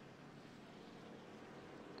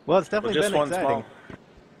 Well, it's definitely been exciting.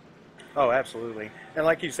 Oh, absolutely. And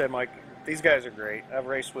like you said, Mike, these guys are great. I've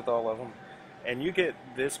raced with all of them. And you get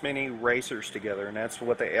this many racers together, and that's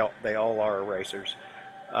what they all are, racers.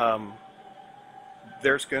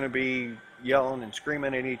 There's going to be yelling and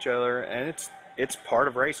screaming at each other, and it's part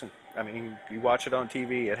of racing. I mean, you watch it on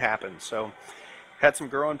TV, it happens. So, had some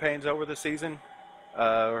growing pains over the season.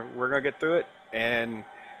 We're going to get through it, and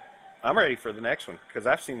I'm ready for the next one because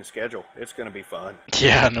I've seen the schedule. It's going to be fun.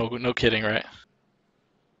 Yeah, no kidding, right?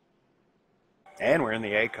 And we're in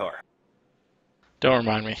the A car. Don't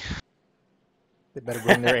remind me. They better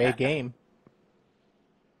bring their A game.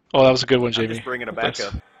 Oh, that was a good one, JB. I'm just bringing it back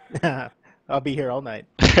up. I'll be here all night.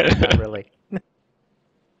 Not really.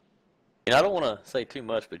 I don't want to say too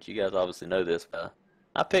much, but you guys obviously know this.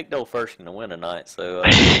 I picked old Pershing to win tonight, so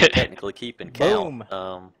technically keeping count.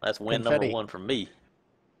 That's win Confetti. number 1 for me.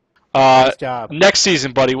 Nice job. Next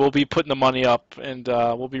season, buddy, we'll be putting the money up, and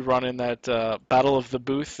we'll be running that Battle of the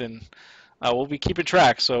Booth, and we'll be keeping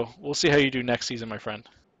track. So we'll see how you do next season, my friend.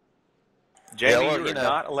 Jamie, well, you you are know,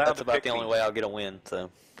 not allowed that's to about pick the only me. way I'll get a win. So.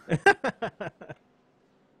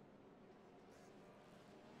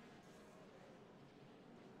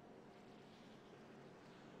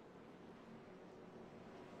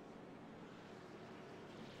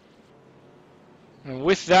 And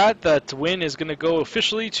with that, that win is going to go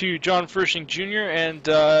officially to John Fershing Jr., and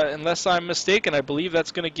unless I'm mistaken, I believe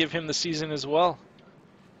that's going to give him the season as well.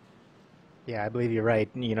 Yeah, I believe you're right.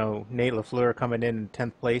 You know, Nate LaFleur coming in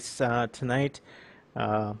 10th place tonight.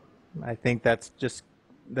 Uh, I think that's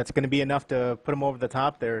going to be enough to put him over the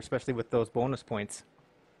top there, especially with those bonus points.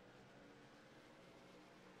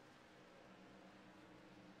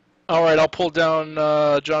 All right, I'll pull down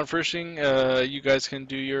John Fershing. You guys can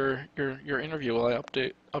do your interview while I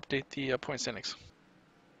update the point standings.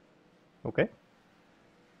 Okay.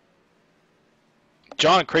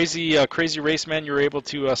 John, crazy race, man. You were able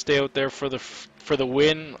to stay out there for the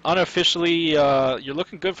win. Unofficially, you're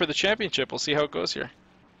looking good for the championship. We'll see how it goes here.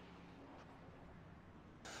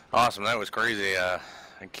 Awesome, that was crazy. I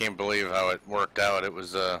can't believe how it worked out. It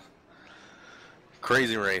was a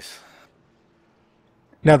crazy race.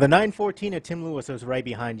 Now the 914 of Tim Lewis was right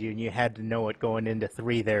behind you, and you had to know it going into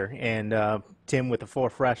 3 there. And Tim with the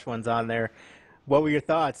 4 fresh ones on there. What were your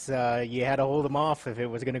thoughts? You had to hold him off if it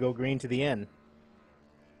was going to go green to the end.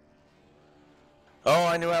 Oh,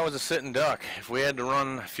 I knew I was a sitting duck. If we had to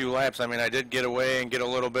run a few laps, I mean, I did get away and get a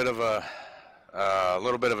little bit of a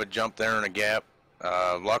jump there in a gap,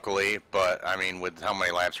 luckily. But I mean, with how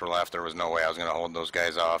many laps were left, there was no way I was going to hold those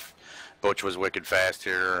guys off. Butch was wicked fast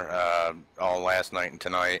here all last night and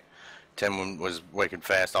tonight. Tim was wicked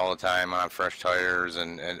fast all the time on fresh tires,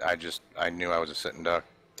 and I knew I was a sitting duck.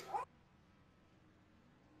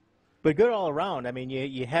 But good all around. I mean,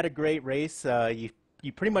 you had a great race.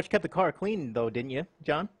 You pretty much kept the car clean, though, didn't you,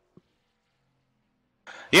 John?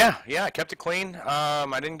 Yeah, I kept it clean.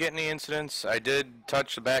 I didn't get any incidents. I did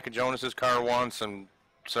touch the back of Jonas's car once, and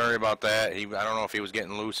sorry about that. I don't know if he was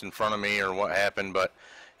getting loose in front of me or what happened, but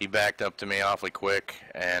he backed up to me awfully quick,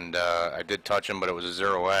 and I did touch him, but it was a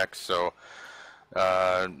 0X, so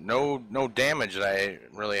no damage that I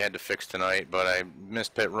really had to fix tonight. But I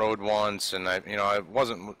missed pit road once, and it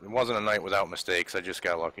wasn't a night without mistakes. I just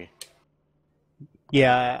got lucky.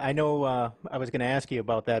 Yeah, I know. I was going to ask you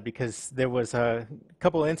about that because there was a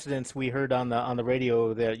couple of incidents we heard on the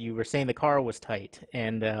radio that you were saying the car was tight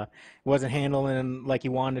and it wasn't handling like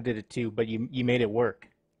you wanted it to, but you made it work.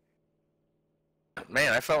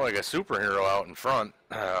 Man, I felt like a superhero out in front.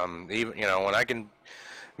 Even when I can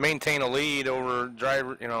maintain a lead over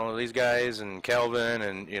driver, these guys and Calvin,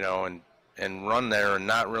 and run there and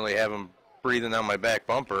not really have them breathing on my back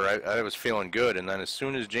bumper, I was feeling good. And then as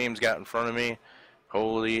soon as James got in front of me,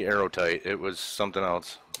 holy arrow tight, it was something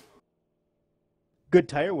else. Good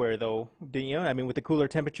tire wear though, didn't you? I mean, with the cooler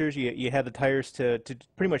temperatures, you had the tires to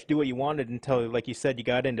pretty much do what you wanted until, like you said, you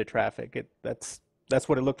got into traffic. That's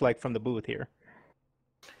what it looked like from the booth here.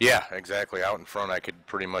 Yeah, exactly. Out in front, I could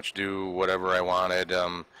pretty much do whatever I wanted.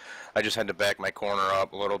 I just had to back my corner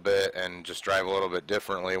up a little bit and just drive a little bit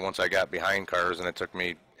differently once I got behind cars, and it took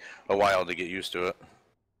me a while to get used to it.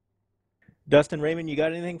 Dustin Raymond, you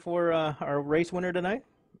got anything for our race winner tonight?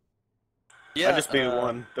 Yeah, I just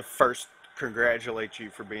the first congratulate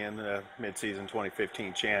you for being the midseason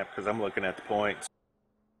 2015 champ because I'm looking at the points.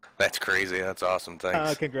 That's crazy. That's awesome.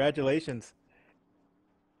 Thanks. Congratulations.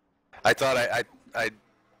 I thought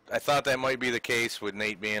I thought that might be the case with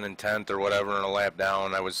Nate being in 10th or whatever and a lap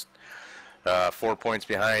down. I was 4 points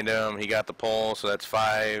behind him. He got the pole, so that's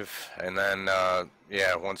 5. And then,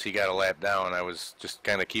 once he got a lap down, I was just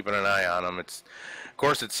kind of keeping an eye on him. Of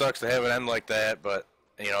course, it sucks to have it end like that, but,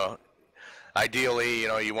 ideally,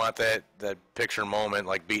 you want that picture moment,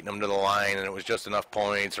 like beating him to the line, and it was just enough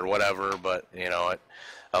points or whatever. But,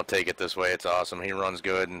 I'll take it this way. It's awesome. He runs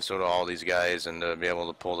good, and so do all these guys, and to be able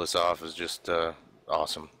to pull this off is just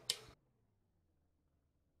awesome.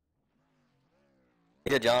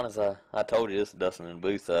 Yeah, John, as I told you, this is Dustin in the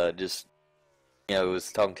booth.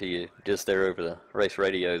 Was talking to you just there over the race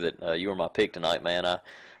radio that you were my pick tonight, man. I'm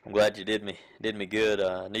glad you did me good.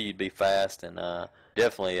 I knew you'd be fast, and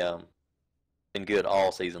definitely been good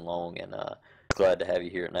all season long, and glad to have you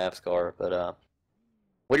here at NAVSCAR. But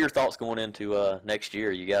what are your thoughts going into next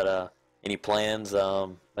year? You got any plans?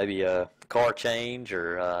 Maybe a car change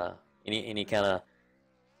or any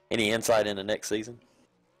insight into next season?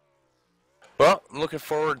 Well, I'm looking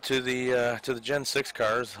forward to the Gen 6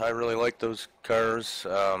 cars. I really like those cars,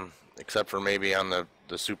 except for maybe on the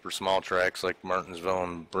super small tracks like Martinsville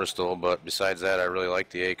and Bristol. But besides that, I really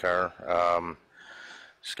like the A car.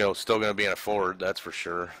 Still going to be in a Ford, that's for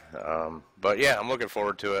sure. But yeah, I'm looking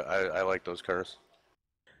forward to it. I like those cars.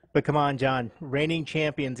 But come on, John, reigning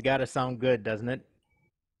champions got to sound good, doesn't it?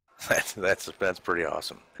 That's pretty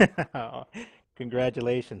awesome. Oh,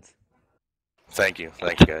 congratulations. Thank you,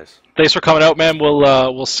 guys. Thanks for coming out, man.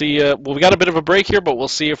 We'll see you. Well, we got a bit of a break here, but we'll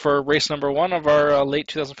see you for race number 1 of our late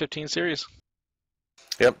 2015 series.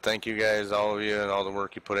 Yep, thank you guys, all of you, and all the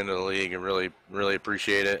work you put into the league. I really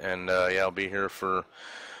appreciate it. And yeah, I'll be here for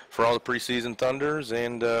all the preseason thunders,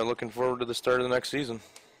 and looking forward to the start of the next season.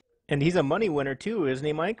 And he's a money winner too, isn't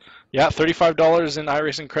he, Mike? Yeah, $35 in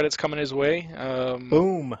iRacing credits coming his way.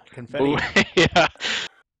 Boom, confetti. Yeah.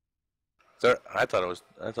 So I thought it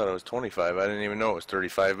was 25. I didn't even know it was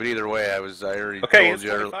 35. But either way, I already Okay, told it's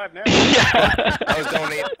you. 25 now. I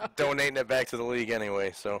was donating it back to the league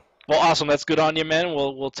anyway. So. Well, awesome. That's good on you, man.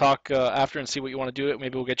 We'll talk after and see what you want to do.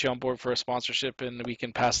 Maybe we'll get you on board for a sponsorship, and we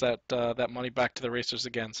can pass that money back to the racers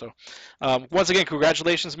again. So, once again,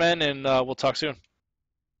 congratulations, man, and we'll talk soon.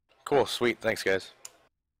 Cool, sweet. Thanks, guys.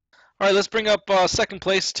 All right, let's bring up second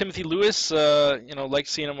place, Timothy Lewis. Like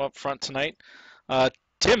seeing him up front tonight.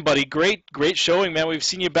 Tim, buddy, great showing, man. We've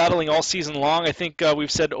seen you battling all season long. I think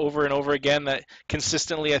we've said over and over again that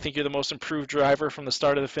consistently, I think you're the most improved driver from the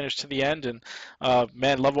start of the finish to the end. And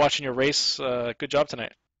man, love watching your race. Good job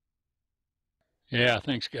tonight. Yeah,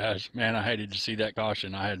 thanks, guys. Man, I hated to see that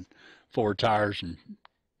caution. I had 4 tires, and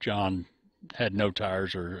John had no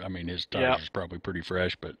tires, or I mean, his tires was probably pretty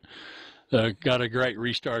fresh, but got a great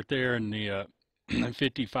restart there. And the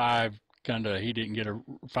 55. He didn't get a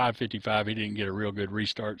 555. He didn't get a real good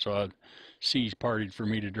restart, so I seized partied for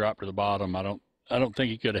me to drop to the bottom. I don't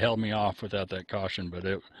think he could have held me off without that caution, but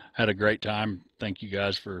it had a great time. Thank you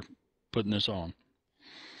guys for putting this on.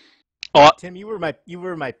 Tim, you were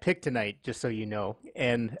my pick tonight, just so you know,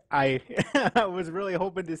 and I I was really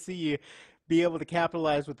hoping to see you be able to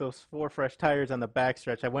capitalize with those 4 fresh tires on the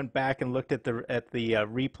backstretch. I went back and looked at the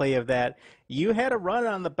replay of that. You had a run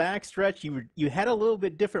on the backstretch. You had a little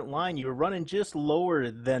bit different line. You were running just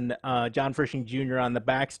lower than John Frisching Jr. on the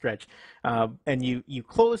backstretch, and you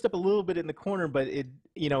closed up a little bit in the corner, but it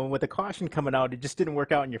with the caution coming out, it just didn't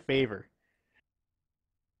work out in your favor.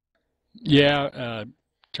 Yeah,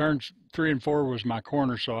 turns 3 and 4 was my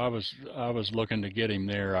corner, so I was looking to get him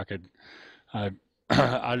there.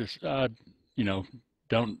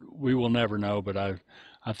 We will never know, but I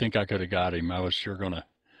think I could have got him. I was sure going to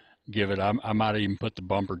give it. I might even put the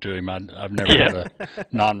bumper to him. I've never had a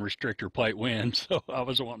non-restrictor plate win, so I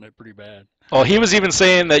was wanting it pretty bad. Well, he was even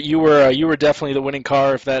saying that you were definitely the winning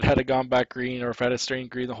car if that had gone back green, or if it had stayed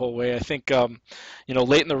green the whole way. I think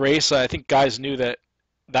late in the race, I think guys knew that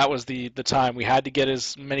was the time. We had to get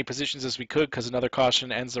as many positions as we could because another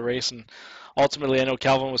caution ends the race. And ultimately, I know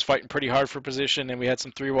Calvin was fighting pretty hard for position, and we had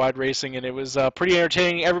some 3-wide racing, and it was pretty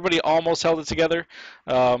entertaining. Everybody almost held it together,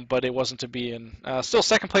 but it wasn't to be. And still,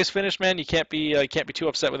 second place finish, man. You can't be too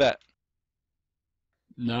upset with that.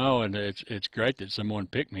 No, and it's great that someone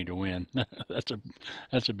picked me to win.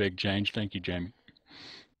 That's a big change. Thank you, Jamie.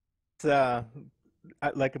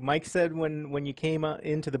 Like Mike said when you came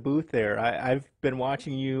into the booth there, I've been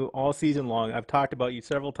watching you all season long. I've talked about you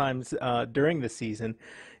several times during the season.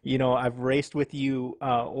 I've raced with you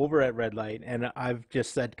over at Red Light, and I've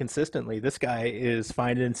just said consistently, this guy is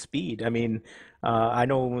finding speed. I mean, I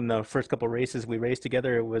know in the first couple of races we raced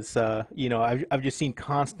together, it was I've just seen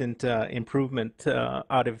constant improvement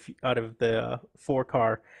out of the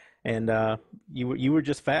 4-car, and you were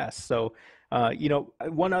just fast. So.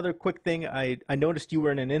 One other quick thing, I noticed you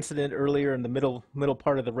were in an incident earlier in the middle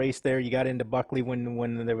part of the race there. You got into Buckley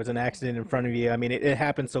when there was an accident in front of you. I mean, it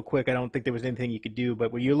happened so quick, I don't think there was anything you could do.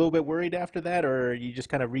 But were you a little bit worried after that, or you just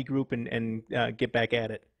kind of regroup and get back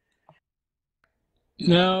at it?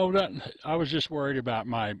 No, I was just worried about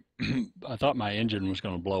I thought my engine was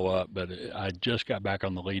going to blow up, but I just got back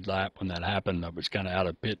on the lead lap when that happened. I was kind of out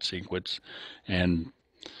of pit sequence, and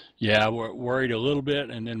yeah, worried a little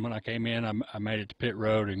bit, and then when I came in, I made it to pit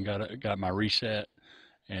road and got my reset,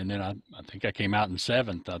 and then I think I came out in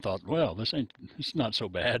 7th. I thought, well, it's not so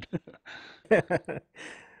bad.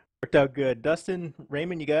 Worked out good. Dustin,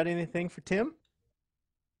 Raymond, you got anything for Tim?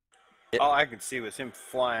 All I could see was him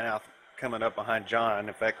flying out, coming up behind John.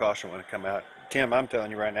 If that caution would have come out, Tim, I'm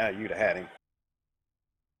telling you right now, you'd have had him.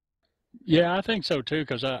 Yeah, I think so too,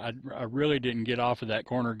 because I really didn't get off of that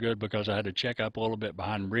corner good because I had to check up a little bit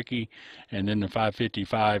behind Ricky, and then the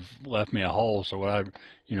 555 left me a hole. So I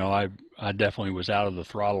definitely was out of the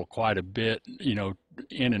throttle quite a bit,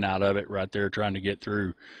 in and out of it right there, trying to get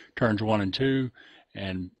through turns 1 and 2,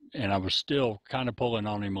 and I was still kind of pulling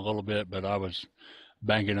on him a little bit, but I was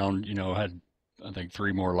banking on, had I think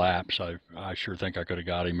 3 more laps. I sure think I could have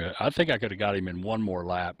got him. I think I could have got him in 1 more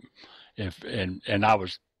lap and I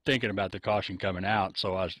was thinking about the caution coming out.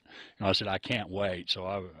 So I said I can't wait. So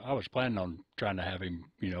I was planning on trying to have him,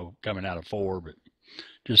 coming out of 4, but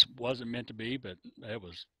just wasn't meant to be. But it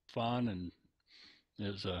was fun, and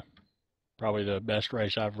it was probably the best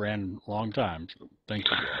race I've ran in a long time. So thank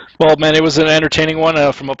you guys. Well, man, it was an entertaining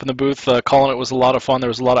one from up in the booth. Calling it was a lot of fun. There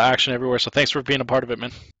was a lot of action everywhere. So thanks for being a part of it,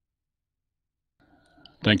 man.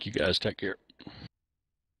 Thank you guys. Take care.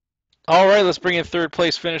 All right, let's bring in third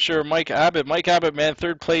place finisher Mike Abbott. Mike Abbott, man,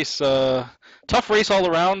 third place. Tough race all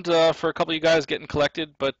around for a couple of you guys getting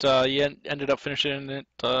collected, but you ended up finishing it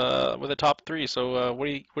with a top 3. So what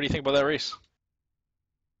do you think about that race?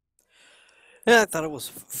 Yeah, I thought it was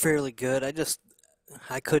fairly good.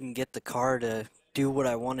 I couldn't get the car to do what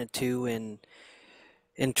I wanted to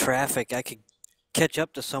in traffic. I could catch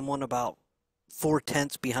up to someone about 4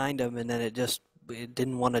 tenths behind him, and then it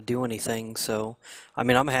didn't want to do anything. So, I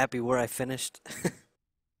mean, I'm happy where I finished.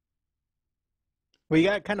 Well, you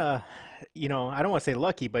got kind of, I don't want to say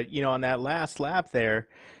lucky, but on that last lap there,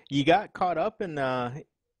 you got caught up in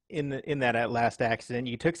that last accident.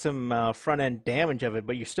 You took some front end damage of it,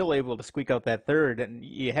 but you're still able to squeak out that third, and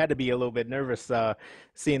you had to be a little bit nervous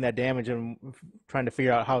seeing that damage and trying to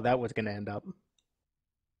figure out how that was going to end up.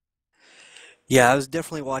 Yeah, I was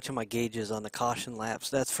definitely watching my gauges on the caution laps,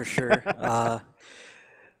 that's for sure.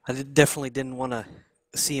 I definitely didn't want to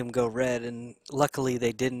see them go red, and luckily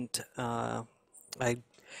they didn't. I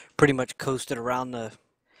pretty much coasted around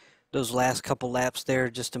those last couple laps there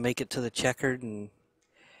just to make it to the checkered, and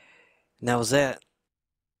that was that.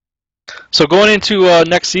 So going into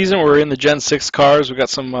next season, we're in the Gen 6 cars. We've got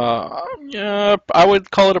some, I would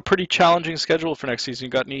call it a pretty challenging schedule for next season.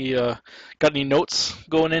 Got any notes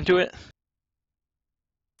going into it?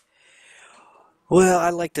 Well, I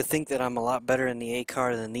like to think that I'm a lot better in the A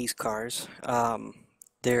car than these cars.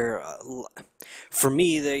 They're, for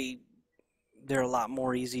me, they're a lot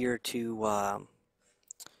more easier to,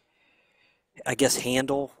 I guess,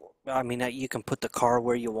 handle. I mean, you can put the car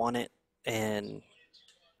where you want it, and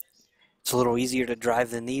it's a little easier to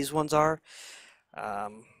drive than these ones are. I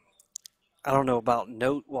don't know about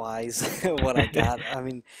note-wise what I got. I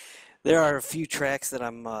mean, there are a few tracks that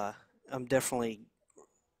I'm definitely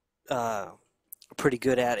pretty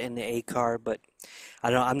good at in the A car, but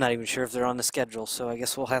I'm not even sure if they're on the schedule, so I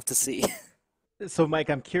guess we'll have to see. So, Mike,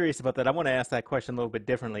 I'm curious about that. I want to ask that question a little bit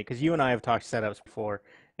differently because you and I have talked setups before,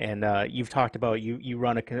 and you've talked about you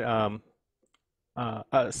run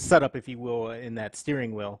a setup, if you will, in that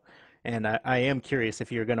steering wheel, and I am curious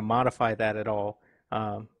if you're going to modify that at all,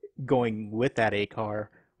 going with that A car,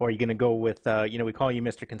 or are you going to go with we call you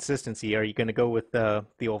Mr. Consistency? Are you going to go with the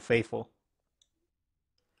Old Faithful?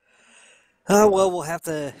 Well, we'll have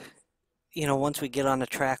to, once we get on the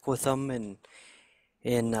track with them and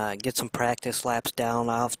get some practice laps down,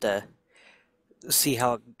 I'll have to see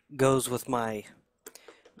how it goes with my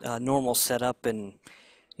normal setup, and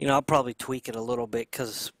I'll probably tweak it a little bit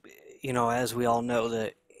because as we all know,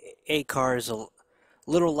 the A car is a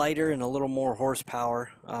little lighter and a little more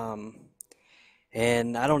horsepower,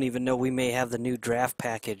 and I don't even know, we may have the new draft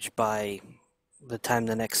package by the time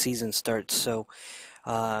the next season starts. So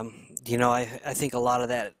I think a lot of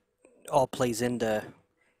that all plays into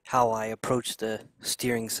how I approach the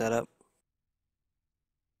steering setup.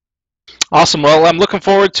 Awesome. Well, I'm looking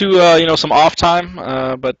forward to some off time,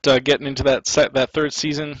 but getting into that third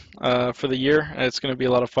season for the year, it's going to be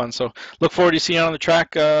a lot of fun. So look forward to seeing you on the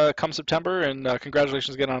track come September, and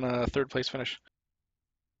congratulations again on a third place finish.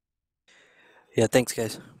 Yeah, thanks,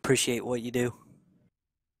 guys. Appreciate what you do.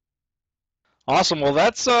 Awesome. Well,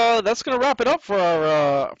 that's gonna wrap it up for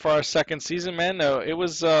our second season, man. It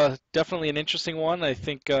was definitely an interesting one. I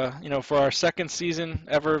think for our second season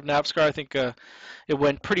ever of NAVSCAR, I think it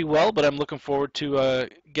went pretty well. But I'm looking forward to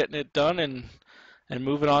getting it done and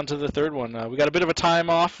moving on to the third one. We got a bit of a time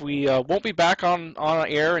off. We won't be back on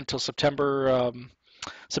air until September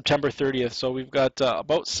 30th. So we've got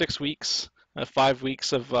about 6 weeks. 5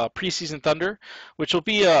 weeks of preseason Thunder, which will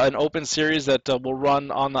be an open series that will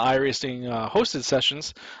run on the iRacing hosted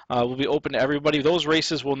sessions. Will be open to everybody. Those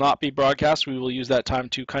races will not be broadcast. We will use that time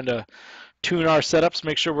to kind of tune our setups,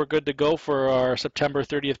 make sure we're good to go for our September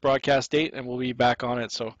 30th broadcast date, and we'll be back on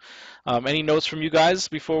it. So any notes from you guys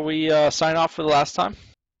before we sign off for the last time?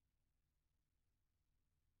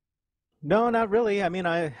 No, not really. I mean,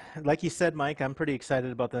 like you said, Mike, I'm pretty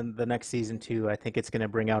excited about the next season too. I think it's going to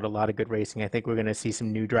bring out a lot of good racing. I think we're going to see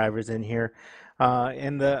some new drivers in here,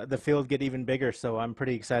 and the field get even bigger. So I'm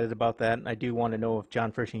pretty excited about that. I do want to know if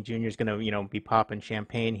John Fershing Jr. is going to, be popping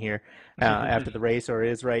champagne here after the race, or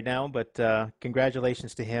is right now. But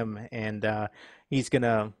congratulations to him, and he's going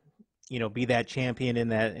to be that champion in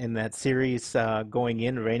that series going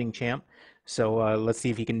in, reigning champ. So let's see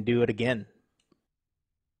if he can do it again.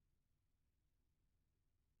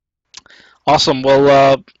 Awesome.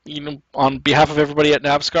 Well, on behalf of everybody at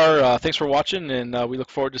NAVSCAR, thanks for watching, and we look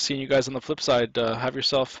forward to seeing you guys on the flip side. Have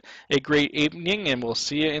yourself a great evening, and we'll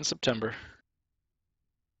see you in September.